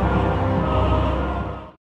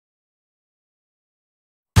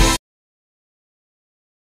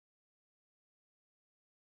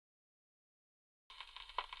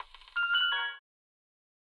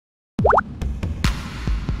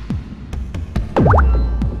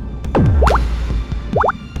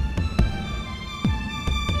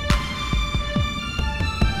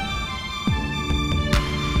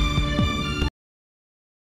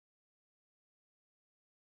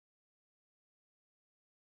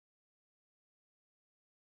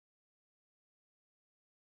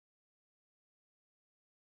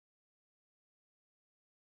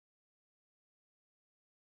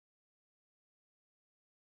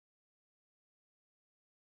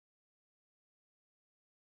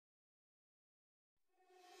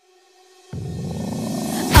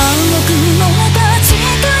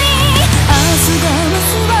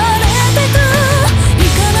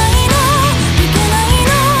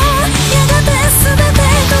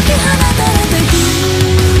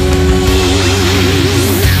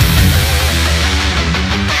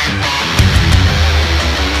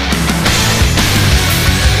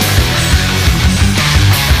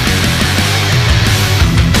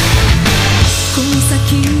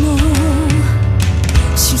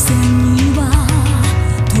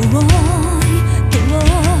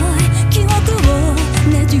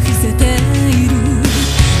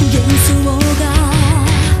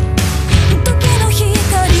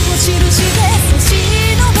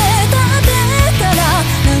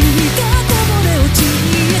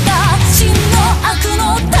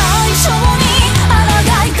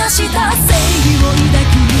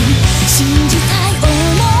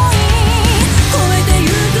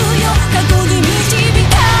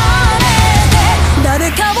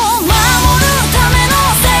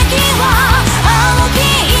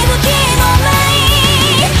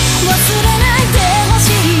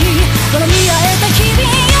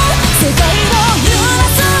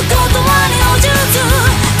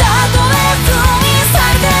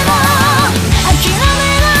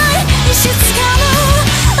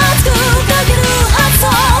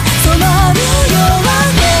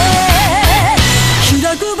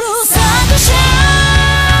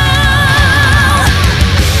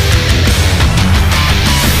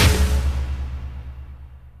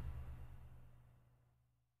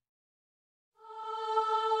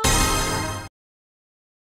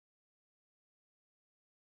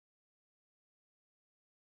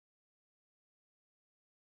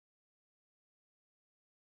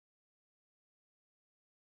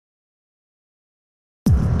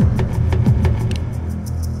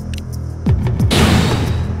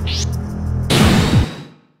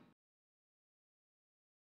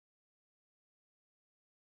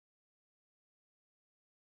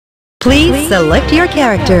 Please select your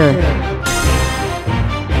character.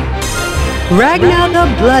 Ragnar the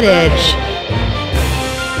Blood Edge.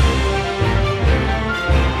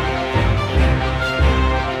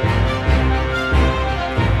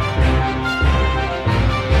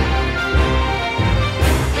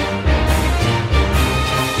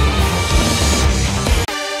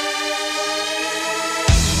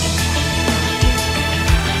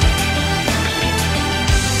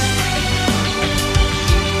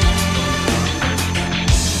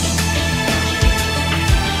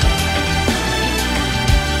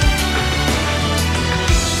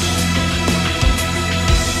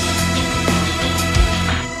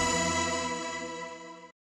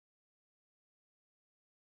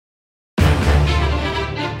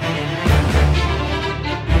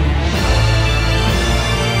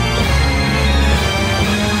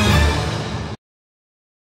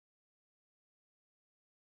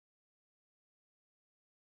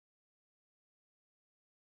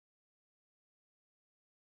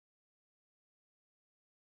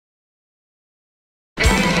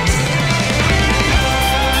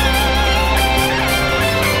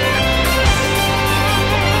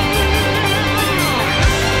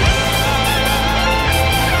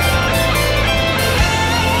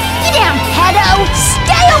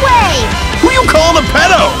 Call the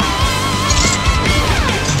pedo!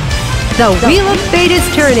 The Wheel of Fate is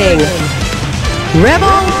turning. Rebel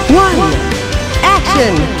 1.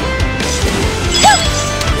 Action! You!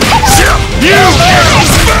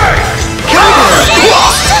 Counter!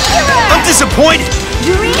 I'm disappointed!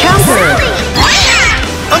 Counter!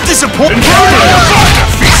 I'm disappointed!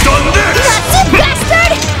 Feast on this!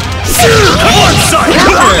 Bastard! Come on, son!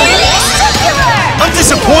 I'm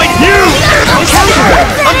disappointed! You!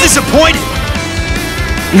 I'm disappointed!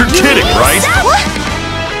 You're kidding, right?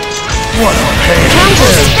 What a pain!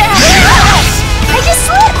 I just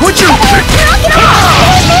slipped! Quit your... Knock it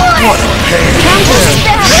off! What a pain!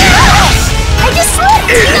 I just slipped!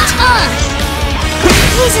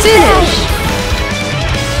 Finish!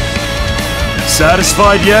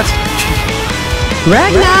 Satisfied yet?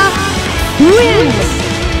 Ragnar wins!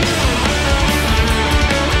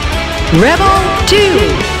 Rebel 2.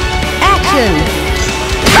 Action!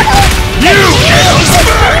 You!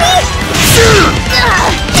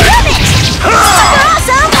 Damn it!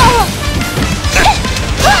 Awesome!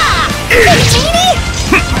 Genie!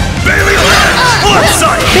 Bailey Land! Blood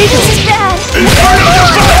sight! This is bad!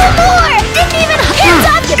 More! Didn't even hands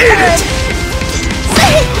off you first!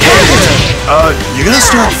 You gonna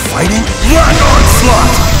start fighting? Black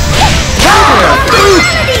onslaught!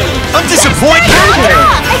 I'm disappointed!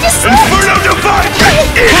 I just slipped! Inferno Divine!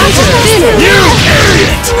 You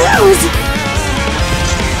idiot!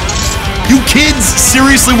 You kids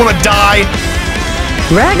seriously want to die?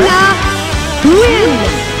 Ragnar wins!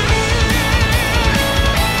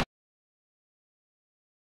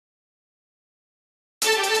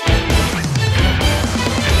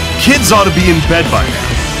 Kids ought to be in bed by now.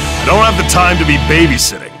 I don't have the time to be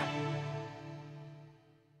babysitting.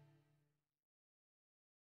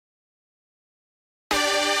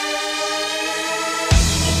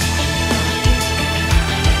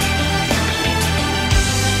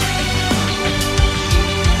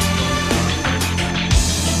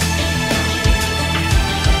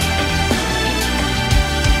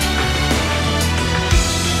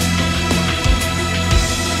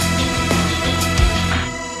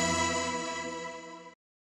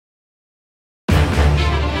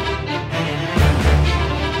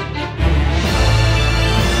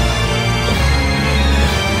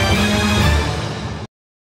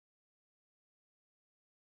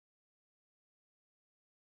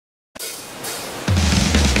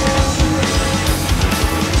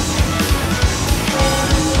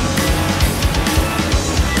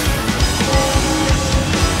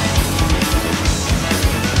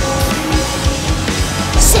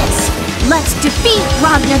 Let's defeat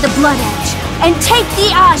Ragnar the Blood Edge and take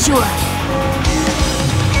the Azure!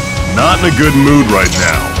 Not in a good mood right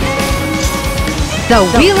now. The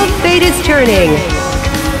Wheel of Fate is turning.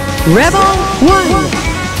 Rebel 1.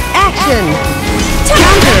 Action!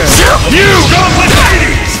 Counter! You Gauntlet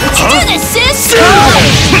Hades! Let's do this, sis!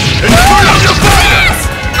 Inferno Diviner!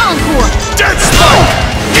 Encore! Death Strike!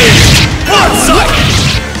 Blood Sight!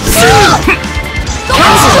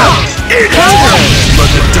 Counter! Let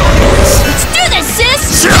the darkness! Let's do this, sis!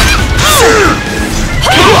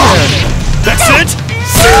 That's it?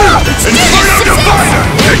 Inferno Diviner!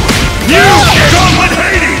 You Gauntlet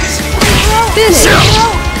Hades! Finish!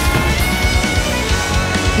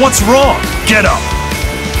 What's wrong? Get up!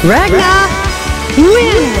 Ragnar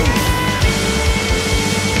wins!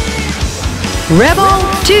 Rebel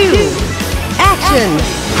 2, action!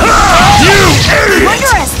 You idiot!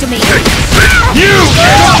 Underestimate! You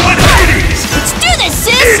with Hades! Let's do this,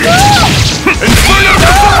 sis! Inferno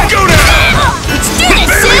go down! Let's do this,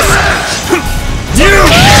 sis! You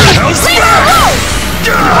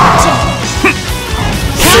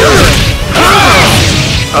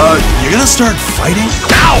you gonna start fighting?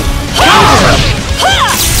 Ow!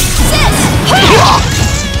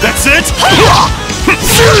 That's it?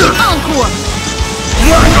 Encore!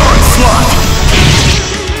 Lock on slot!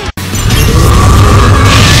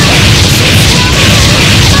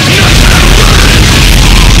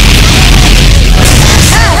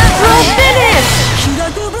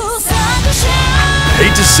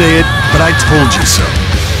 Hate to say it, but I told you so.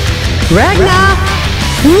 Ragnar,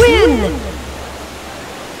 win!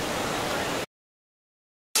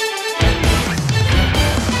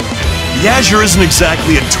 The Azure isn't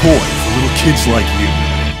exactly a toy for little kids like you.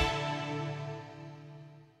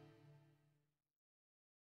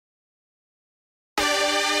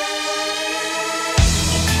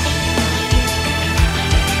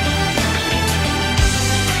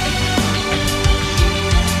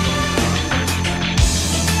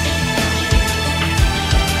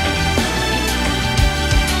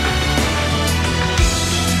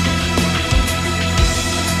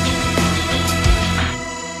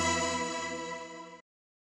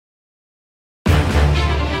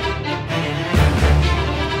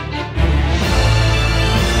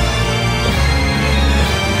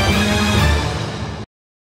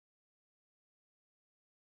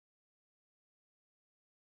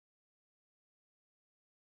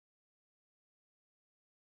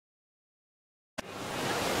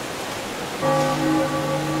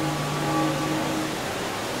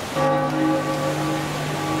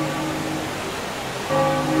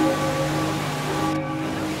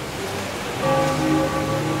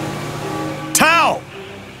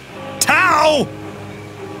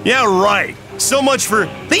 Yeah, right. So much for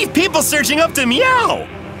leave people searching up to meow.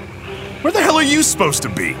 Where the hell are you supposed to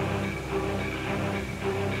be?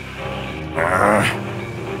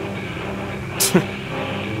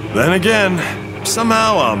 Then again,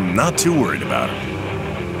 somehow I'm not too worried about it.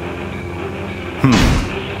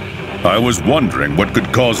 I was wondering what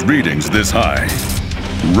could cause readings this high.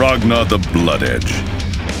 Ragnar the Blood Edge.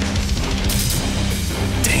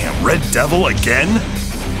 Damn, Red Devil again?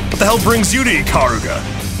 What the hell brings you to Ikaruga?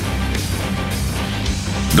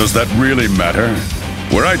 Does that really matter?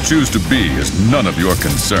 Where I choose to be is none of your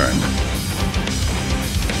concern.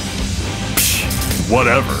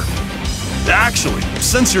 Whatever. Actually,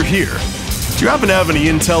 since you're here, do you happen to have any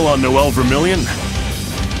intel on Noelle Vermillion?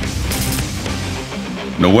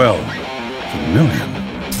 Noelle Vermillion?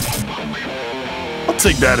 I'll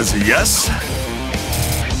take that as a yes.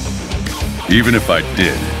 Even if I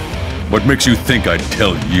did, what makes you think I'd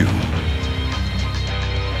tell you?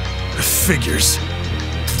 Figures.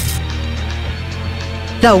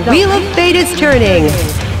 The Wheel of Fate is turning.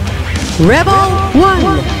 Rebel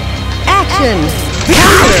 1, action!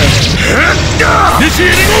 Counter!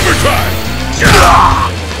 Initiating overdrive!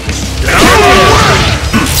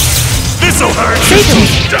 This'll hurt!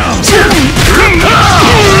 Down!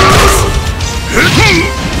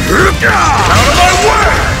 Out of my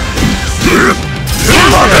way!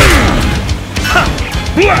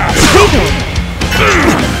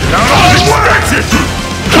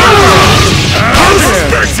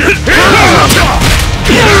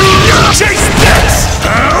 Chase this!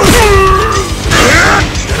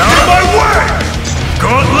 Get out of my way!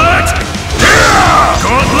 Gauntlet!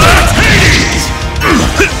 Gauntlet! Hades!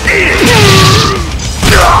 Eat it!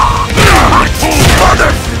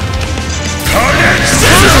 Mother! Carnage!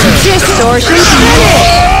 Distortion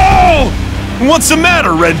Oh! What's the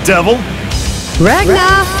matter, Red Devil?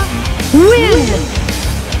 Ragnar, win!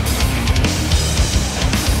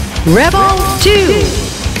 Rebel 2,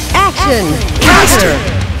 action! Counter!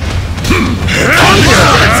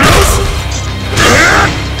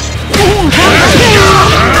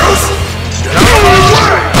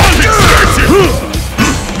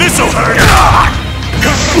 This'll hurt!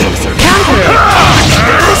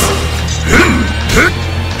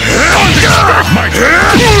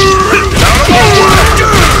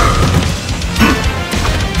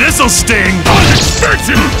 This'll sting!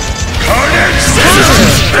 Unexpected! Carnage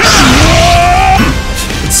scissors!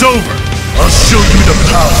 It's over. I'll show you the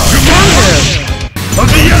power of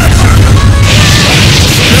the Azure!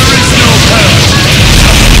 There is no hell!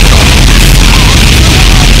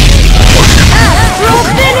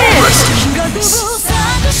 Rest in peace.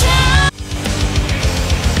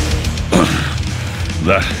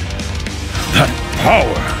 That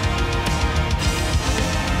power.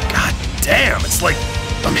 God damn! Damn, it's like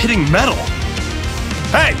I'm hitting metal.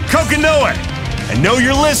 Hey, Kokonoe! I know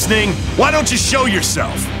you're listening. Why don't you show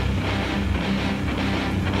yourself?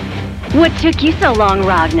 What took you so long,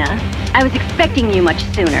 Ragna? I was expecting you much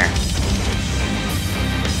sooner.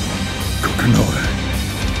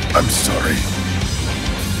 Kokonoe, I'm sorry.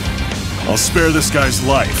 I'll spare this guy's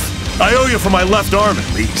life. I owe you for my left arm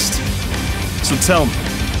at least. So tell me,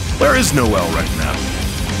 where is Noelle right now?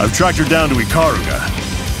 I've tracked her down to Ikaruga.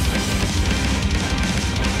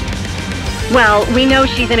 Well, we know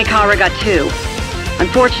she's in Ikaruga too.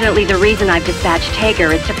 Unfortunately, the reason I've dispatched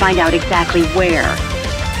Hager is to find out exactly where.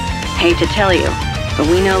 Hate to tell you, but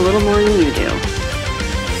we know a little more than you do.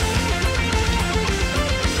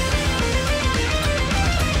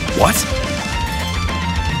 What?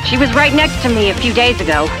 She was right next to me a few days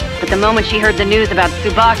ago, but the moment she heard the news about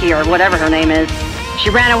Tsubaki or whatever her name is, she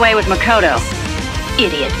ran away with Makoto.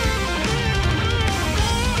 Idiot.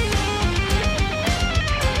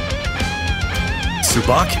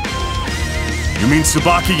 Tsubaki? You mean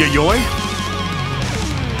Tsubaki Yayoi?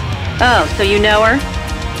 Oh, so you know her?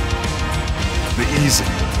 The easy,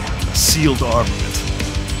 sealed armament.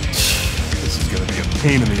 This is gonna be a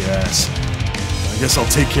pain in the ass. I guess I'll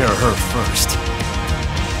take care of her first.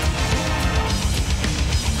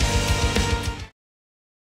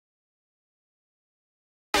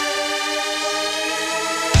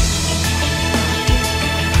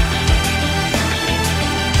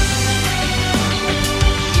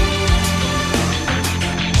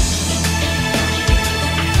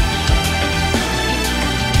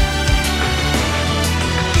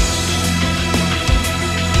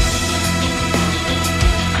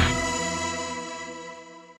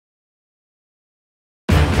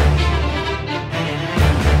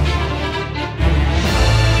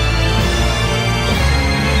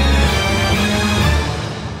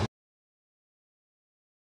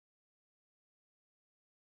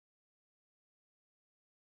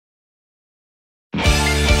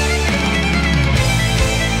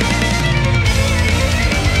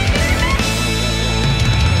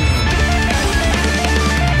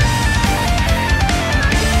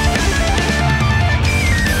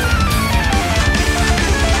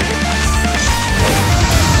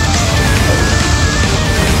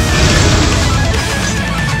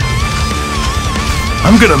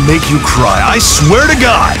 I'm gonna make you cry, I swear to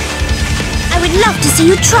God! I would love to see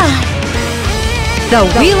you try. The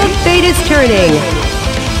Wheel of Fate is turning.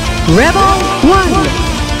 Rebel 1,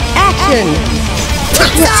 action!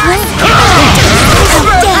 Which way?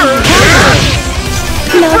 How dare you!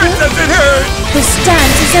 Logan, the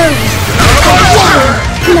dance is over.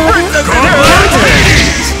 Logan,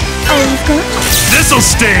 all you've got? This'll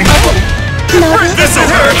sting! Logan, This'll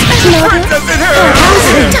hurt! Logan,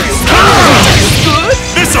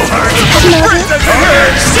 This'll hurt!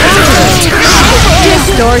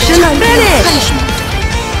 Distortion finish!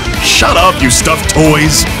 Shut up, you stuffed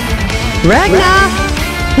toys! Ragna,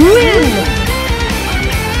 win!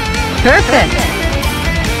 Perfect!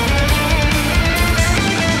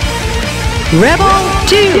 Rebel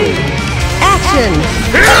 2, action!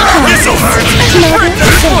 This'll hurt!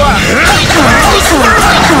 This'll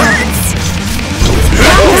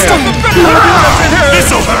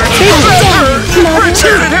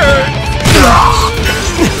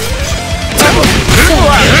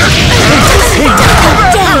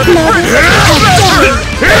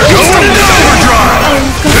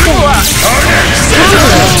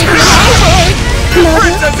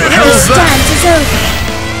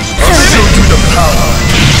I'll show you the power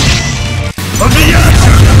of the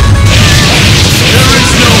answer! There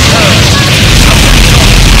is no hell!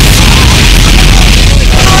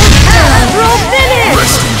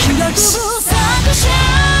 Rest in peace.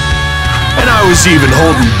 And I was even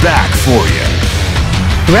holding back for you.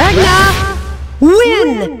 Ragna,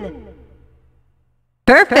 win!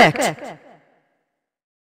 Perfect!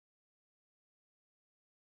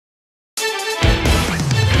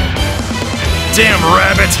 Damn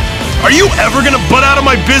rabbit! Are you ever gonna butt out of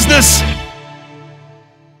my business?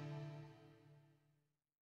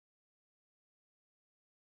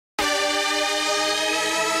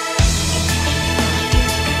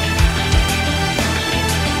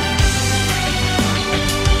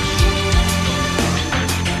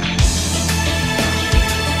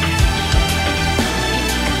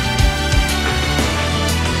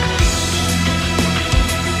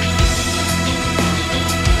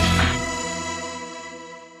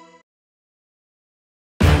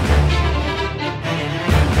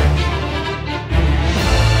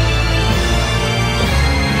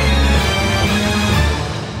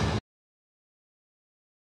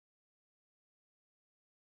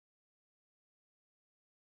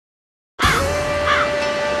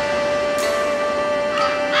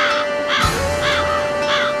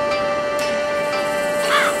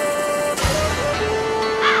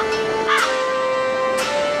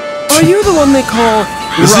 you the one they call...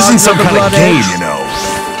 This isn't some kind of game, Edge? you know.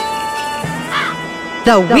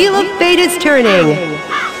 The Wheel of Fate is turning.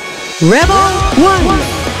 Rebel 1.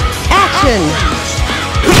 Action!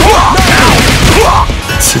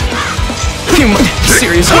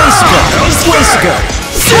 Serious ways ago. Ways ago.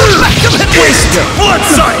 Ways ago. Blood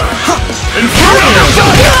sight! And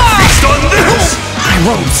feast on this! I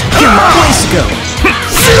won't. Ways ago.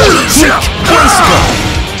 Ways ago.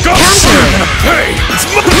 Counter! Hey!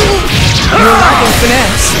 You're lacking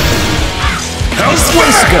finesse.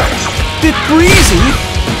 Ways ago. Bit breezy.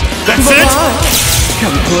 That's it?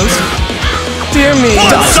 Come closer. Dear me.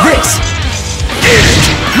 Dodge this!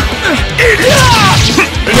 Eat it!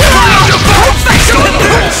 And feast on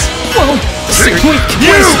this! Whoa! Seriously?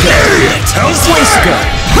 You idiot! Ways ago.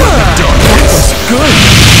 Good.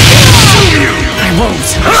 I won't.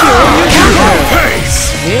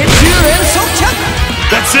 Face!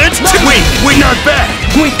 That's it? Wait, not bad!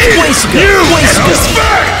 Ways ago. You! Ways ago.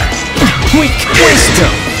 Ways ago.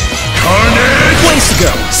 Carnage! Ways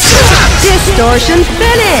ago. Distortion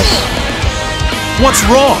finish! What's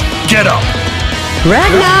wrong? Get up!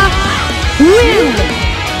 Ragnar, win!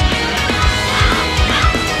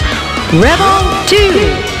 Rebel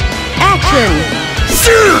 2. Action!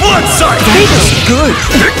 Blood sight! Good.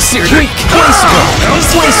 Seriously? Ways ago.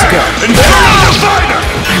 Ways ago. And the fighter!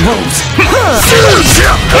 I won't.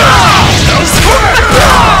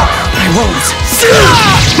 I won't.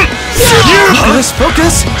 Focus,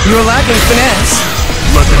 focus. You're lacking finesse.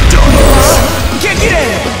 Let the dogs. Can't get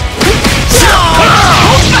it.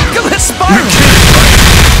 Backless spark. You're kidding, right?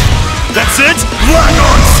 That's it? Black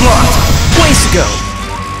onslaught! Ways ago.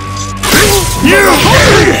 You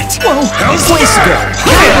idiot! Whoa. Ways ago.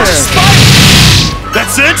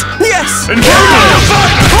 That's it? Yes. And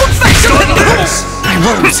feast on this! I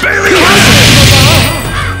won't.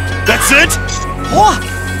 That's it? What?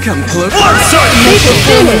 Come closer. Blood sight!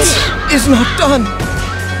 Finish is not done.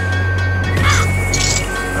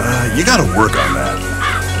 You gotta work on that.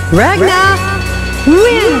 Ragnar,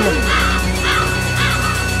 win!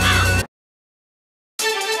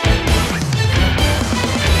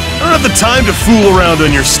 I don't have the time to fool around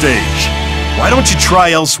on your stage. Why don't you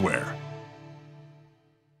try elsewhere?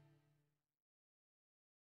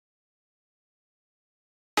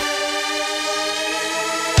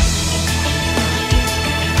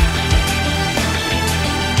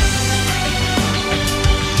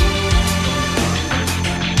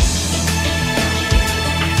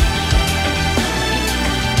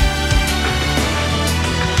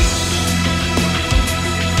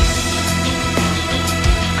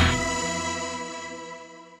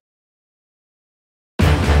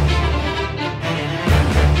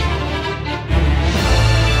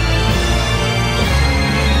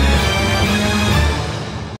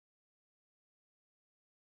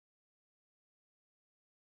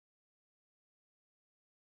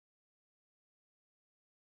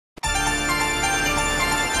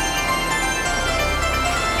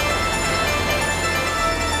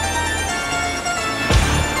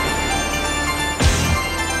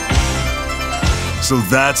 So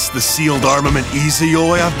that's the sealed armament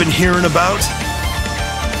Izayoi I've been hearing about?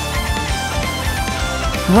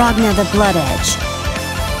 Ragnar the Blood Edge.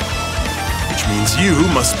 Which means you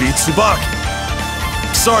must be Tsubaki.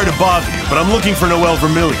 Sorry to bother you, but I'm looking for Noelle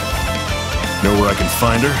Vermillion. Know where I can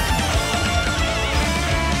find her?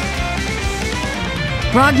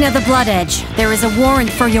 Ragnar the Blood Edge, there is a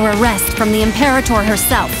warrant for your arrest from the Imperator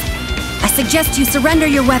herself. I suggest you surrender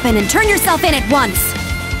your weapon and turn yourself in at once.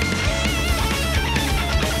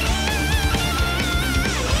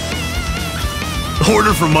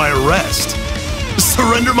 Order for my arrest?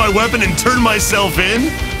 Surrender my weapon and turn myself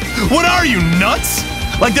in? What are you, nuts?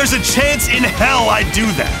 Like there's a chance in hell I'd do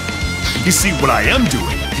that. You see, what I am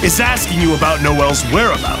doing is asking you about Noelle's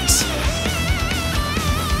whereabouts.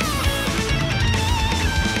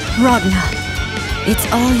 Ragnar, it's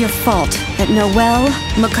all your fault that Noelle,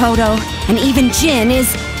 Makoto, and even Jin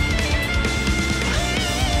is...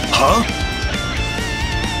 Huh?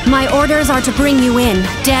 My orders are to bring you in,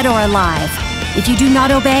 dead or alive. If you do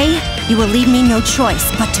not obey, you will leave me no choice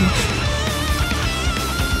but to...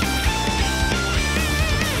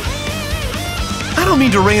 I don't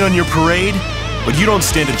mean to rain on your parade, but you don't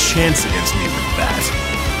stand a chance against me with that.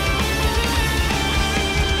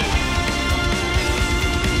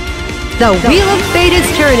 The Wheel of Fate is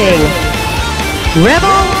turning.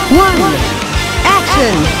 Rebel 1.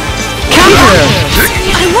 Action. Counter.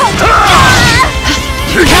 I won't!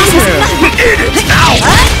 Counter. Eat it!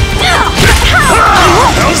 Ow!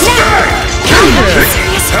 Hell's Fang!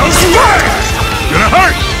 Hell's Fang! Gonna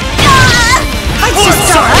hurt! I just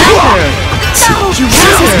Counter! You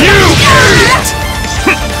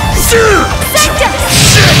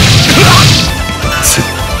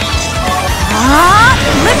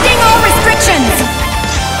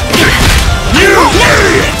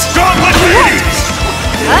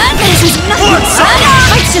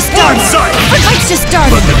fight's just started! The fight's just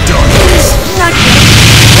started! Let the darkness.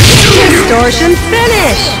 Distortion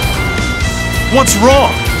finish! What's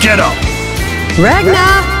wrong? Get up!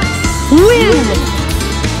 Ragnar, win!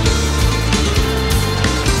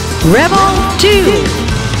 Rebel 2,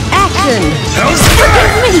 action! Hell's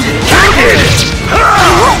back! Get it!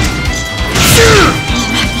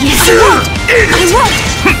 Yes, I won't! I won't!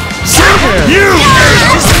 You!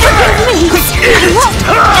 Hell's back! I won't!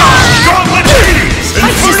 Gauntlet Hades!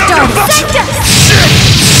 Fight's just started!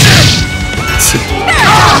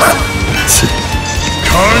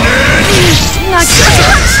 Carnage! Not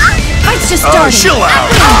good! Fight's just started! Chill out!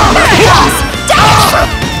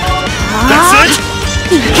 That's it?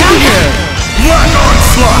 Counter! Black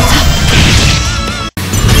Onslaught!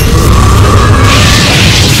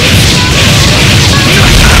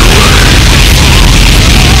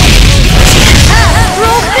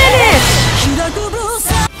 Roll finish!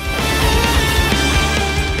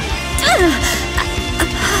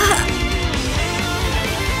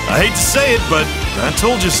 I hate to say it, but I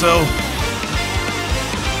told you so.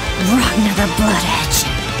 Ragnar the Blood Edge.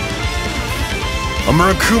 A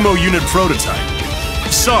Murakumo unit prototype.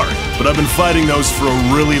 Sorry, but I've been fighting those for a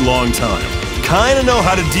really long time. Kinda know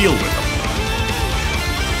how to deal with them.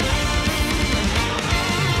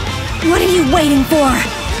 What are you waiting for?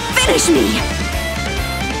 Finish me!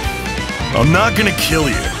 I'm not gonna kill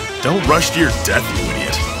you. Don't rush to your death, you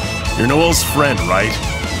idiot. You're Noel's friend, right?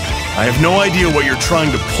 I have no idea what you're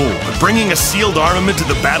trying to pull, but bringing a sealed armament to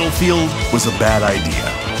the battlefield was a bad idea.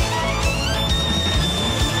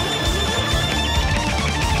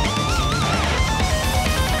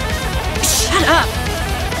 Shut up!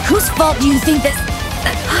 Whose fault do you think this...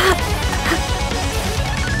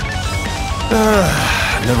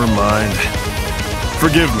 Never mind.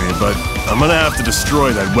 Forgive me, but I'm gonna have to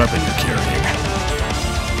destroy that weapon you're carrying.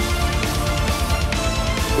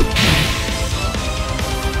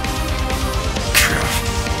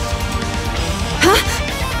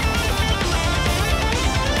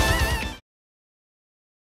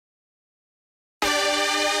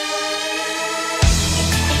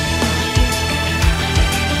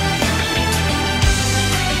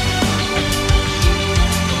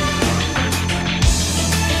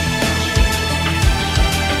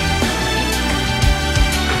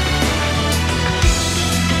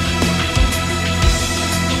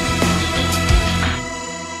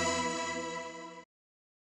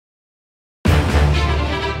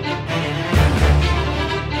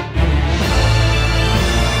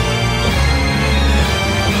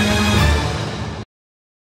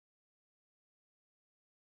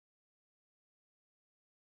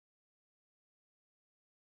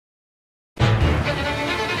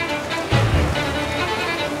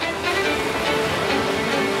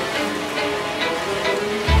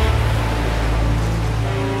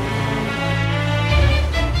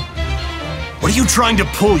 What are you trying to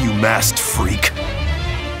pull, you masked freak?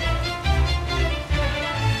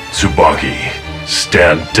 Tsubaki,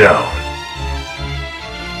 stand down.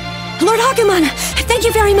 Lord Hakuman, thank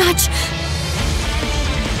you very much!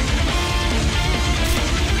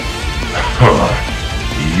 Huh.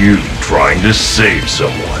 You trying to save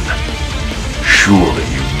someone. Surely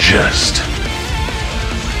you jest.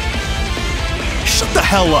 Shut the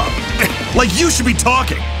hell up! Like you should be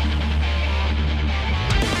talking!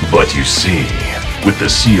 But you see, with the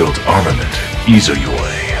sealed armament,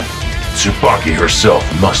 Izuyoi, Tsubaki herself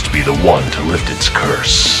must be the one to lift its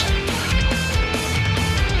curse.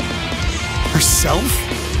 Herself?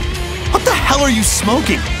 What the hell are you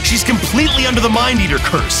smoking? She's completely under the Mind Eater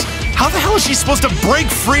curse. How the hell is she supposed to break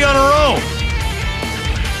free on her own?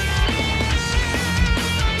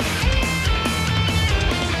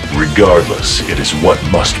 Regardless, it is what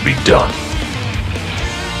must be done.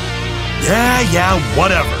 Yeah,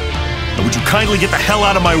 whatever. Now would you kindly get the hell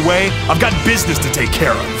out of my way? I've got business to take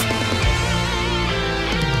care of.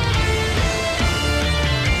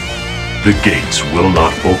 The gates will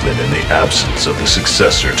not open in the absence of the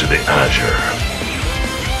successor to the Azure.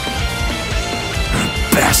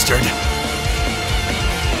 Bastard.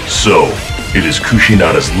 So, it is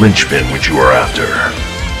Kushinada's linchpin which you are after.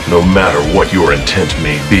 No matter what your intent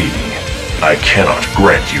may be, I cannot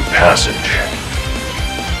grant you passage.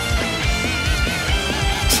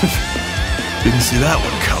 Didn't see that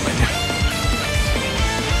one coming.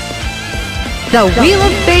 The Wheel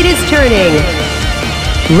of Fate is turning.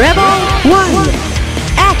 Rebel 1,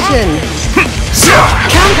 action!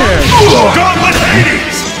 Counter! Gauntlet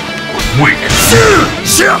Hades! Weak.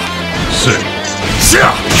 Sick.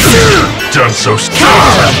 Done so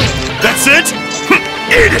strong. That's it?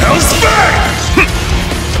 It hell's back!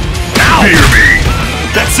 Hear me!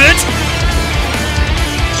 That's it?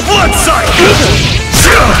 Blood sight!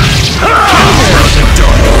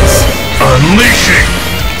 Darkness. Unleashing!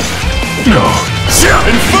 No.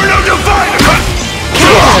 Inferno Divine!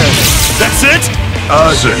 That's it?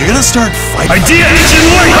 So you're gonna start fighting? Idea Engine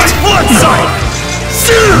Light! Blood sight!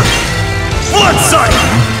 Blood sight!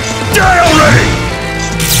 Die already!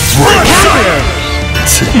 Blood sight!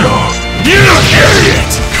 No. You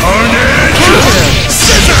idiot! Carnage!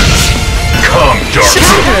 Scissors! Come, Dark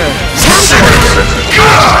One!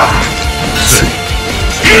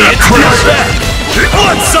 Crimson!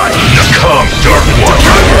 Blood sight! Come, Dark One!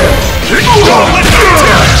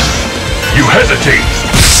 You hesitate!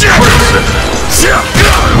 Crimson!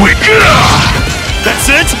 Weak! That's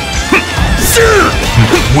it?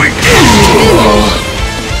 Weak!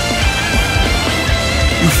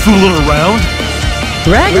 You fooling around?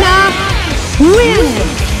 Ragnar, win!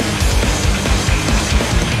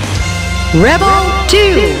 Rebel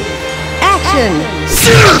 2, action!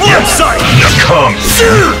 Blood sight! Come!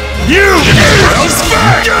 You!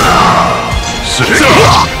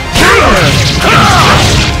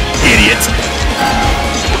 Idiot!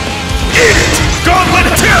 Idiot! Gauntlet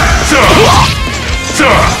attack!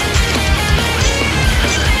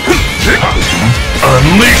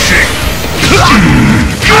 Unleashing!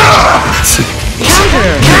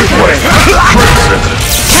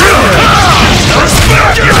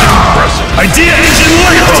 Idea Engine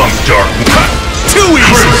Light! Come, Dark! Too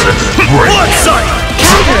easy! Blood sight!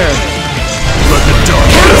 Let the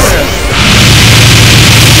darkness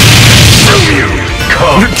show you!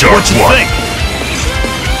 Come, Dark What you think?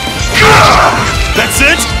 That's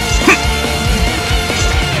it?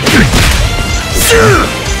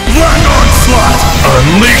 Black Onslaught!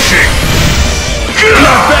 Unleashing!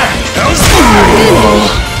 Not bad!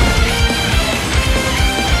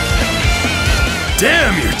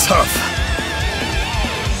 Damn, you're tough!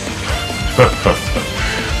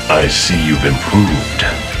 I see you've improved,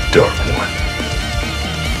 Dark One.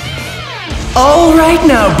 All right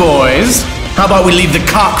now, boys. How about we leave the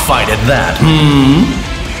cockfight at that,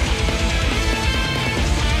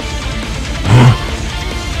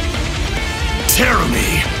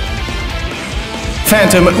 Terumi!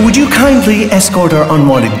 Phantom, would you kindly escort our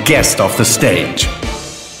unwanted guest off the stage?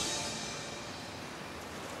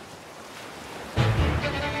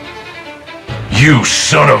 You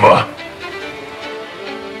son of a...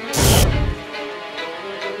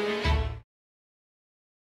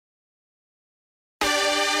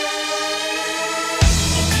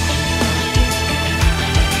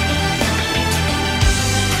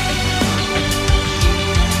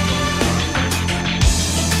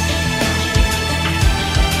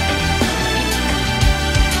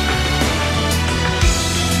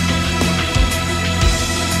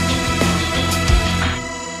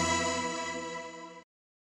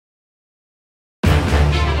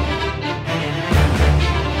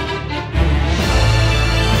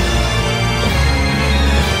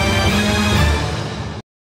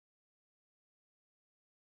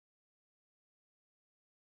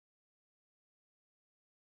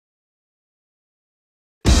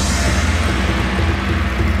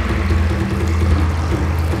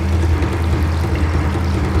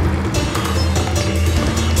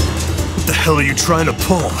 What the hell are you trying to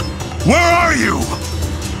pull? Where are you?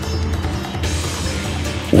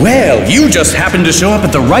 Well, you just happened to show up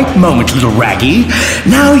at the right moment, little Raggy.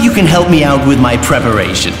 Now you can help me out with my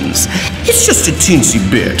preparations. It's just a teensy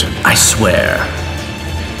bit, I swear.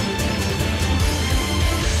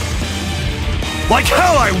 Like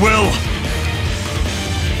hell I will!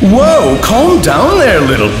 Whoa, calm down there,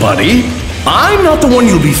 little buddy. I'm not the one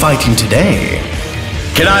you'll be fighting today.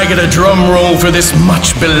 Can I get a drum roll for this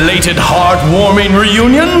much belated, heartwarming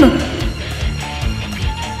reunion?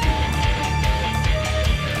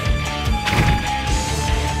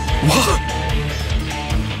 What?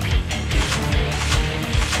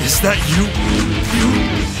 Is that you?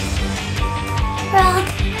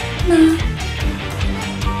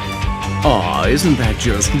 Aw, isn't that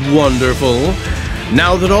just wonderful?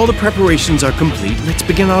 Now that all the preparations are complete, let's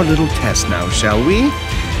begin our little test now, shall we?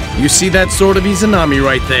 You see that sword of Izanami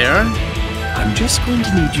right there? I'm just going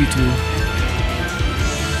to need you to...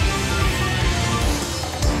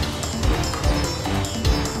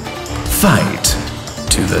 Fight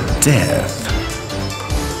to the death.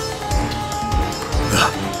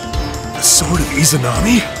 The sword of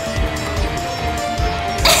Izanami?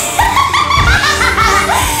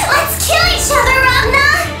 Let's kill each other,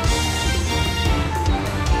 Ragnar!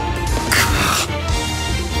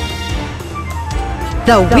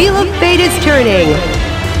 The Wheel of Fate is turning.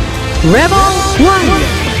 Rebel 1,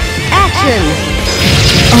 action!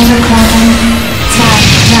 Overclocking.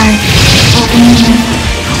 Time. Opening.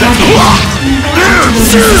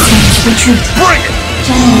 Retreat. Bring it!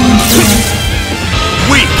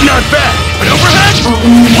 Weak, not bad. An overhead?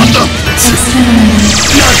 What the?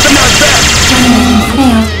 Not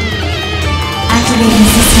bad. Activating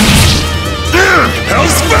systems.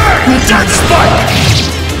 Hell's back! Dead spike!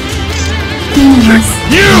 Meaningless.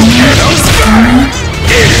 You! Hell's back!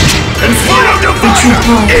 Inferno Divider!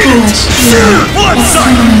 Blood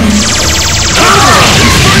Cycle!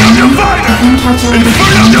 Inferno Divider!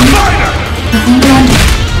 Inferno Divider!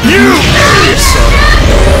 You idiot!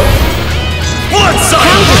 Blood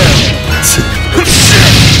Cycle!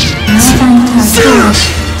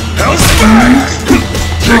 Hell's back!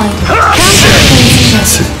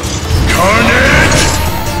 Carnage!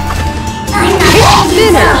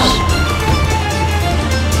 Finish!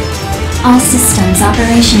 All systems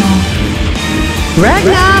operational.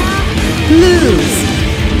 Ragnar, lose.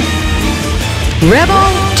 Rebel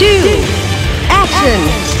 2, action!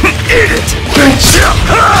 Eat it!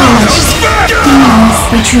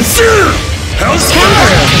 Retreat.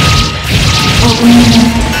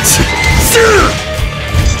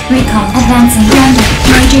 Recall advancing.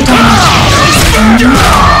 Major damage.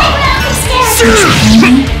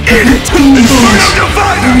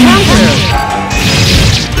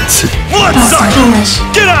 Blood Cycle!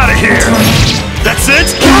 Get out of here! That's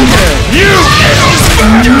it? You!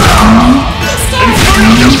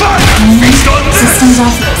 Inferno Divider! Feast on this! Systems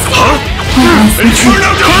off. Huh?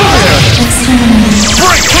 Inferno Divider!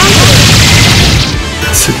 Break!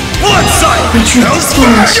 Blood Cycle! Hell's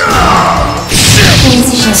back! Shit!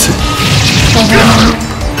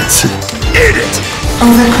 Eat it!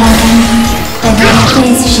 Overclocking.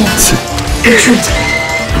 Phase shift. Retreat.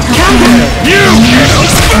 You!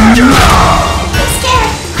 Hell's back!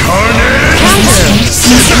 Carnage!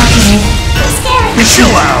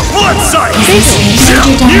 Chill out! Blood Cycle!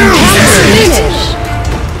 You! Finish!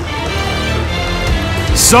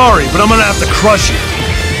 Sorry, but I'm gonna have to crush you.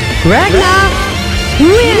 Ragnar,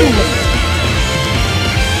 win!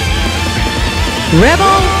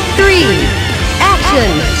 Rebel 3,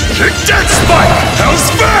 action! Dead Spike!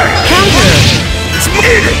 Hell's back! Counter!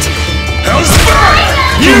 Eat it! Hell's back!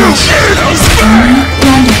 You! Hell's back!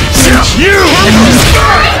 You! Hell's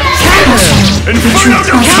back! Inferno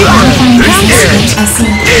Divider!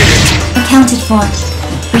 Accounted for.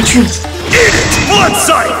 Retreat. Eat it! Blood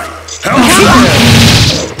Cycle! Hell's back!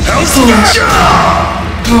 Hell's back!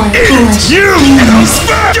 Eat it! You! Hell's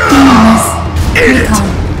back! Eat it!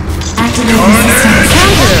 Activating systems.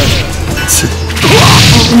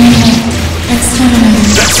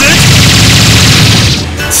 Exterminating.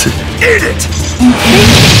 That's it? Eat it!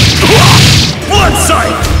 Blood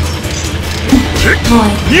Cycle!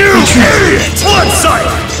 You idiot! Blood Cycle!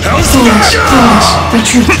 Hell's back!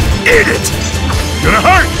 Retreat. Eat it! Gonna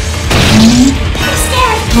hurt!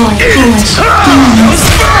 Void. Foolish. Hell's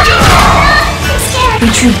back!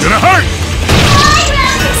 Retreat. Gonna hurt!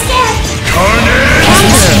 Carnage!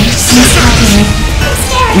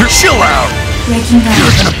 Chill out! Breaking back.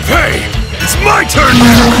 You're gonna pay! It's my turn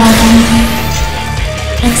now!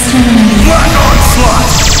 Exterminating. Black Onslaught!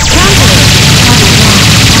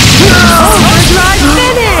 Overdrive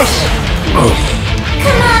finish!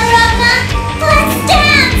 Come on, Ragnar! Let's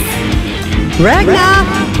dance! Ragnar,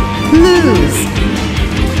 lose.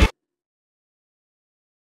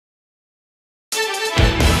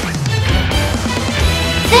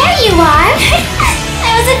 There you are! I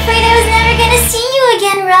was afraid I was never gonna see you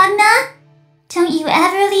again, Ragnar. Don't you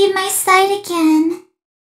ever leave my sight again.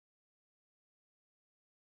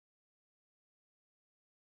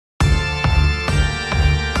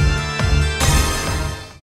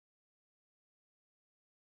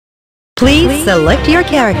 Please select your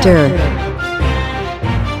character.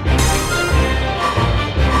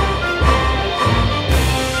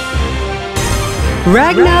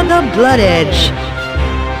 Ragnar the Blood Edge.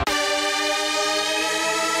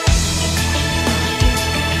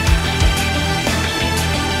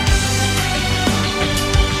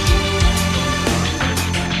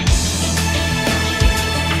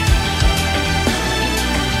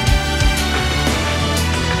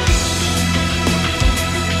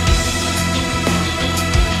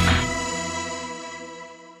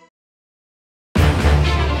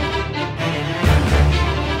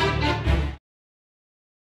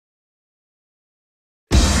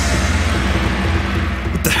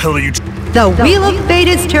 What the hell are you? The Wheel of Fate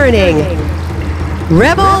is turning.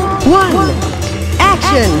 Rebel 1,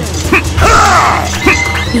 action!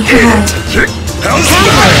 Behold. Hell's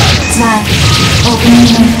back! Flag. Opening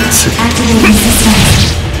link. Activating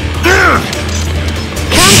systems.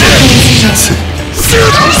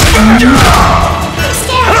 Hell's back!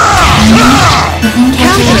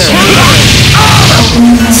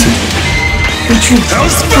 Retreat.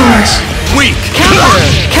 Foolish. Weak. Counter.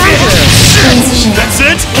 Transition. That's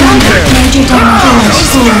it? Major damage.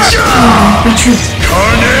 Foolish. Retreat.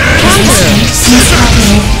 Carnage!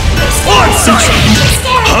 Miscalculated.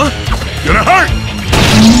 Huh? Gonna hurt!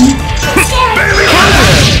 Baby!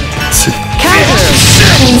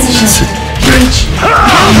 Transition. Breach.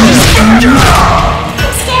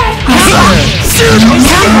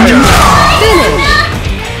 Finish.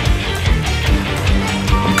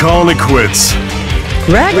 I'm calling it quits.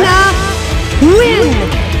 Ragnar, win!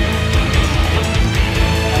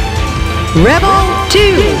 Rebel 2,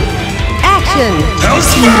 action!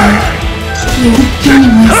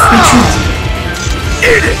 Meaningless retreat.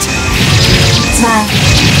 Eat it! Fly.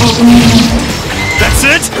 Opening. That's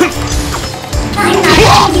it? I'm not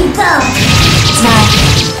letting you go. Fly.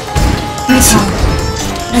 Recall.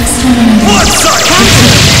 Exterminate. Blood suck!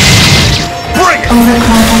 Bring it!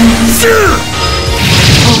 Overclocking.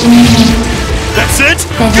 Opening. That's it?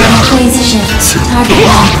 Bedrock phase shift. Target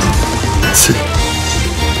locked.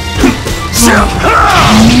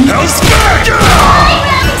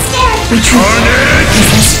 Retreat.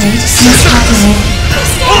 Resist rate. Miscalculated.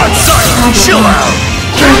 Blood suck! Chill out!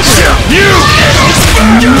 You!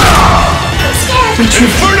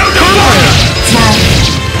 Retreat. Inferno Divine! Fly.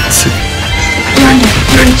 Blunder.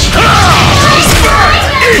 Breach.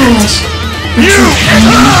 Foolish. Retreat.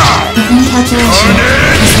 Within calculation.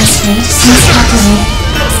 Resist rate. Miscalculated.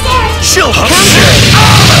 Chill out!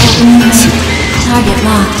 Opening. Target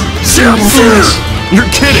locked. Foolish.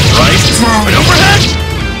 You're kidding, right? Fly. An overhead?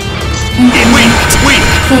 Weak! Weak!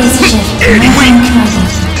 Phase shift. Weak! Target.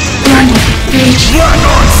 Blunder. Breach. Black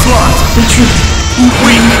onslaught! Retreat.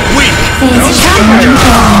 Weak! Weak! Phase shift.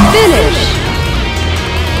 Finish.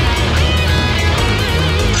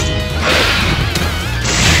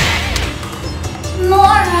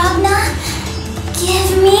 More, Ragnar. Give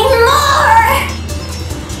me more.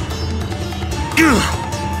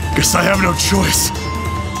 Guess I have no choice.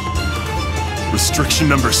 Restriction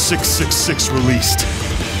number 666 released.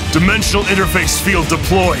 Dimensional interface field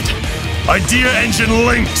deployed. Idea engine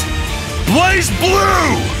linked.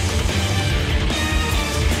 BlazBlue!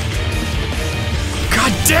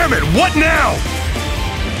 God damn it, what now?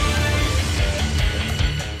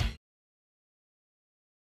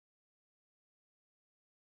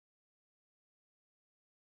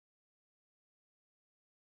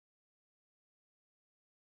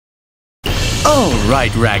 All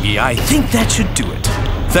right, Raggy, I think that should do it.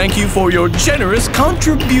 Thank you for your generous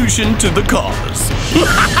contribution to the cause.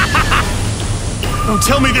 Don't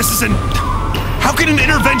tell me this isn't... How can an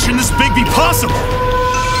intervention this big be possible?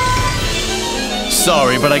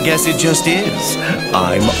 Sorry, but I guess it just is.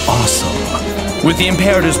 I'm awesome. With the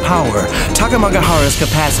Imperator's power, Takamagahara's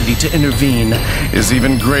capacity to intervene is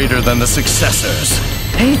even greater than the successors.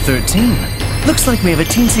 Hey, 13. Looks like we have a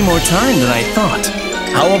teensy more time than I thought.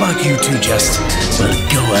 How about you two just, well,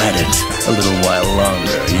 go at it a little while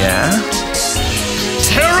longer, yeah?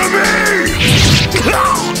 Terra-me!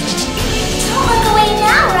 Don't look away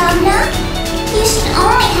now, Ragnar. You should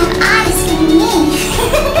only have eyes for me.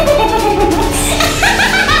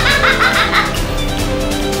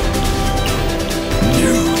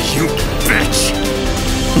 You bitch!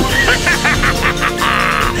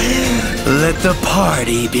 Let the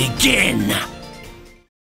party begin.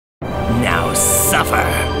 Now suffer.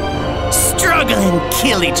 Struggle and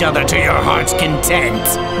kill each other to your heart's content.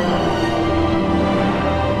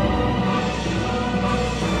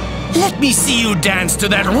 Let me see you dance to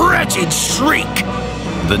that wretched shriek.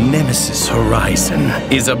 The Nemesis horizon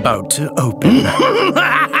is about to open.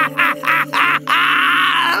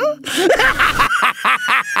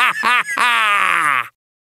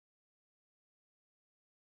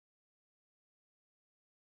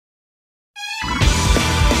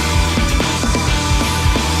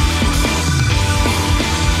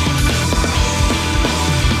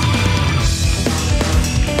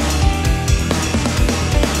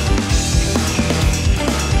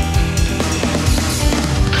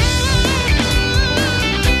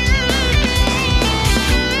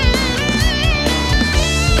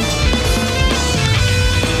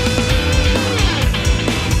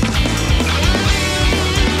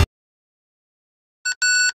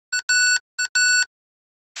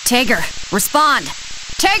 Tager, respond!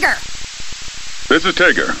 Tager! This is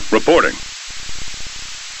Tager, reporting.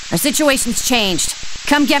 Our situation's changed.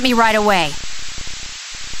 Come get me right away.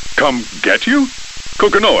 Come get you?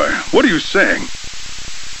 Kokonoe, what are you saying?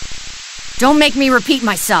 Don't make me repeat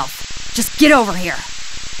myself. Just get over here.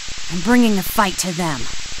 I'm bringing the fight to them.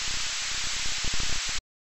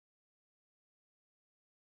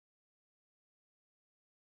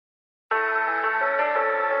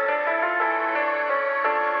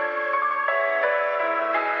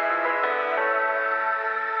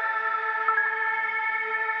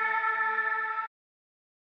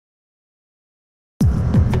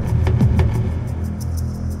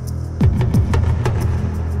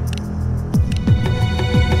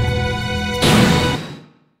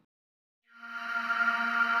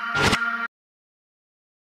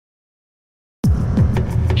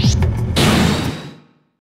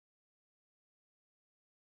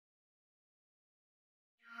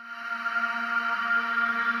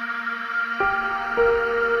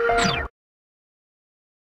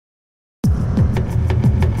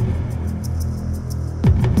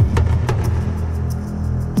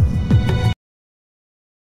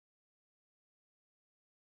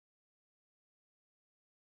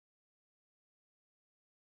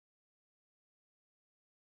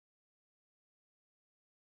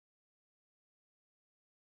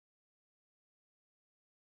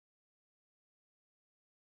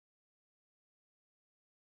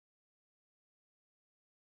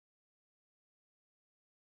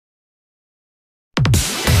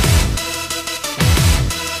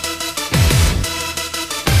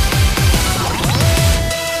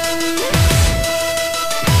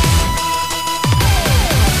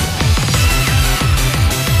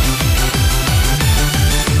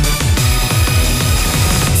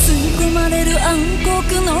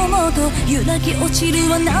 揺らぎ落ちる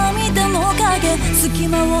は涙の影、隙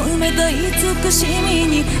間を埋めた慈しみ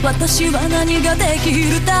に私は何ができ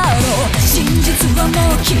るだろう。真実は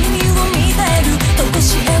もう君を見てる、とこ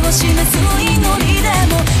しえを示す祈りで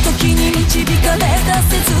も時に導かれた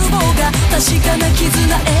絶望が確かな絆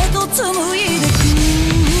へと紡いでく。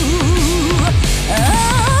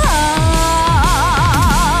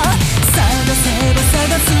探せば探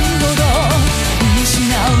すほど失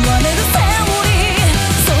われるセオリー、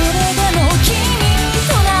それでも君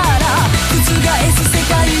となら覆す世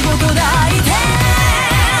界を捉えて、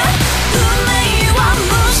運命は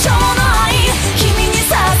無償の愛、君に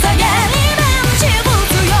捧げリベンジ物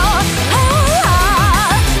よ。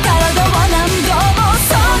体は何度もそ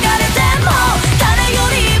がれても誰よ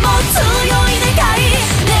りも強い願い、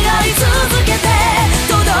願い続けて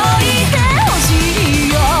届いてほしい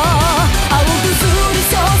よ。青く降り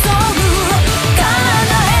注ぐ彼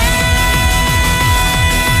方へ。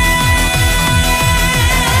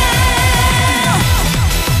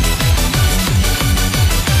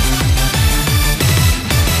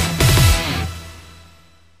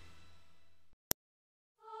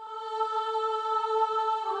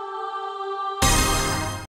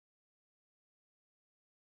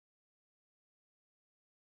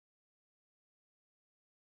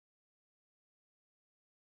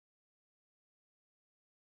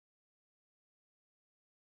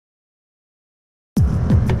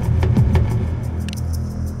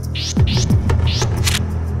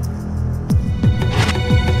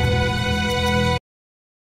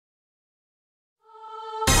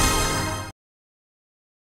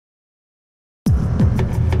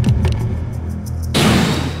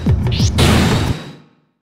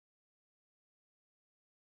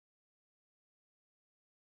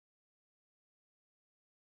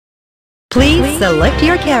Please select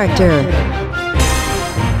your character.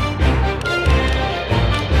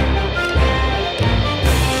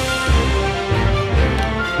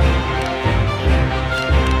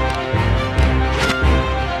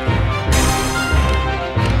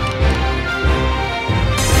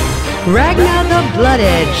 Ragnar the Blood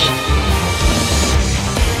Edge.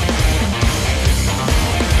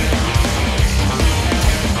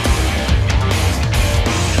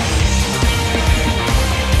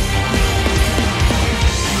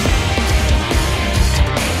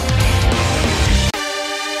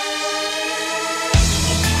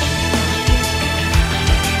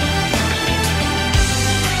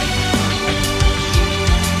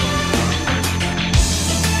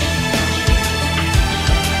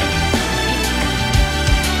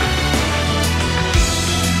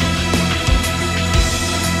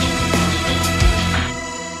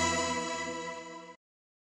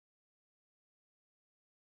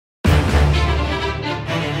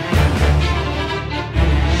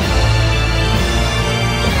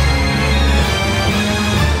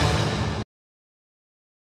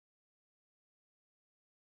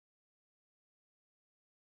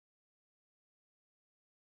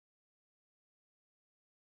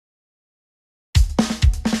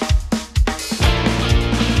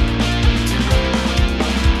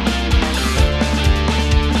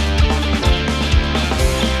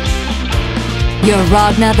 You're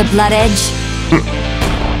Ragnar the Blood Edge?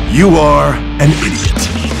 You are an idiot.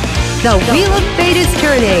 The Wheel of Fate is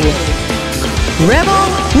turning. Rebel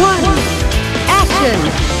 1. Action!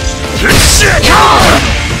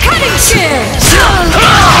 Cutting shear!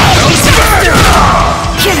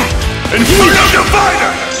 Killer! Inferno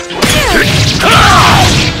Divider!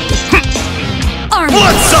 Armor!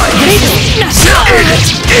 Blood side! Eat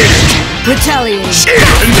it! Retaliating!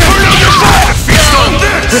 Inferno Divider! Feast on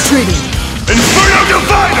this! Retreating! Inferno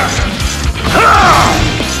Divider!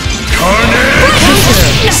 Carnage!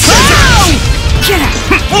 Killer!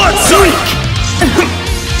 Blood side!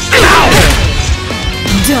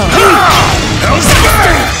 Dull! Hell's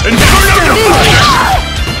Burn! Inferno Fire!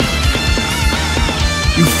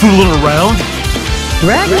 You fooling around?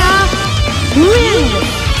 Ragnar, win!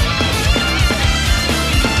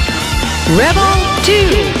 Rebel 2,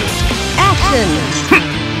 action!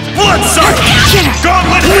 Blood Sight!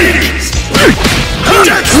 Gauntlet Hades!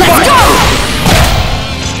 Death Let's Spike! go!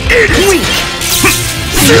 Eat it!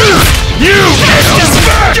 You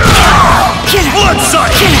despair! Blood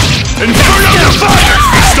Sight! Inferno Fire!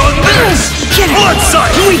 Feast on this! Blood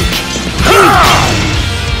Sight!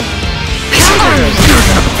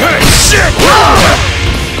 Hey, shit!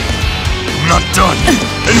 I'm not done!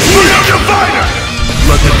 Inferno Diviner!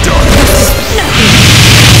 Let the darkness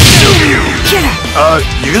consume you!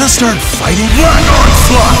 You're gonna start fighting? Black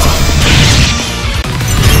Onslaught!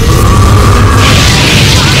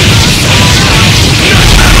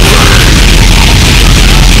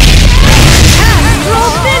 Astral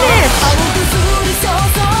finish!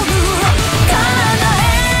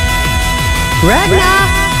 Ragnar,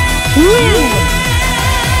 win!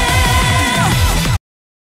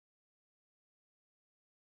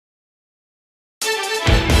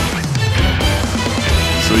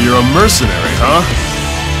 So you're a mercenary, huh?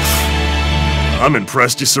 I'm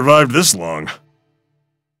impressed you survived this long.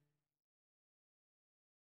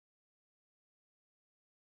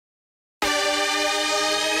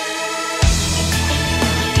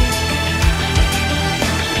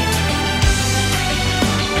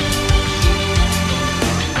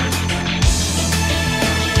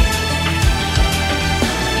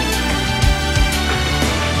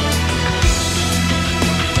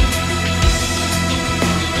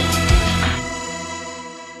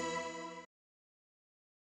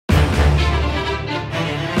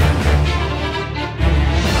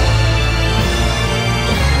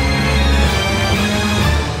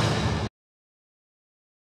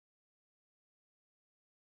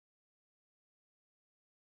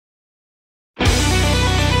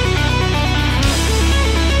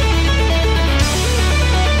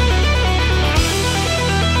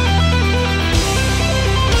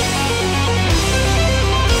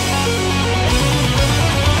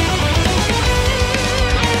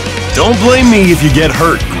 Don't blame me if you get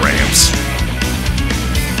hurt, Gramps.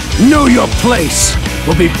 Know your place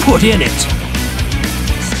will be put in it.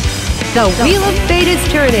 The Wheel of Fate is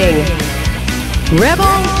turning.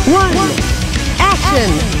 Rebel 1, action!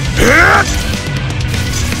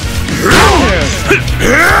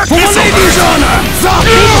 For the lady's honor!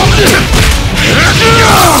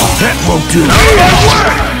 That won't do.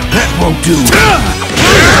 That won't do.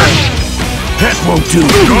 That won't do.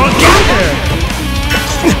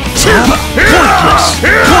 Pointless!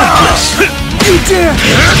 Pointless! You dare!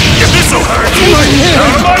 This'll hurt!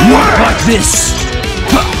 Not like this!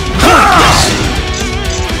 Pointless!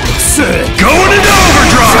 Absurd! Going into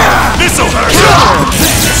overdrive! This'll hurt!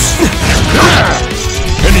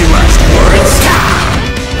 Any last words?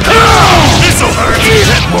 This'll hurt!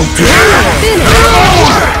 That won't do.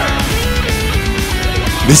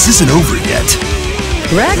 This isn't over yet.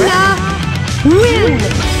 Ragnar, win!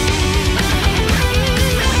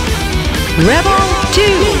 Rebel 2,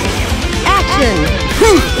 action!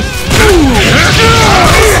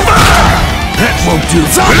 That won't do.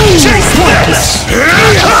 Pointless!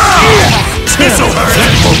 This'll hurt!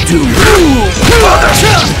 That won't do.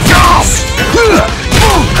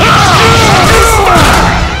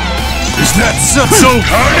 Is that so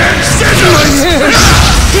carnage? Scissors!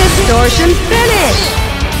 Distortion finish!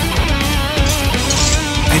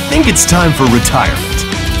 I think it's time for retirement.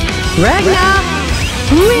 Ragnar,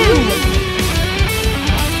 win!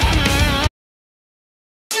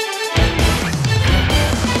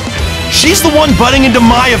 She's the one butting into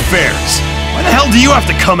my affairs! Why the hell do you have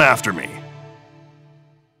to come after me?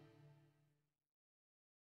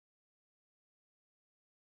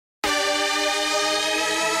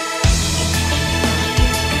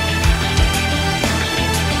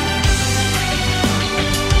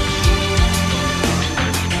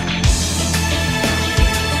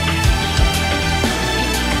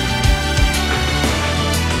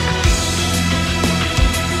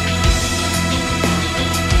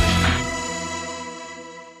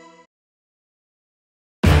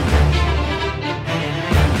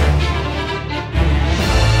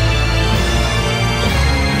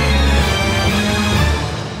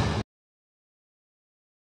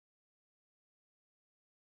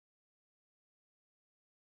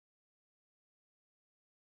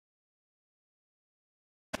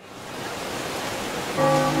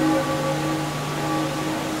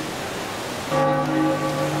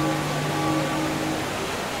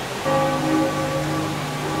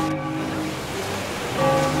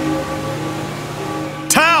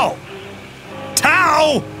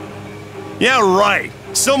 Meow! Yeah, right.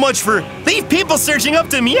 So much for leave people searching up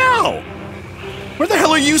to Meow! Where the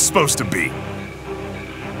hell are you supposed to be?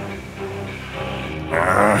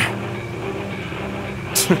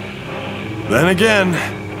 Then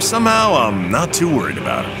again, somehow I'm not too worried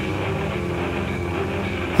about it.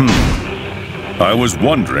 I was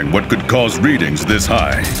wondering what could cause readings this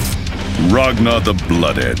high. Ragnar the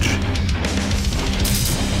Blood Edge.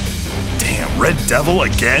 Damn, Red Devil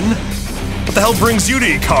again? What the hell brings you to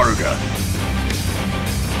Ikaruga?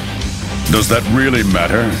 Does that really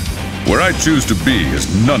matter? Where I choose to be is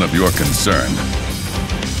none of your concern.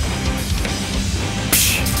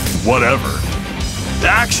 Psh, whatever.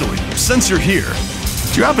 Actually, since you're here,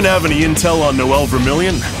 do you happen to have any intel on Noelle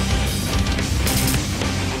Vermillion?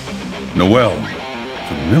 Noelle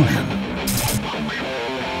Vermillion?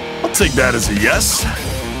 I'll take that as a yes.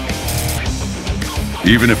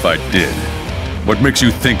 Even if I did, what makes you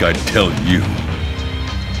think I'd tell you?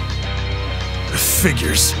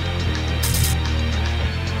 Figures.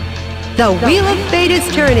 The Wheel of Fate is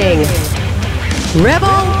turning.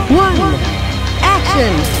 Rebel 1,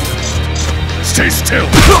 action! Stay still.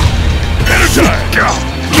 Energize!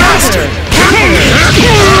 Counter!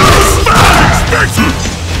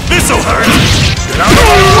 This'll hurt!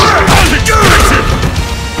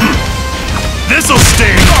 This'll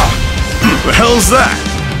sting! The hell's that?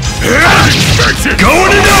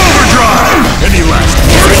 Going into overdrive! Any last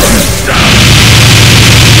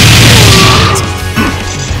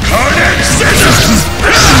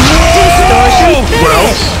well,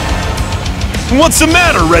 what's the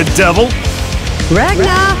matter, Red Devil?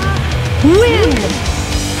 Ragnar, win!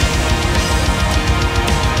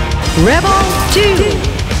 Rebel 2,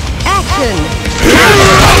 action!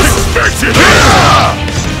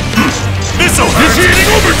 This'll hurt! Initiating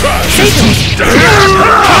overdrive!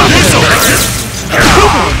 This'll hurt!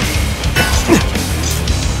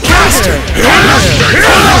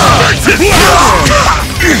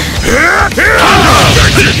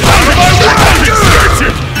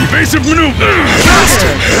 Evasive maneuver!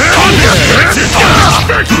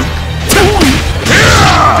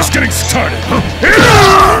 Just getting started.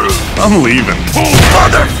 I'm leaving.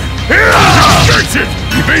 Mother!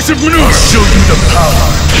 Evasive maneuver! I'll show you the power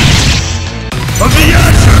of the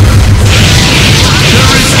Asher!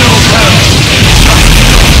 There is no hell!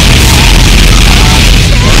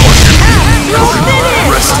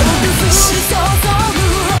 Rest in peace.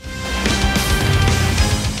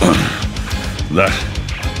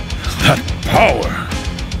 That power.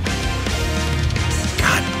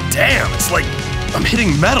 God damn, it's like I'm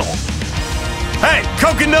hitting metal. Hey,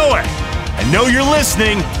 Kokonoe! I know you're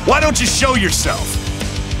listening. Why don't you show yourself?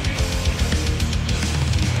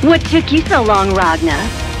 What took you so long, Ragna?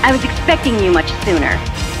 I was expecting you much sooner.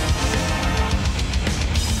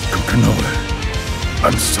 Kokonoe,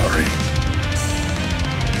 I'm sorry.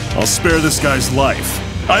 I'll spare this guy's life.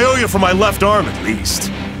 I owe you for my left arm at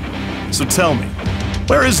least. So tell me,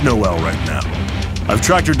 where is Noelle right now? I've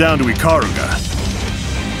tracked her down to Ikaruga.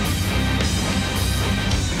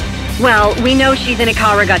 Well, we know she's in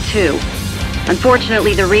Ikaruga too.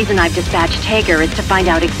 Unfortunately, the reason I've dispatched Hager is to find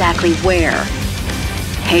out exactly where.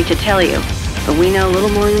 Hate to tell you, but we know a little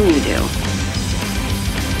more than you do.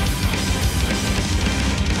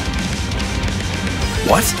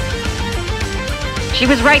 What? She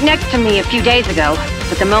was right next to me a few days ago,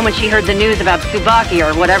 but the moment she heard the news about Tsubaki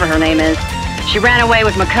or whatever her name is, she ran away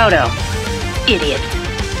with Makoto. Idiot.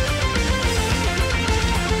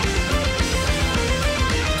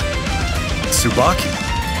 Tsubaki?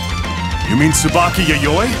 You mean Tsubaki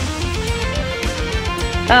Yayoi?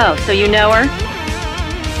 Oh, so you know her?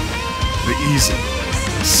 The easy,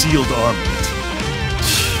 sealed armament.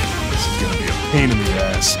 This is gonna be a pain in the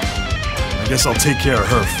ass. I guess I'll take care of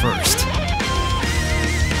her first.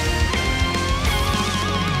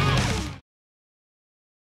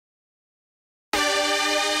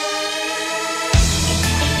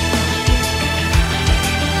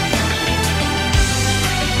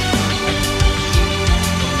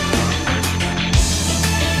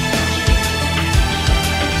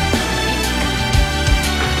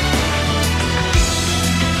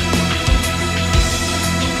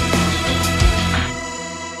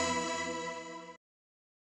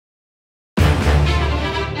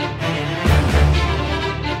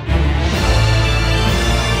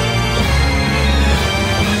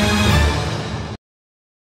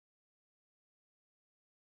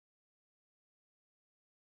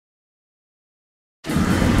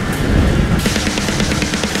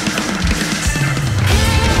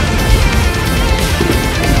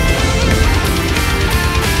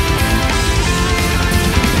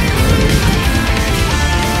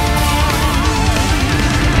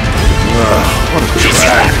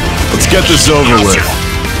 get this over with.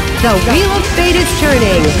 The wheel of fate is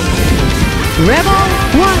turning. Rebel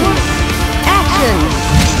 1, action!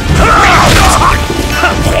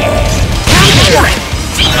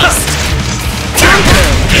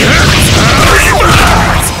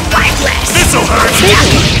 This'll hurt!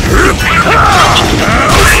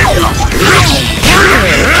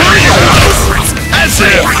 That's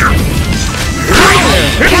it!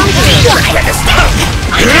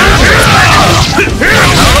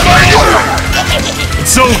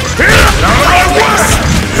 It's over!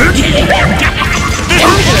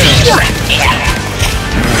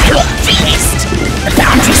 Feast! The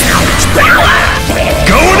bounty's knowledge power!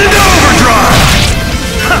 Going into overdrive!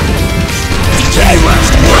 Any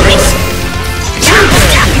last words?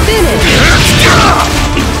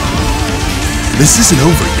 This isn't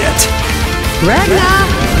over yet. Ragnar,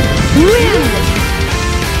 win!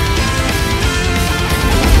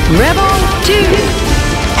 Rebel 2,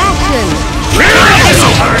 action!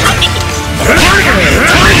 This'll hurt!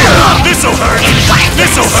 This'll hurt!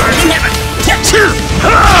 This'll hurt!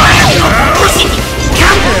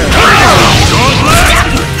 Don't let!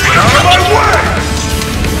 Out of my way!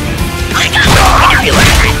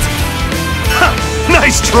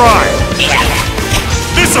 Nice try!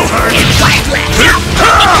 This'll hurt!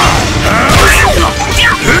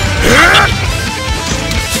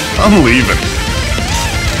 I'm leaving.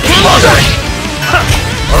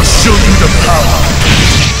 I'll show you the power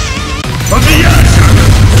of the action!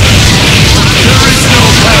 There is no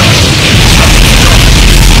hell!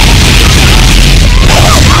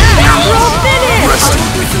 Rest in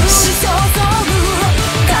peace.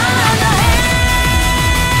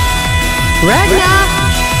 Ragnar,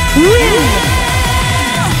 win!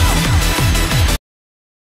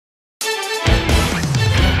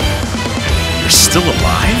 You're still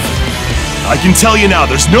alive? I can tell you now,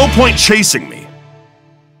 there's no point chasing me.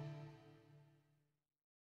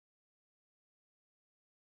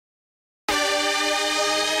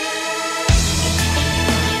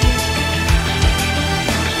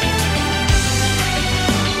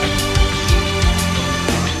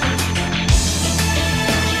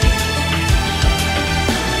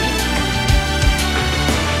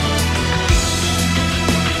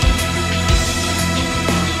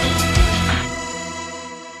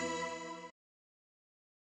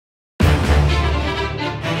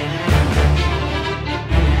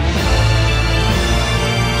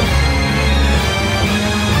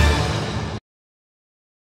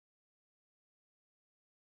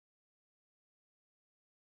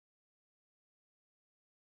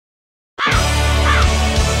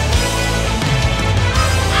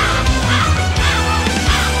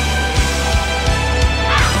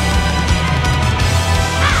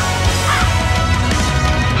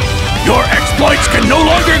 Your exploits can no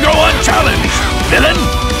longer go unchallenged, villain!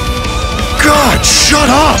 God, shut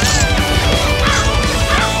up!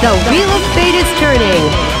 The wheel of fate is turning.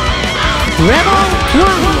 Rebel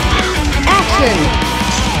 1, action!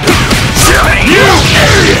 You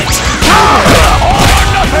idiot! All or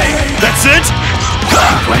nothing! That's it?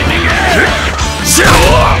 Flaming air!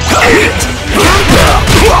 Idiot!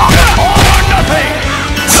 All or nothing!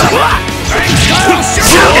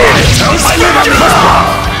 I live up to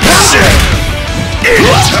Shit!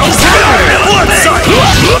 Blood sight!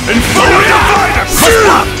 Inferno Divider!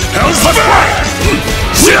 Hell's fire!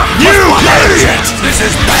 You idiot! This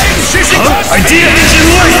is bang shishi! Idea engine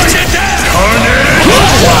light!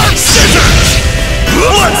 Carnage! Scissors!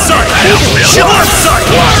 Blood sight! Blood sight!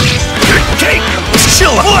 Cake!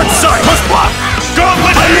 Chill! Blood sight!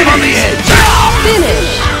 Gauntlet! I live on the edge!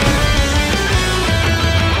 Finish!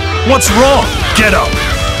 What's wrong? Get up!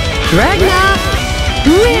 Ragnar,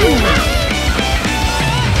 win!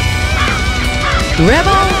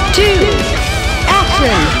 Rebel 2,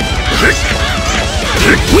 action!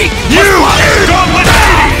 Weak! You idiot! Gauntlet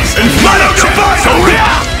Hades! Inferno Divider!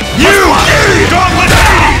 You idiot! Gauntlet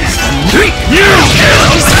Hades! You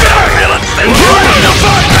idiot! Inferno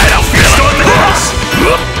Divider! Start the house!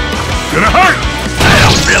 Gonna hurt! I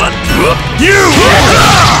don't feel it! You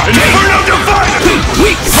Inferno Divider!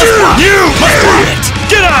 Weak! You idiot!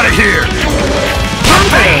 Get out of here!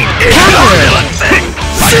 Pain! Inferno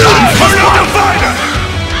Divider!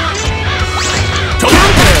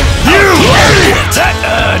 You idiot!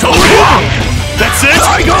 That's it?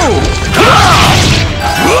 I go!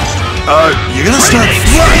 You're gonna start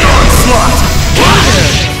flying onslaught!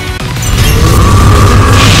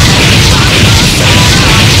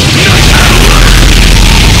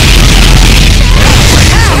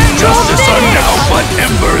 Justice are now but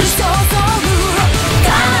embers!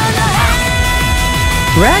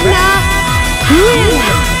 Ragnar, win!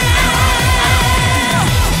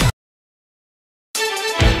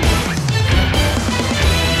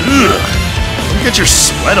 got your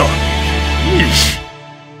sweat on. Yeesh.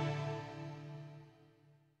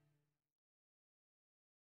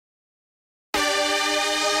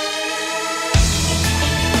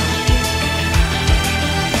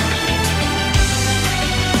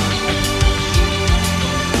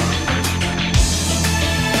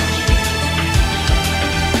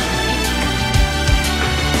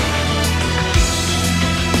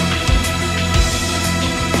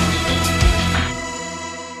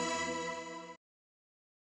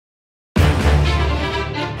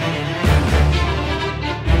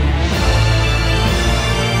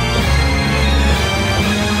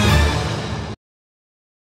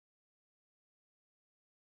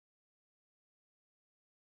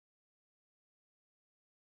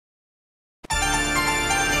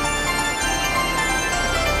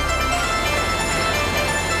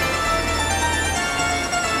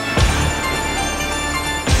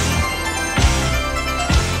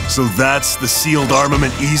 So that's the sealed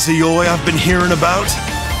armament Izayoi I've been hearing about?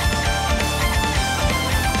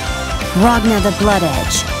 Ragna the Blood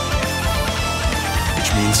Edge.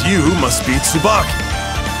 Which means you must be Tsubaki.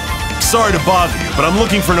 Sorry to bother you, but I'm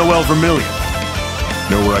looking for Noelle Vermillion.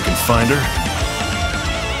 Know where I can find her?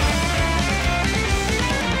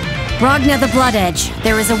 Ragna the Blood Edge,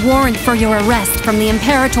 there is a warrant for your arrest from the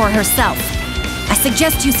Imperator herself. I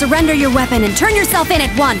suggest you surrender your weapon and turn yourself in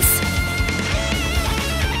at once.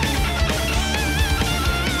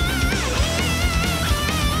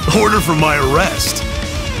 Order for my arrest?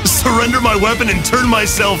 Surrender my weapon and turn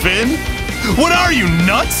myself in? What are you,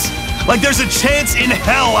 nuts? Like there's a chance in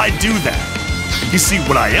hell I'd do that. You see,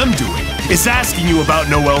 what I am doing is asking you about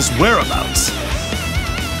Noelle's whereabouts.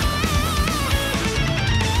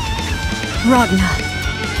 Ragna,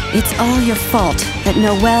 it's all your fault that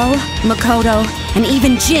Noelle, Makoto, and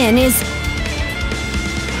even Jin is...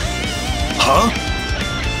 Huh?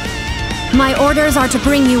 My orders are to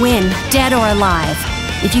bring you in, dead or alive.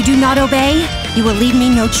 If you do not obey, you will leave me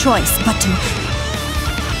no choice but to...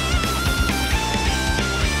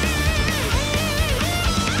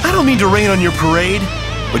 I don't mean to rain on your parade,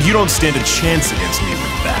 but you don't stand a chance against me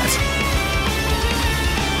with that.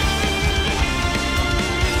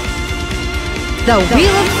 The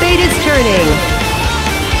Wheel of Fate is turning.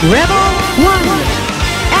 Rebel 1.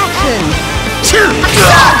 Action!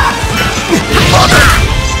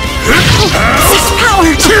 Six power!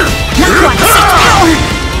 Not quite, six power!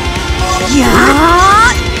 Yeah!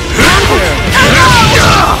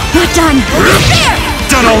 Not done! There!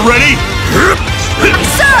 Done already?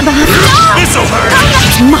 Sub! This'll hurt!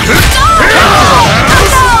 It's mine! No!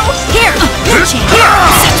 Here! Your chance!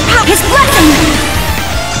 Six power! His blessing!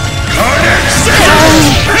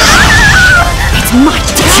 It's my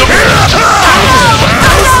turn!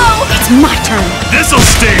 It's my turn! This'll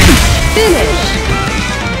sting! Finish!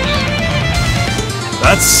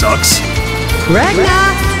 That sucks.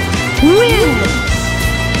 Ragna, win!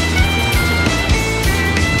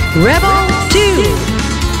 Rebel 2,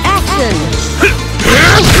 action!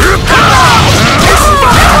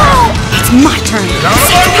 It's my turn!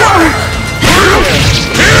 Six power!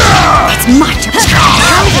 It's my turn!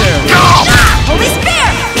 Holy Spear!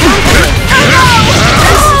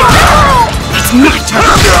 It's my turn!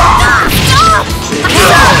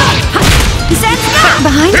 Send back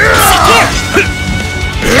behind! Sit here!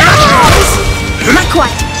 Not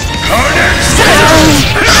quite!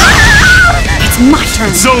 It's my turn!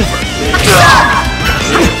 It's over!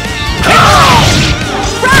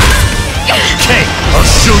 Okay, I'll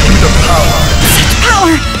show you the power! Such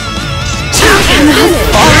power!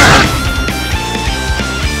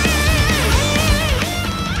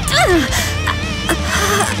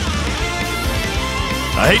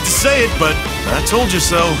 I hate to say it, but I told you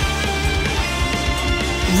so.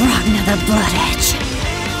 Ragna the Blood Edge.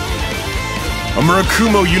 A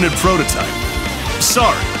Murakumo unit prototype.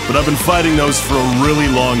 Sorry, but I've been fighting those for a really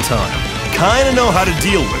long time. Kinda know how to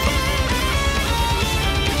deal with them.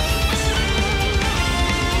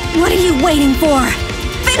 What are you waiting for?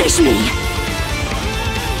 Finish me!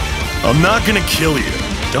 I'm not gonna kill you.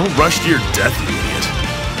 Don't rush to your death, you idiot.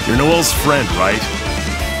 You're Noelle's friend, right?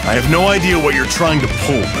 I have no idea what you're trying to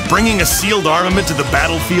pull, but bringing a sealed armament to the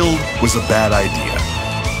battlefield was a bad idea.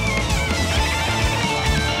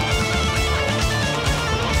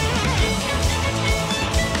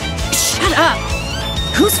 Shut up!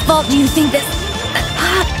 Whose fault do you think this...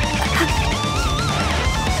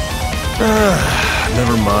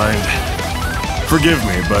 Never mind. Forgive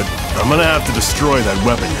me, but I'm gonna have to destroy that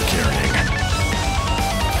weapon you're carrying.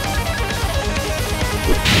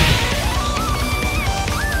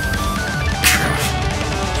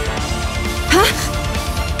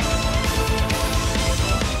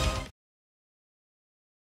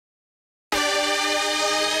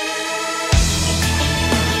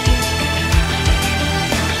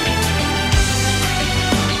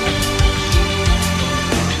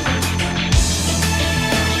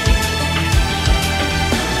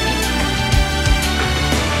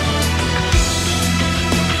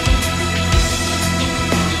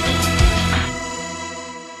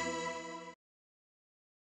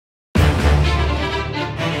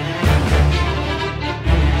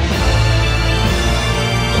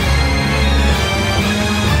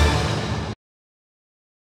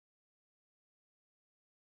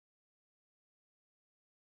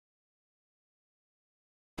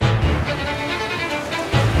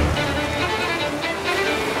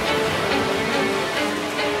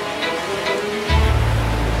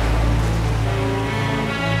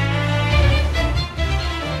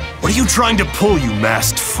 What are you trying to pull, you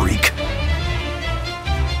masked freak?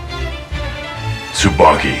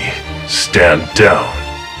 Tsubaki, stand down.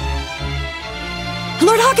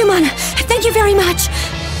 Lord Hakuman, thank you very much.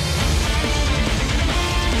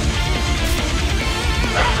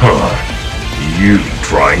 Huh. You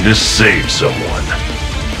trying to save someone.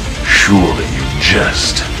 Surely you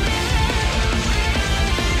jest.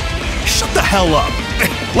 Shut the hell up!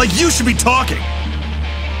 Like you should be talking!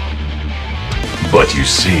 But you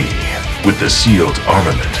see, with the sealed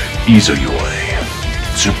armament, Izuyoi,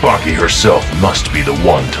 Tsubaki herself must be the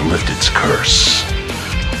one to lift its curse.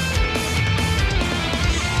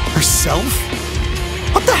 Herself?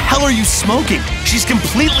 What the hell are you smoking? She's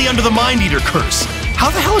completely under the Mind Eater curse.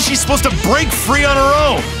 How the hell is she supposed to break free on her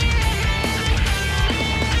own?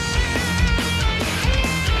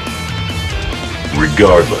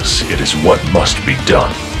 Regardless, it is what must be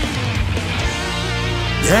done.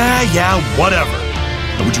 Yeah, whatever.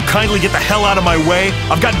 And would you kindly get the hell out of my way?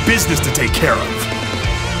 I've got business to take care of.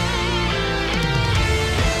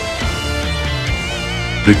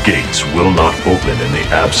 The gates will not open in the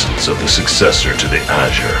absence of the successor to the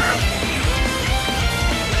Azure.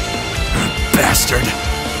 Bastard.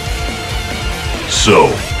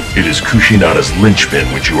 So, it is Kushinada's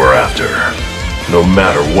linchpin which you are after. No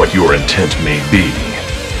matter what your intent may be,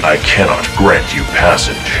 I cannot grant you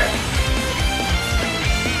passage.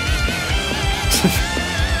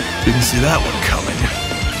 Didn't see that one coming.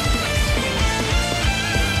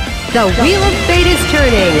 The Wheel of Fate is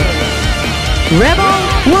turning. Rebel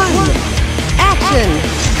 1, action!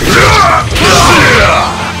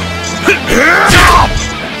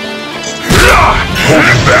 Hold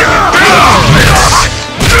it back!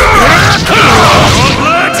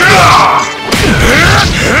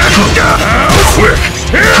 Quick!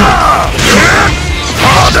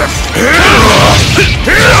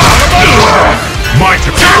 My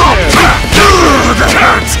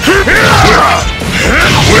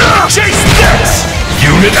chase this!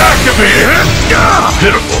 Unit activated!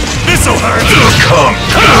 Pitiful! This'll hurt! Come!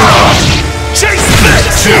 Chase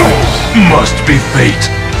this! Two must be fate!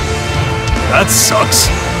 That sucks.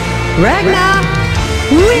 Ragnar,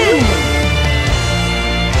 win!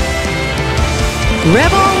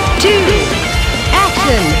 Rebel 2,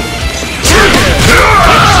 action!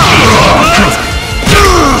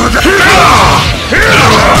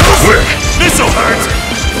 Quick! This'll hurt!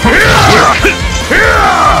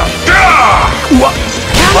 What?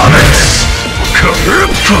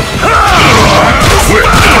 Quick!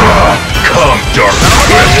 Come, Dark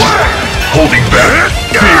Swift! Holding back!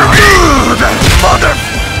 Fear me! Mother!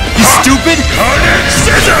 You stupid! Carnage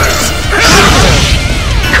scissors!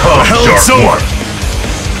 Come, Hell, Dark it's over. One!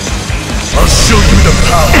 I'll show you the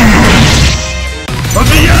power of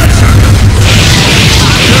the Azure!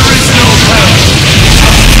 There is no hell!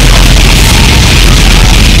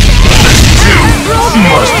 This too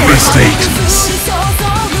must be fate!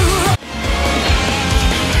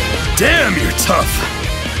 Damn, you're tough!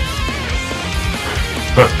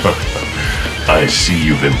 I see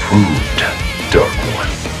you've improved, Dark One.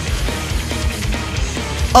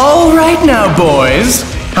 All right now, boys.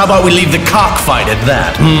 How about we leave the cockfight at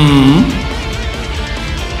that,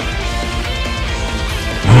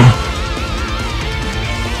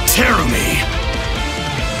 Terumi!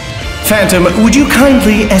 Phantom, would you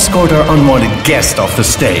kindly escort our unwanted guest off the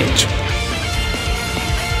stage?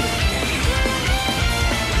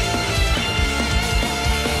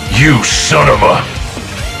 You son of a...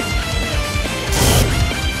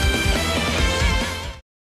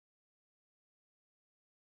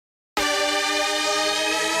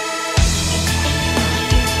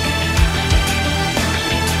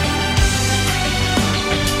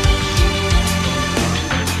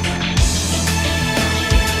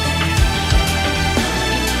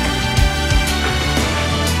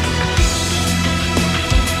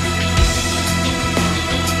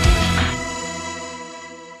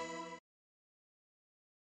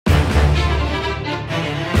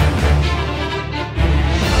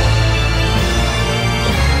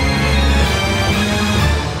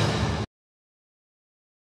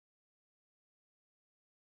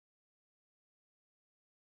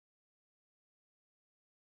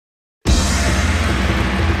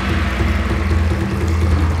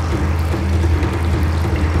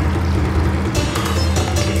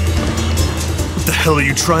 What the hell are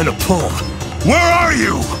you trying to pull? Where are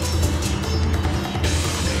you?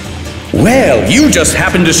 Well, you just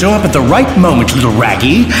happened to show up at the right moment, little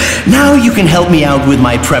Raggy. Now you can help me out with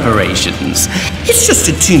my preparations. It's just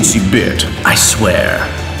a teensy bit, I swear.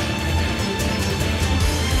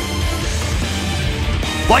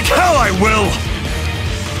 Like hell I will!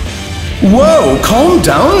 Whoa, calm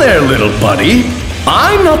down there, little buddy.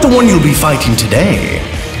 I'm not the one you'll be fighting today.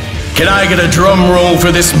 Can I get a drum roll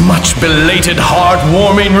for this much belated,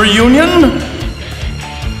 heartwarming reunion?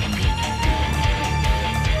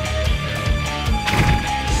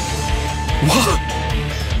 What?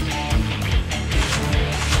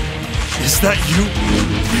 Is that you?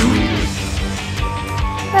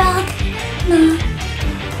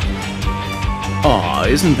 Aw,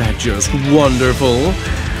 isn't that just wonderful?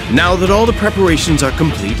 Now that all the preparations are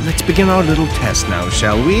complete, let's begin our little test now,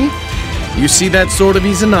 shall we? You see that sword of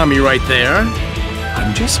Izanami right there?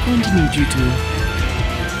 I'm just going to need you to...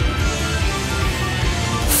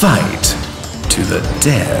 fight to the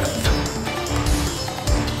death.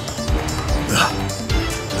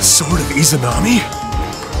 The sword of Izanami?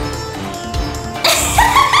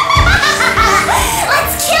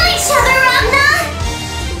 Let's kill each other, Ragna!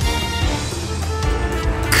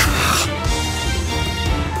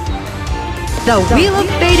 The Wheel of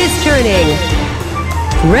Fate is turning.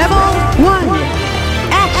 Rebel 1.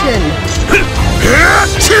 Action!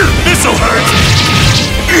 This'll hurt!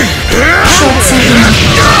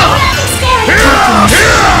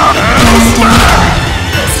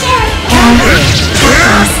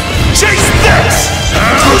 Chase this!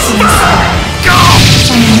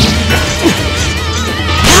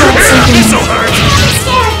 This'll hurt!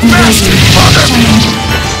 Master Father!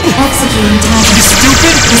 Executing target.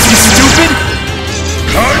 Stupid? Stupid?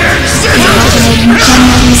 Carnage Scissors!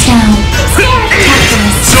 Generating sound. Calculus.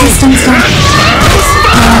 Systems down.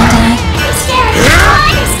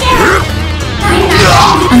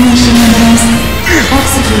 Unleashing embers.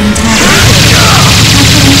 Executing target. Calculation error.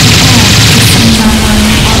 Systems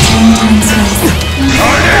online. Altering time space.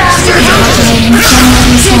 Activating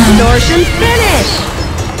generating sound. Distortion finish!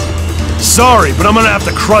 Sorry, but I'm gonna have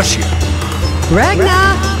to crush you.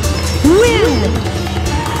 Ragna, win!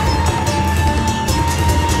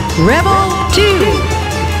 Rebel 2,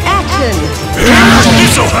 action!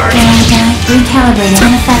 This'll hurt! Recalibrate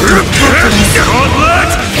unaffected. Calculus. Get on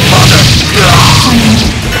that!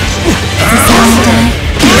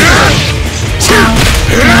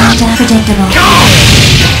 Predictable.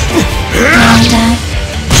 Ground die.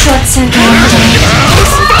 Short circuit. Ground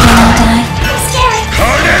die.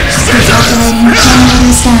 Calculating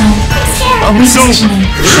generating sound. Repositioning.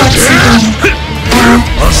 Short circuit.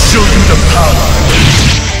 I'll show you the power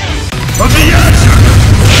of the Azure!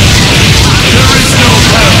 There is no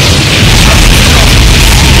hell!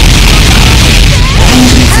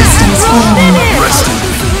 Engine systems failing. Rest in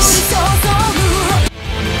peace.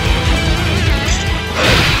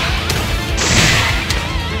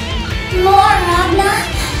 More, Ragna!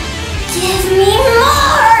 Give me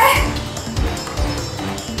more!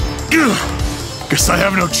 Guess I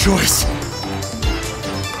have no choice.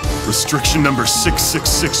 Restriction number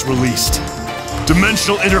 666 released.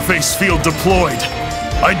 Dimensional interface field deployed.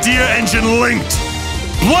 Idea engine linked.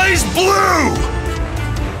 BlazBlue!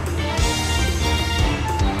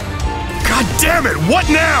 God damn it, what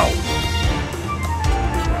now?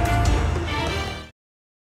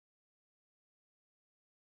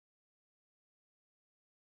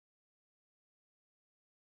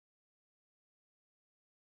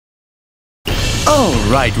 All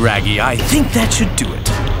right, Raggy, I think that should do it.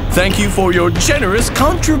 Thank you for your generous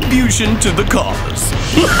contribution to the cause.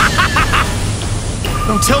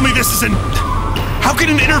 Don't tell me this isn't... How can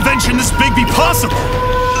an intervention this big be possible?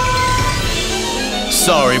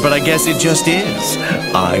 Sorry, but I guess it just is.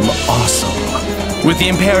 I'm awesome. With the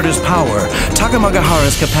Imperator's power,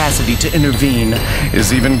 Takamagahara's capacity to intervene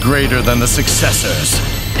is even greater than the successors.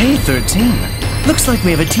 Hey, 13. Looks like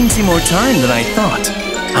we have a teensy more time than I thought.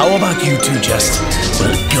 How about you two just,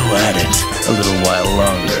 well, go at it a little while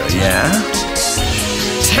longer, yeah?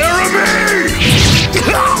 Terumi!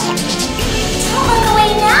 Don't look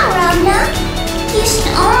away now, Ragna. You should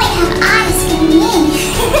only have eyes for me.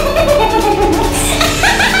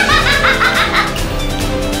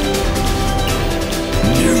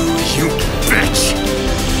 You bitch!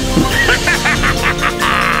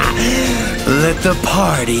 Let the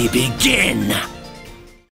party begin!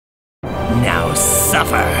 Now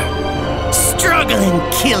suffer. Struggle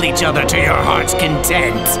and kill each other to your heart's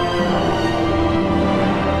content.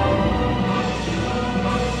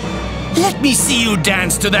 Let me see you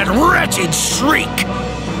dance to that wretched shriek.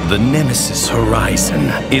 The Nemesis horizon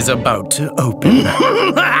is about to open.